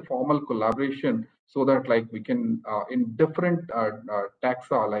needs a formal collaboration so that we can in different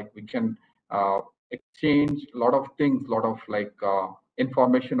taxa, we can exchange a lot of things, a lot of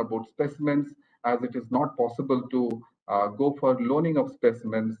information about specimens, as it is not possible to go for loaning of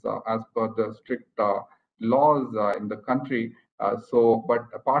specimens as per the strict laws in the country. But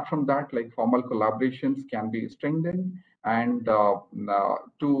apart from that, formal collaborations can be strengthened, and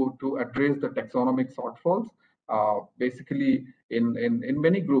to address the taxonomic shortfalls, basically in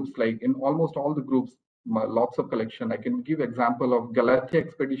many groups, in almost all the groups, lots of collection. I can give example of Galatia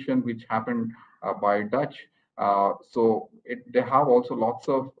expedition, which happened by Dutch. They have also lots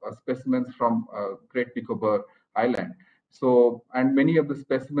of specimens from Great Nicobar Island. So, and many of the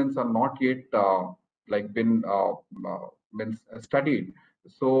specimens are not yet been studied.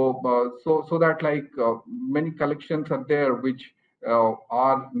 So that many collections are there which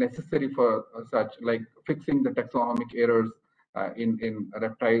are necessary for such fixing the taxonomic errors in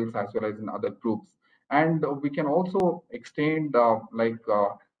reptiles as well as in other groups. And we can also extend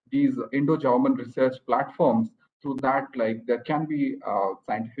these Indo-German research platforms. Through that, like there can be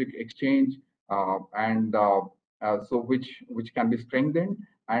scientific exchange so which can be strengthened.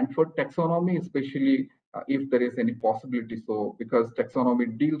 And for taxonomy, especially if there is any possibility, so because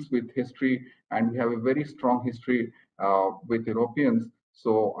taxonomy deals with history and we have a very strong history with Europeans.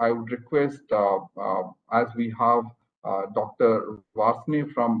 So I would request, as we have Dr.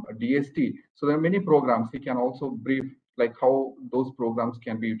 Varsne from DST, so there are many programs. He can also brief like how those programs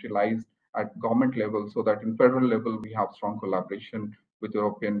can be utilized at government level, so that in federal level we have strong collaboration with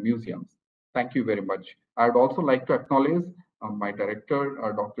European museums. Thank you very much. I would also like to acknowledge my director,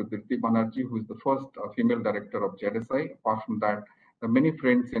 Dr. Dirti Banerjee, who is the first female director of JSI. Apart from that, there are many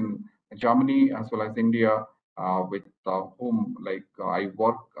friends in Germany as well as India with whom I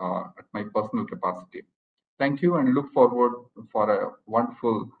work at my personal capacity. Thank you and look forward for a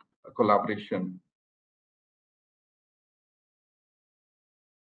wonderful collaboration.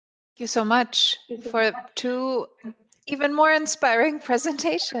 Thank you so much for 2 even more inspiring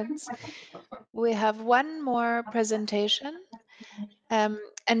presentations. We have one more presentation, and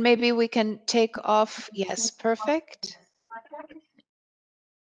maybe we can take off. Yes, perfect.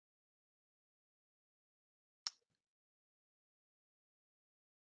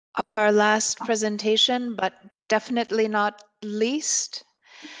 Our last presentation, but definitely not least,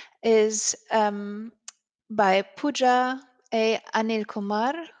 is by Pooja A. Anil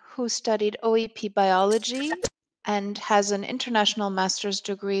Kumar, who studied OEP biology and has an international master's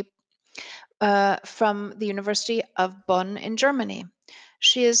degree from the University of Bonn in Germany.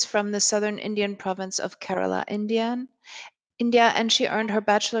 She is from the southern Indian province of Kerala, India, and she earned her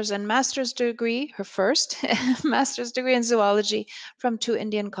bachelor's and master's degree, her first master's degree in zoology from 2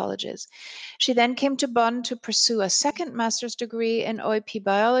 Indian colleges. She then came to Bonn to pursue a second master's degree in OEP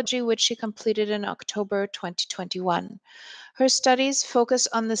biology, which she completed in October 2021. Her studies focus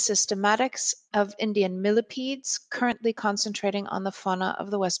on the systematics of Indian millipedes, currently concentrating on the fauna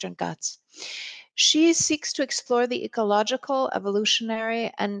of the Western Ghats. She seeks to explore the ecological,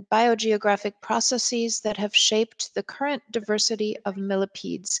 evolutionary, and biogeographic processes that have shaped the current diversity of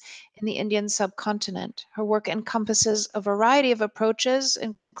millipedes in the Indian subcontinent. Her work encompasses a variety of approaches,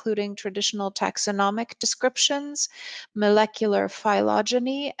 including traditional taxonomic descriptions, molecular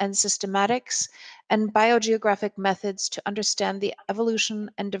phylogeny and systematics, and biogeographic methods to understand the evolution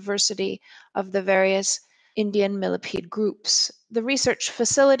and diversity of the various Indian millipede groups. The research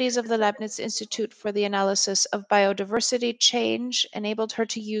facilities of the Leibniz Institute for the Analysis of Biodiversity Change enabled her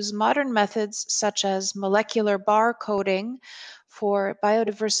to use modern methods such as molecular bar coding for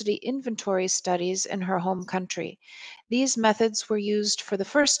biodiversity inventory studies in her home country. These methods were used for the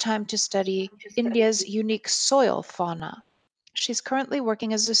first time to study India's unique soil fauna. She's currently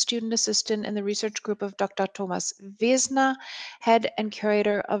working as a student assistant in the research group of Dr. Thomas Wesner, head and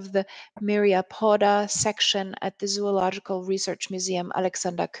curator of the Myriapoda section at the Zoological Research Museum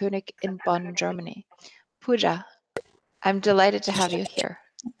Alexander König in Bonn, Germany. Pooja, I'm delighted to have you here.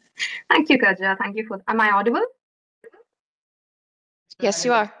 Thank you, Kaja. Thank you for. Am I audible? Yes,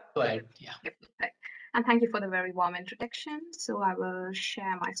 you are. Go ahead. Yeah. Okay. And thank you for the very warm introduction. So I will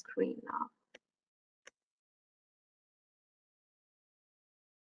share my screen now.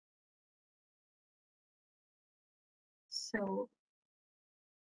 So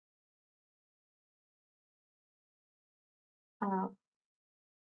are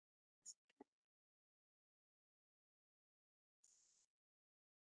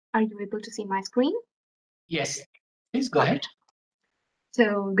you able to see my screen? Yes, please go ahead.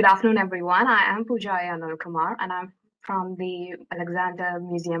 So good afternoon, everyone. I am Pooja Anil Kumar, and I'm from the Alexander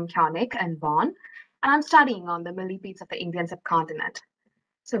Museum König in Bonn, and I'm studying on the millipedes of the Indian subcontinent.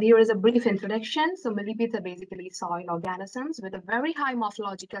 So here is a brief introduction. So millipedes are basically soil organisms with a very high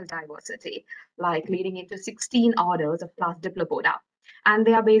morphological diversity, like leading into 16 orders of class Diplopoda. And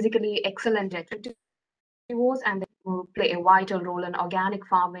they are basically excellent detritivores, and they will play a vital role in organic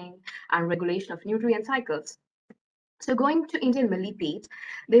farming and regulation of nutrient cycles. So going to Indian millipedes,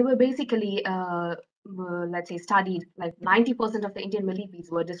 they were basically let's say studied, like 90% of the Indian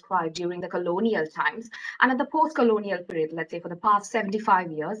millipedes were described during the colonial times, and at the post-colonial period, let's say for the past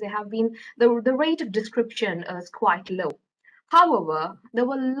 75 years, they have been the rate of description is quite low. However, there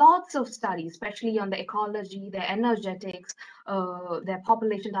were lots of studies, especially on the ecology, their energetics, their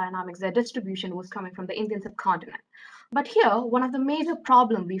population dynamics, their distribution was coming from the Indian subcontinent. But here, one of the major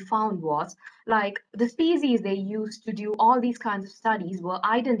problems we found was like the species they used to do all these kinds of studies were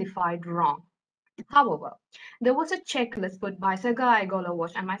identified wrong. However, there was a checklist put by Sergei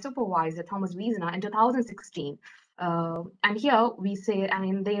Golovosh and my supervisor, Thomas Wiesner, in 2016, And here we say, I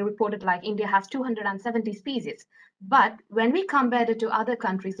mean, they reported like India has 270 species. But when we compared it to other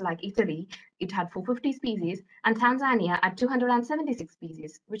countries like Italy, it had 450 species, and Tanzania at 276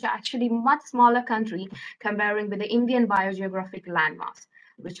 species, which are actually much smaller country comparing with the Indian biogeographic landmass,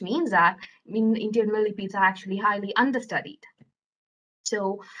 which means that Indian millipedes are actually highly understudied.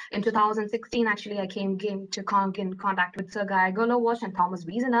 So in 2016, actually, I came to in contact with Sergei Golowash and Thomas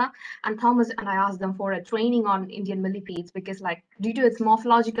Wiesener, and I asked them for a training on Indian millipedes because, like, due to its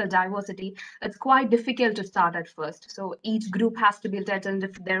morphological diversity, it's quite difficult to start at first. So each group has to be taught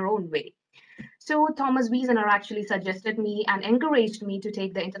in their own way. So Thomas Wiesener actually suggested me and encouraged me to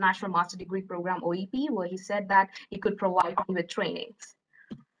take the International Master Degree Program OEP, where he said that he could provide me with trainings.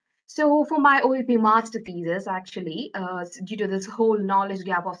 So for my OEP master thesis, actually, due to this whole knowledge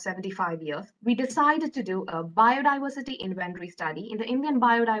gap of 75 years, we decided to do a biodiversity inventory study in the Indian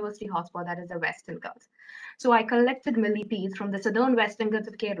biodiversity hotspot, that is the Western Ghats. So I collected millipedes from the southern Western Ghats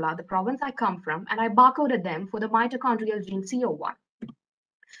of Kerala, the province I come from, and I barcoded them for the mitochondrial gene CO1.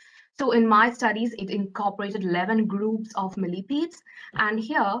 So in my studies, it incorporated 11 groups of millipedes. And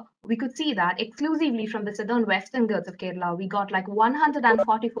here we could see that exclusively from the southern Western Ghats of Kerala, we got like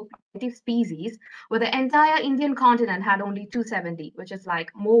 144 native species, where the entire Indian continent had only 270, which is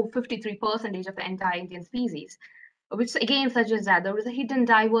like more 53% of the entire Indian species, which again suggests that there is a hidden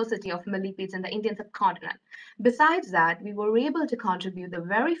diversity of millipedes in the Indian subcontinent. Besides that, we were able to contribute the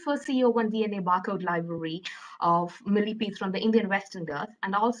very first CO1 DNA barcode library of millipedes from the Indian Western Ghats,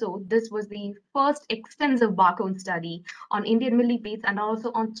 and also this was the first extensive barcode study on Indian millipedes and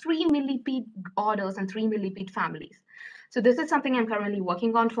also on 3 millipede orders and 3 millipede families. So this is something I'm currently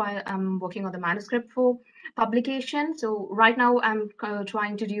working on. I'm working on the manuscript for publication. So right now I'm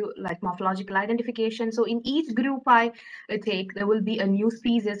trying to do like morphological identification. So in each group I take, there will be a new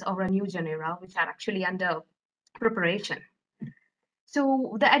species or a new genera, which are actually under preparation.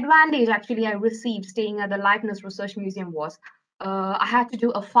 So the advantage actually I received staying at the Leibniz Research Museum was I had to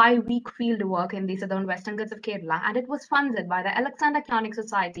do a 5-week field work in the southern Western Ghats of Kerala, and it was funded by the Alexander Koenig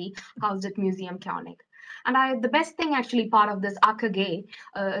Society housed at Museum Koenig. And the best thing actually part of this AKG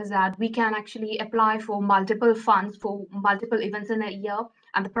is that we can actually apply for multiple funds for multiple events in a year,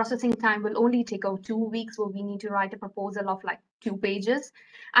 and the processing time will only take out 2 weeks, where we need to write a proposal of like 2 pages.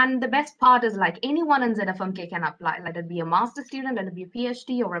 And the best part is like anyone in ZFMK can apply, let it be a master student, let it be a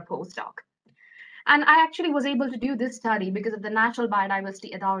PhD or a postdoc. And I actually was able to do this study because of the Natural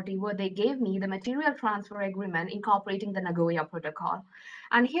Biodiversity Authority, where they gave me the material transfer agreement incorporating the Nagoya Protocol.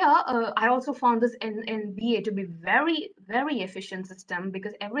 And here, I also found this in BA to be very, very efficient system,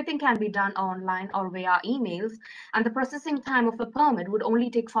 because everything can be done online or via emails, and the processing time of a permit would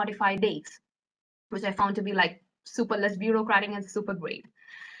only take 45 days, which I found to be like super less bureaucratic and super great.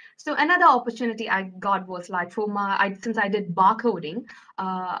 So another opportunity I got was like for since I did barcoding,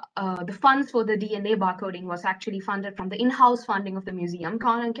 the funds for the DNA barcoding was actually funded from the in-house funding of the museum,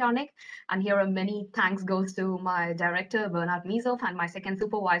 Koenig. And here are many thanks goes to my director, Bernard Mizoff, and my second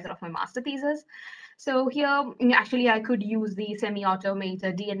supervisor of my master thesis. So here, actually, I could use the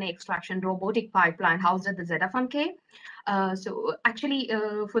semi-automated DNA extraction robotic pipeline housed at the ZFMK. So actually,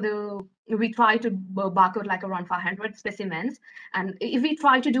 we try to barcode like around 500 specimens, and if we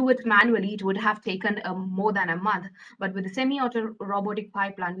try to do it manually, it would have taken more than a month. But with the semi-auto robotic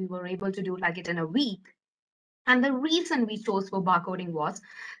pipeline, we were able to do like it in a week. And the reason we chose for barcoding was,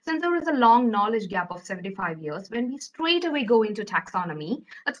 since there is a long knowledge gap of 75 years, when we straight away go into taxonomy,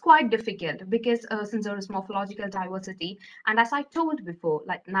 it's quite difficult because since there is morphological diversity, and as I told before,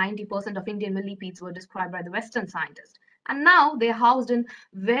 like 90% of Indian millipedes were described by the Western scientists. And now they're housed in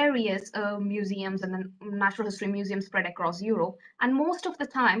various museums and then natural history museums spread across Europe. And most of the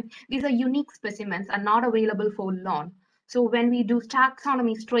time, these are unique specimens and not available for loan. So when we do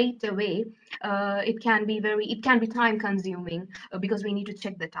taxonomy straight away, it can be time consuming because we need to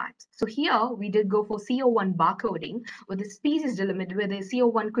check the types. So here we did go for CO1 barcoding with the species delimit, where the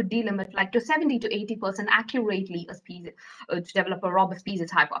CO1 could delimit like to 70 to 80% accurately a species to develop a robust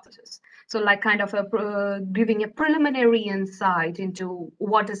species hypothesis. So like kind of giving a preliminary insight into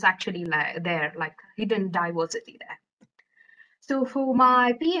what is actually there, like hidden diversity there. So for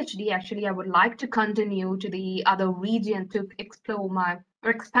my PhD, actually, I would like to continue to the other region to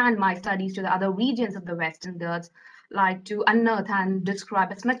expand my studies to the other regions of the Western Ghats, like to unearth and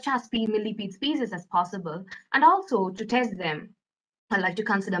describe as much as millipede species as possible, and also to test them. I like to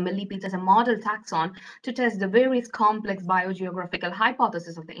consider millipedes as a model taxon to test the various complex biogeographical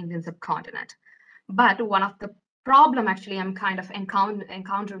hypotheses of the Indian subcontinent. But one of the problem actually I'm kind of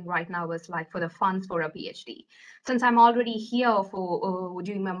encountering right now is like for the funds for a PhD. Since I'm already here for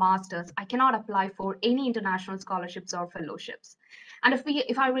doing my master's, I cannot apply for any international scholarships or fellowships. And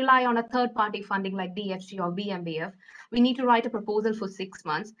if I rely on a third party funding like DFG or BMBF, we need to write a proposal for 6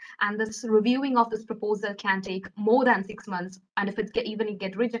 months, and this reviewing of this proposal can take more than 6 months, and if it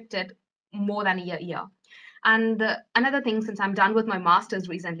get rejected, more than a year. And another thing, since I'm done with my master's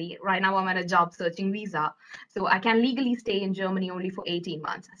recently, right now I'm on a job searching visa, so I can legally stay in Germany only for 18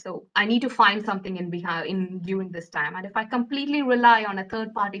 months. So I need to find something during this time. And if I completely rely on a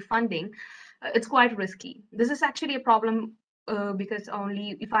third party funding, it's quite risky. This is actually a problem because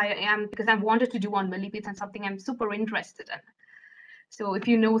I wanted to do on millipedes and something I'm super interested in. So if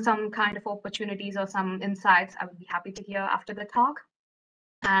you know some kind of opportunities or some insights, I would be happy to hear after the talk.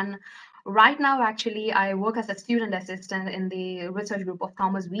 And right now, actually, I work as a student assistant in the research group of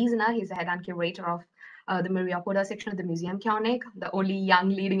Thomas Wiesner. He's the head and curator of the Myriapoda section of the Museum Koenig, the only young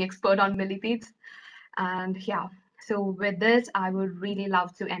leading expert on millipedes. And yeah, so with this, I would really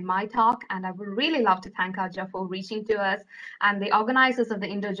love to end my talk, and I would really love to thank Aja for reaching to us and the organizers of the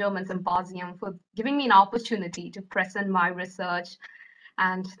Indo-German Symposium for giving me an opportunity to present my research.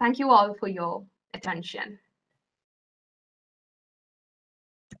 And thank you all for your attention.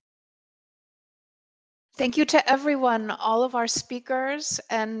 Thank you to everyone, all of our speakers,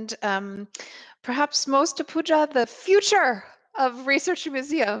 and perhaps most to Pooja, the future of research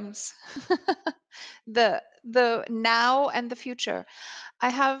museums, the now and the future. I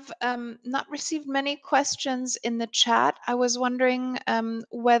have not received many questions in the chat. I was wondering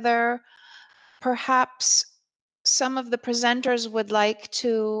whether perhaps some of the presenters would like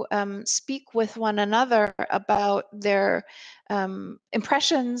to speak with one another about their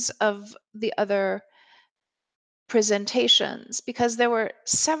impressions of the other presentations, because there were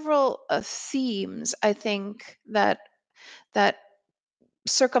several themes, I think, that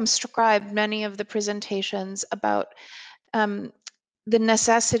circumscribed many of the presentations about the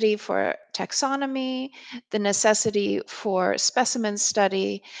necessity for taxonomy, the necessity for specimen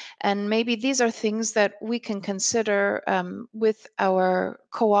study, and maybe these are things that we can consider with our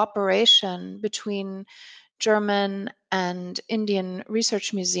cooperation between German and Indian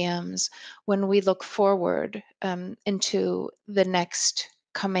research museums when we look forward into the next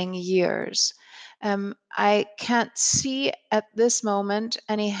coming years. I can't see at this moment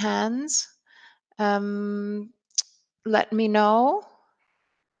any hands. Let me know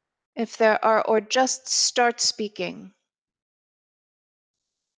if there are, or just start speaking.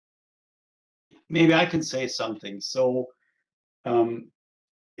 Maybe I can say something. So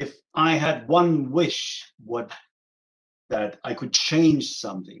if I had one wish, that I could change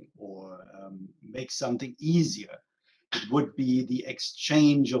something or make something easier, it would be the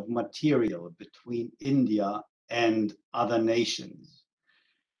exchange of material between India and other nations.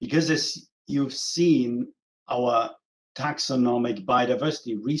 Because as you've seen, our taxonomic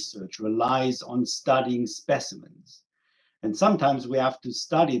biodiversity research relies on studying specimens. And sometimes we have to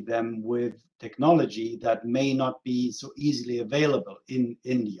study them with technology that may not be so easily available in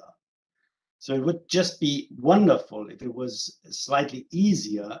India. So it would just be wonderful if it was slightly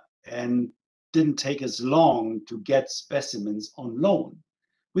easier and didn't take as long to get specimens on loan,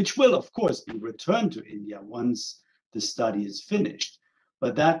 which will, of course, be returned to India once the study is finished.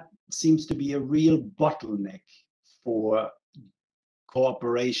 But that seems to be a real bottleneck for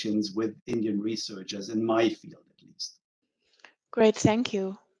cooperations with Indian researchers in my field, at least. Great, thank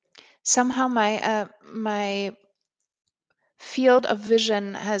you. Somehow my field of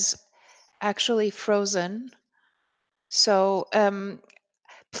vision has actually frozen. So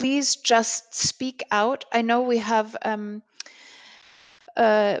please just speak out. I know we have the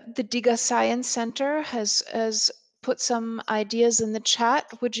Diga Science Center has put some ideas in the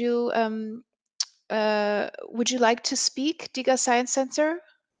chat. Would you like to speak, Diga Science Center?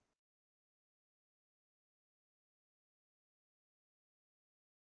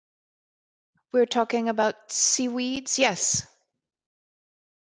 We're talking about seaweeds. Yes.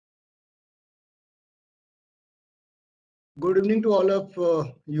 Good evening to all of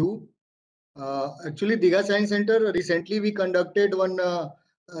you. Actually, Diga Science Center, recently we conducted one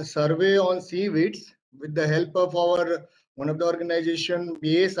survey on seaweeds with the help of our one of the organization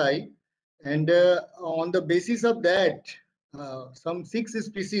BSI, and on the basis of that, some 6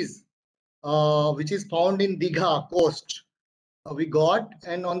 species which is found in Digha coast we got,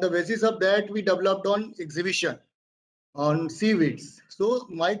 and on the basis of that we developed on exhibition on seaweeds. So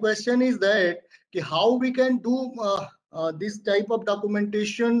my question is that how we can do this type of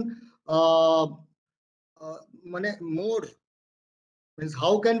documentation more, means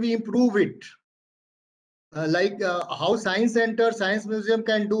how can we improve it? like how Science Center, Science Museum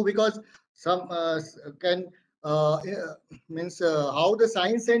can do, because some can means how the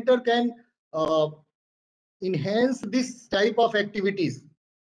Science Center can enhance this type of activities.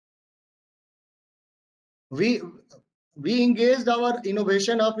 We engaged our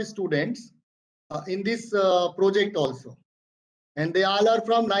innovation of students in this project also, and they all are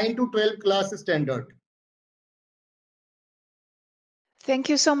from 9 to 12 class standard. Thank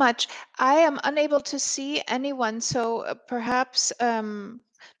you so much. I am unable to see anyone, so perhaps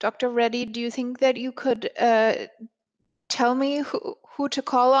Dr. Reddy, do you think that you could tell me who to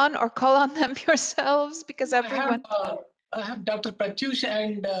call on, or call on them yourselves, because everyone. I have Dr. Pratyush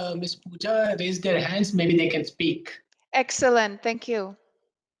and Ms. Pooja raised their hands. Maybe they can speak. Excellent. Thank you.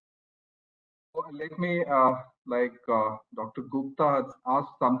 Let me, Dr. Gupta has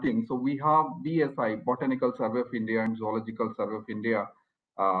asked something. So we have BSI, Botanical Survey of India, and Zoological Survey of India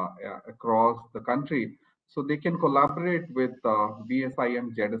across the country. So they can collaborate with BSI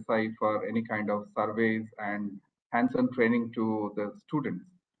and ZSI for any kind of surveys and hands-on training to the students.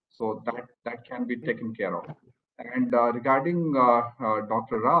 So that can be taken care of. And regarding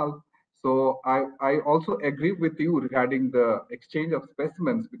Dr. Ralph, so I also agree with you regarding the exchange of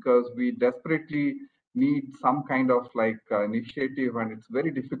specimens, because we desperately need some kind of initiative, and it's very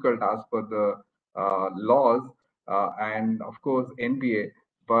difficult as per the laws and of course NBA.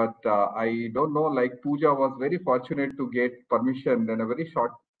 But I don't know, like Pooja was very fortunate to get permission in a very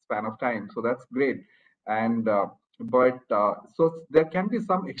short span of time. So that's great. And so there can be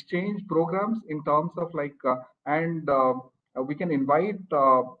some exchange programs in terms of we can invite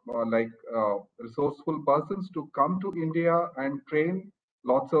resourceful persons to come to India and train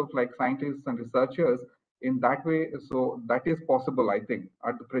lots of scientists and researchers in that way. So that is possible, I think,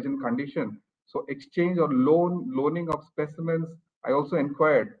 at the present condition. So exchange or loaning of specimens, I also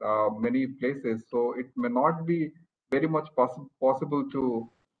inquired many places. So it may not be very much possible to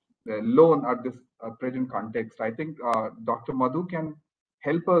loan at this present context. I think Dr. Madhu can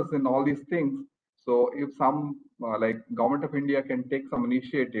help us in all these things. So if some Government of India can take some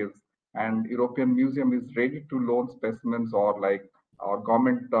initiatives, and European Museum is ready to loan specimens, or our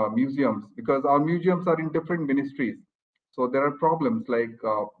government museums, because our museums are in different ministries. So there are problems like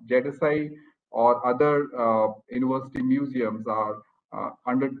JDSI or other university museums are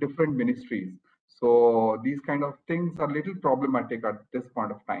under different ministries. So these kind of things are little problematic at this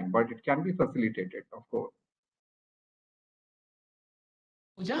point of time, but it can be facilitated, of course.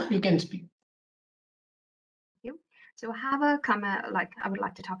 Pooja, you can speak. You. So I have a comment, I would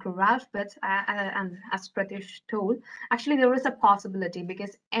like to talk to Ralph, but and as Pratish told, actually there is a possibility,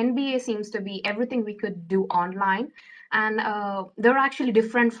 because NBA seems to be everything we could do online, and there are actually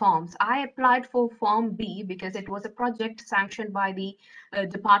different forms. I applied for Form B because it was a project sanctioned by the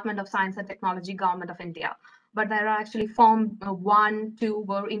Department of Science and Technology, Government of India. But there are actually Form 1, 2,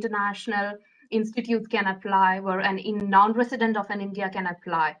 where international institutes can apply, where an non-resident of an India can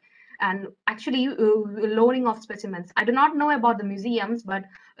apply. And actually loaning of specimens. I do not know about the museums, but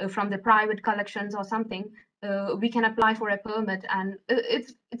from the private collections or something, we can apply for a permit, and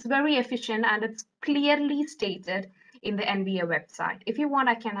it's very efficient, and it's clearly stated in the NBA website. If you want,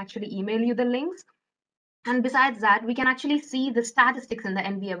 I can actually email you the links. And besides that, we can actually see the statistics in the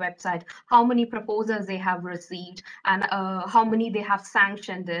NBA website, how many proposals they have received, and how many they have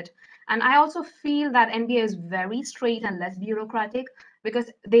sanctioned it. And I also feel that NBA is very straight and less bureaucratic,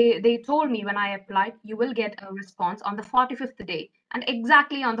 because they told me when I applied, you will get a response on the 45th day. And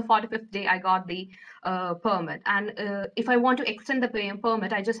exactly on the 45th day, I got the permit. And if I want to extend the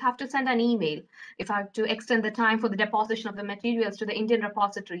permit, I just have to send an email. If I have to extend the time for the deposition of the materials to the Indian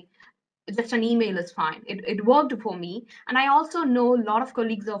repository, just an email is fine. It worked for me. And I also know a lot of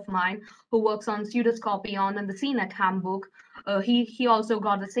colleagues of mine who works on Pseudoscorpion and the CNET handbook. He also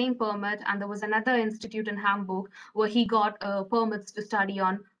got the same permit, and there was another institute in Hamburg where he got permits to study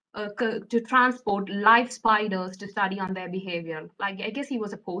on to transport live spiders to study on their behavior. Like, I guess he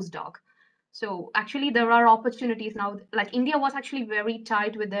was a postdoc. So actually there are opportunities now. Like, India was actually very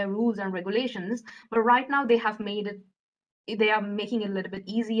tight with their rules and regulations, but right now they have made it, they are making it a little bit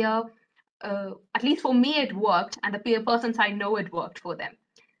easier. At least for me it worked, and the persons I know, it worked for them.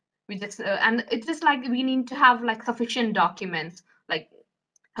 We just and it's just like we need to have like sufficient documents, like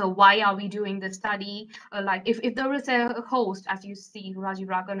why are we doing this study, like if there is a host, as you see Rajiv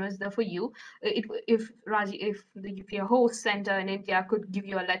Raghavan is there for you, if your host center in India could give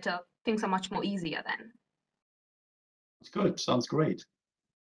you a letter, things are much more easier then. It's good, sounds great.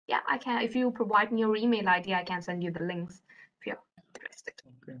 Yeah, I can. If you provide me your email ID, I can send you the links.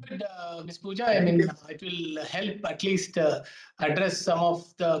 Ms. Pooja, I mean, it will help at least address some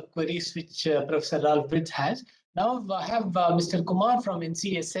of the queries which Professor Ralph Bridge has. Now I have Mr. Kumar from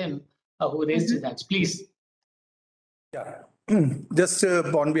NCSM who raised his hands. Please. Yeah. Just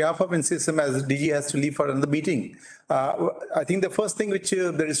on behalf of NCSM, as DG has to leave for another meeting, I think the first thing which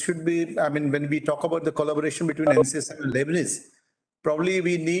there should be, I mean, when we talk about the collaboration between NCSM and Leibniz, probably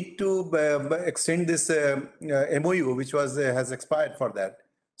we need to extend this MOU, which was has expired for that,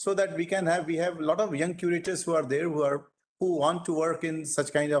 so that we have a lot of young curators who are there who want to work in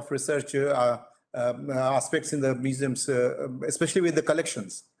such kind of research aspects in the museums, especially with the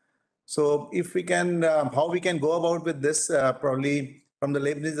collections. So if we can, how we can go about with this, probably from the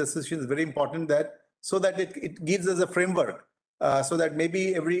Leibniz Association is very important, that so that it gives us a framework, so that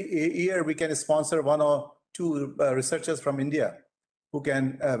maybe every year we can sponsor one or two researchers from India who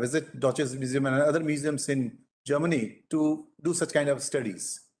can visit Deutsches Museum and other museums in Germany to do such kind of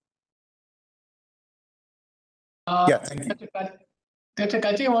studies. Yeah, thank you. Dr.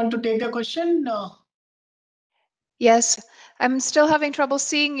 Katia, you want to take the question? Yes, I'm still having trouble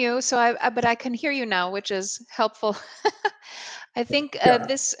seeing you, so but I can hear you now, which is helpful. I think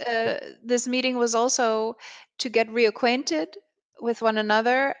this meeting was also to get reacquainted with one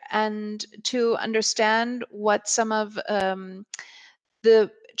another and to understand what some of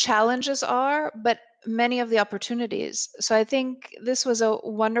the challenges are, but many of the opportunities. So I think this was a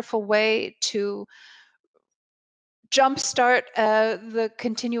wonderful way to jumpstart the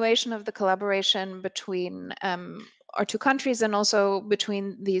continuation of the collaboration between our two countries and also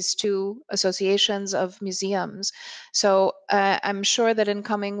between these two associations of museums. So I'm sure that in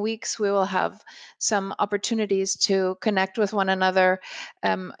coming weeks we will have some opportunities to connect with one another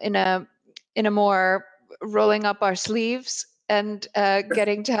in a more rolling up our sleeves and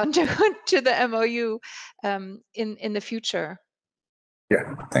getting down to the MOU in the future.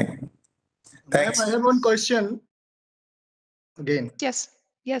 Yeah, thanks. I have one question again. Yes.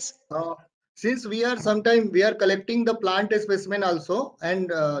 Since we are collecting the plant specimen also,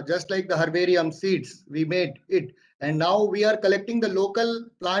 and just like the herbarium seeds, we made it, and now we are collecting the local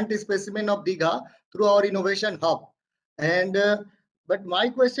plant specimen of Digha through our innovation hub. And but my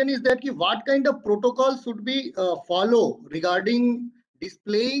question is that what kind of protocol should we follow regarding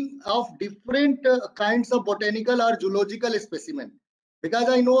displaying of different kinds of botanical or zoological specimen? Because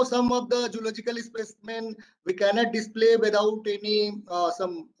I know some of the zoological specimen we cannot display without any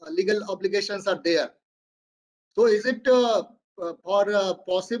some legal obligations are there. So is it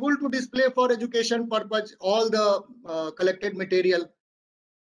possible to display for education purpose all the collected material?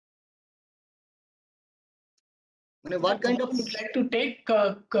 What kind of would like to take?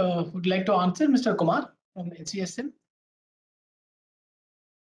 Would like to answer, Mr. Kumar from NCSM?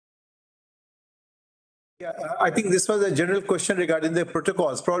 Yeah, I think this was a general question regarding the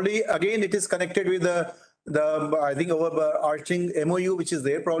protocols. Probably again, it is connected with the I think overarching MOU which is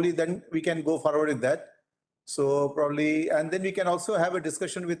there. Probably then we can go forward with that. So probably, and then we can also have a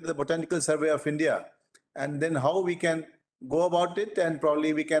discussion with the Botanical Survey of India, and then how we can go about it, and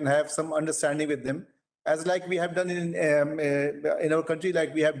probably we can have some understanding with them, as like we have done in our country,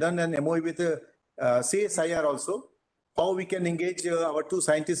 like we have done an MOU with CSIR also. How we can engage our two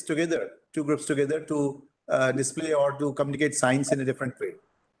scientists together, two groups together to display or to communicate science in a different way,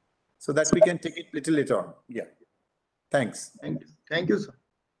 so that we can take it little later on. Yeah. Thanks. Thank you, sir.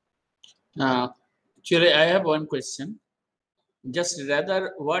 Actually, I have one question. Just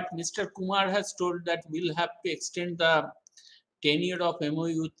rather what Mr. Kumar has told, that we'll have to extend the tenure of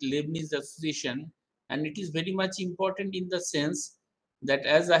MOU with Leibniz Association, and it is very much important in the sense that,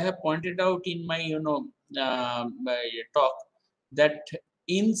 as I have pointed out in my my talk, that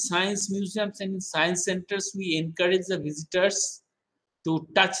in science museums and in science centers we encourage the visitors to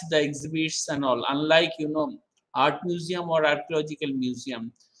touch the exhibits and all, unlike art museum or archaeological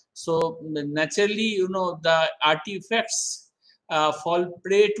museum. So naturally the artifacts fall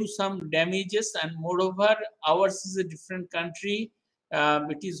prey to some damages, and moreover ours is a different country.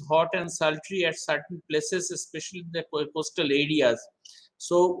 It is hot and sultry at certain places, especially in the coastal areas.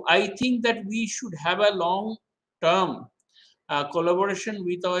 So I think that we should have a long term collaboration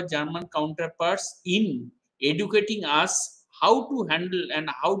with our German counterparts in educating us how to handle and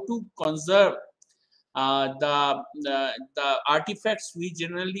how to conserve the artifacts we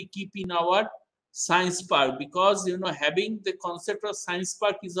generally keep in our science park, because having the concept of science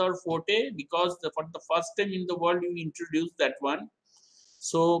park is our forte, because for the first time in the world we introduced that one.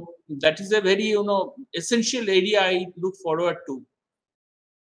 So that is a very essential area I look forward to.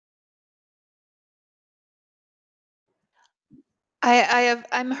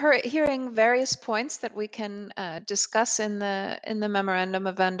 I'm hearing various points that we can discuss in the memorandum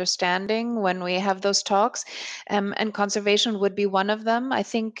of understanding when we have those talks, and conservation would be one of them. I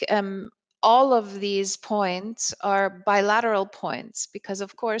think all of these points are bilateral points because,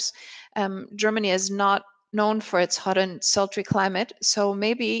 of course, Germany is not known for its hot and sultry climate. So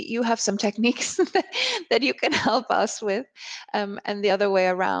maybe you have some techniques that you can help us with, and the other way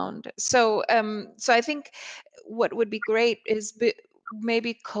around. So I think what would be great is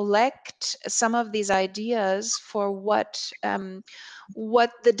maybe collect some of these ideas for what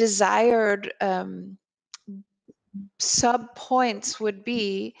the desired sub points would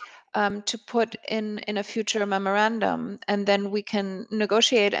be to put in a future memorandum, and then we can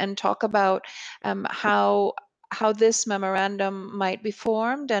negotiate and talk about how this memorandum might be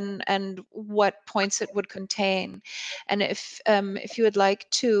formed and what points it would contain. And if you would like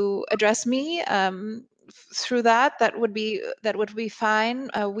to address me through that would be fine.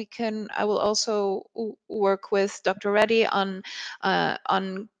 I will also work with Dr. Reddy on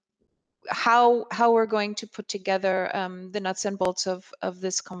how we're going to put together the nuts and bolts of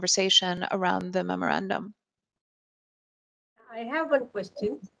this conversation around the memorandum. I have one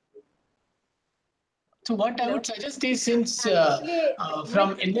question. So what I would suggest is, since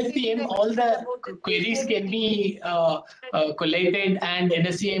from NSCM all the queries can be collated, and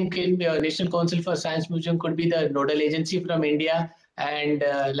NSCM can National Council for Science Museum could be the nodal agency from India, and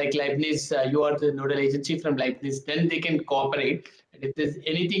like Leibniz, you are the nodal agency from Leibniz, then they can cooperate. And if there's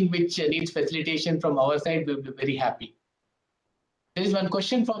anything which needs facilitation from our side, we'll be very happy. There is one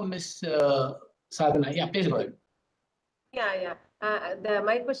question from Ms. Sadhana. Yeah, please go ahead. Yeah.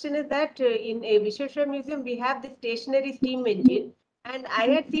 My question is that in a Vishweshwar Museum, we have the stationary steam engine. And I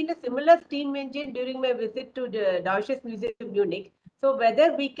had seen a similar steam engine during my visit to the Deutsches Museum Munich. So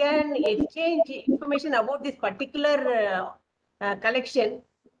whether we can exchange information about this particular collection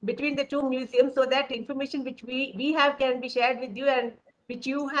between the two museums, so that information which we have can be shared with you and which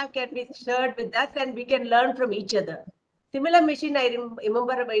you have can be shared with us, and we can learn from each other. Similar machine I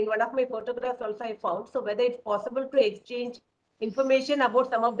remember in one of my photographs also I found. So whether it's possible to exchange information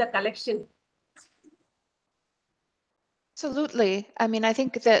about some of the collection. Absolutely. I mean, I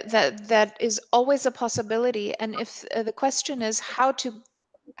think that is always a possibility. And if the question is how to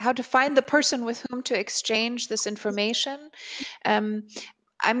find the person with whom to exchange this information,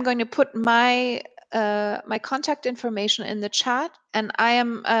 I'm going to put my contact information in the chat, and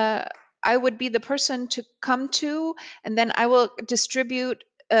I would be the person to come to, and then I will distribute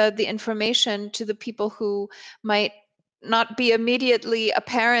the information to the people who might not be immediately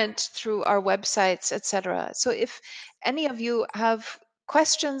apparent through our websites, etc. So if any of you have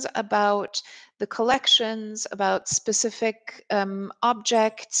questions about the collections, about specific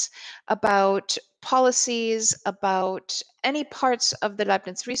objects, about policies, about any parts of the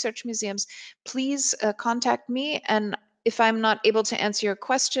Leibniz Research Museums, please contact me. And if I'm not able to answer your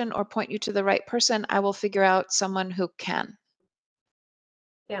question or point you to the right person, I will figure out someone who can.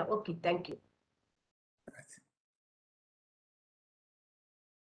 Yeah, okay, thank you.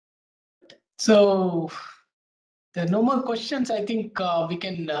 So there are no more questions. I think we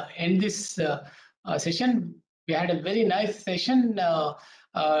can end this session. We had a very nice session.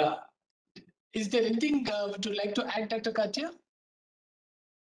 Is there anything would you like to add, Dr. Katya?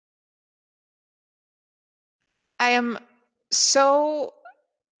 I am so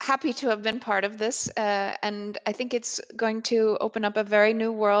happy to have been part of this, and I think it's going to open up a very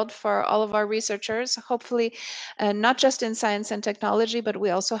new world for all of our researchers, hopefully not just in science and technology, but we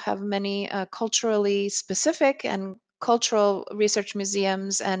also have many culturally specific and cultural research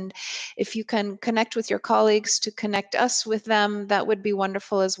museums, and if you can connect with your colleagues to connect us with them, that would be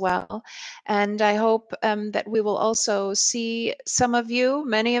wonderful as well. And I hope that we will also see some of you,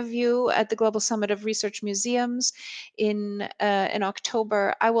 many of you, at the Global Summit of Research Museums in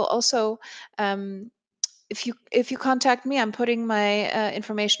October. I will also, if you contact me, I'm putting my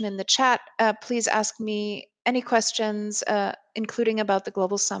information in the chat. Please ask me any questions, including about the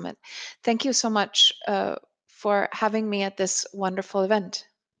Global Summit. Thank you so much for having me at this wonderful event.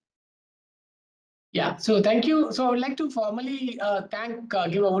 Yeah, so thank you. So I would like to formally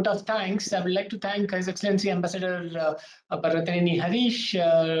give a vote of thanks. I would like to thank His Excellency Ambassador Paratharini Harish,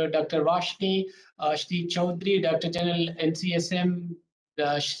 Dr. Vashni, Shri Chaudhary, Dr. General NCSM,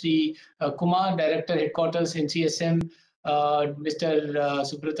 Shri Kumar, Director Headquarters NCSM, Mr.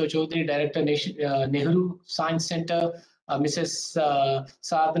 Subrato Chaudhary, Director Nehru Science Center, Mrs.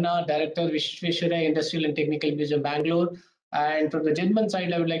 Sadhana, Director Vishweshwara Industrial and Technical Museum, Bangalore. And from the German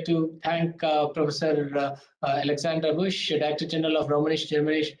side, I would like to thank Professor Alexander Busch, Director General of Romanish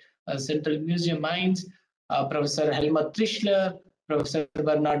Germanish Central Museum Mainz, Professor Helmut Trischler, Professor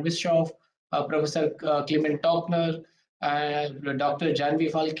Bernard Bischoff, Professor Clement Tockner, Dr.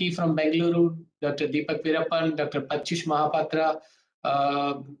 Janvi Falki from Bengaluru, Dr. Deepak Virappan, Dr. Pachish Mahapatra,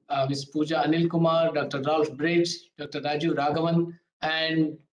 Ms. Pooja Anil Kumar, Dr. Ralph Bridge, Dr. Raju Raghavan,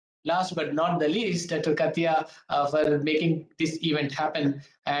 and last but not the least, Dr. Katya, for making this event happen.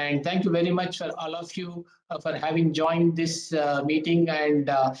 And thank you very much for all of you for having joined this meeting.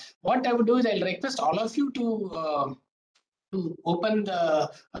 And what I would do is I'll request all of you to open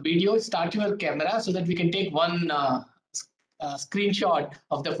the video, start your camera so that we can take one screenshot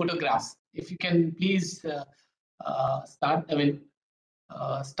of the photographs. If you can please start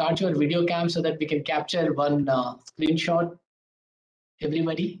your video cam so that we can capture one screenshot.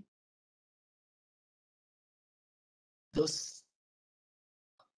 Everybody. Those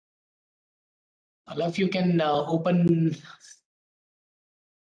all of you can open.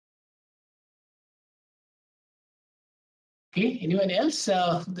 Okay, anyone else?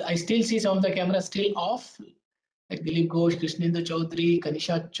 I still see some of the cameras still off, like Dilip Ghosh, Krishnendra Chaudhary,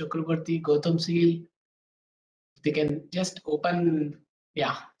 Kanisha Chakraborty, Gautam Seal. If they can just open,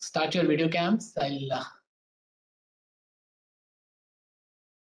 yeah, start your video cams. I'll.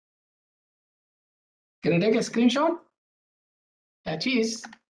 Can I take a screenshot? Yeah, geez.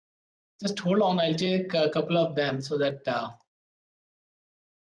 Just hold on. I'll take a couple of them so that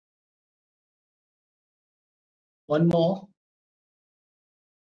one more.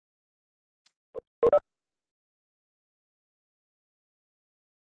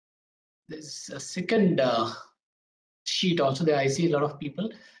 There's a second sheet also there. I see a lot of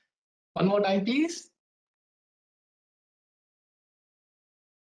people. One more time, please.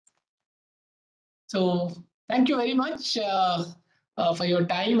 So thank you very much for your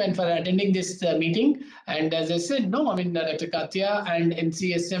time and for attending this meeting. And as I said, Dr. Katya and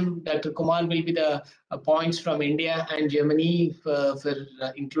NCSM, Dr. Kumar will be the points from India and Germany for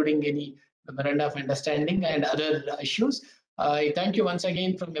including any memoranda of understanding and other issues. I thank you once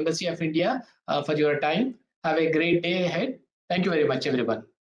again from Embassy of India for your time. Have a great day ahead. Thank you very much, everyone.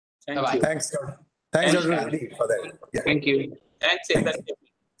 Bye-bye. Thanks, Dr. Reddy, for that. Yeah. Thank you.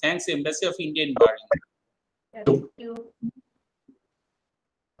 Thanks, Embassy of India in Berlin. Thank you.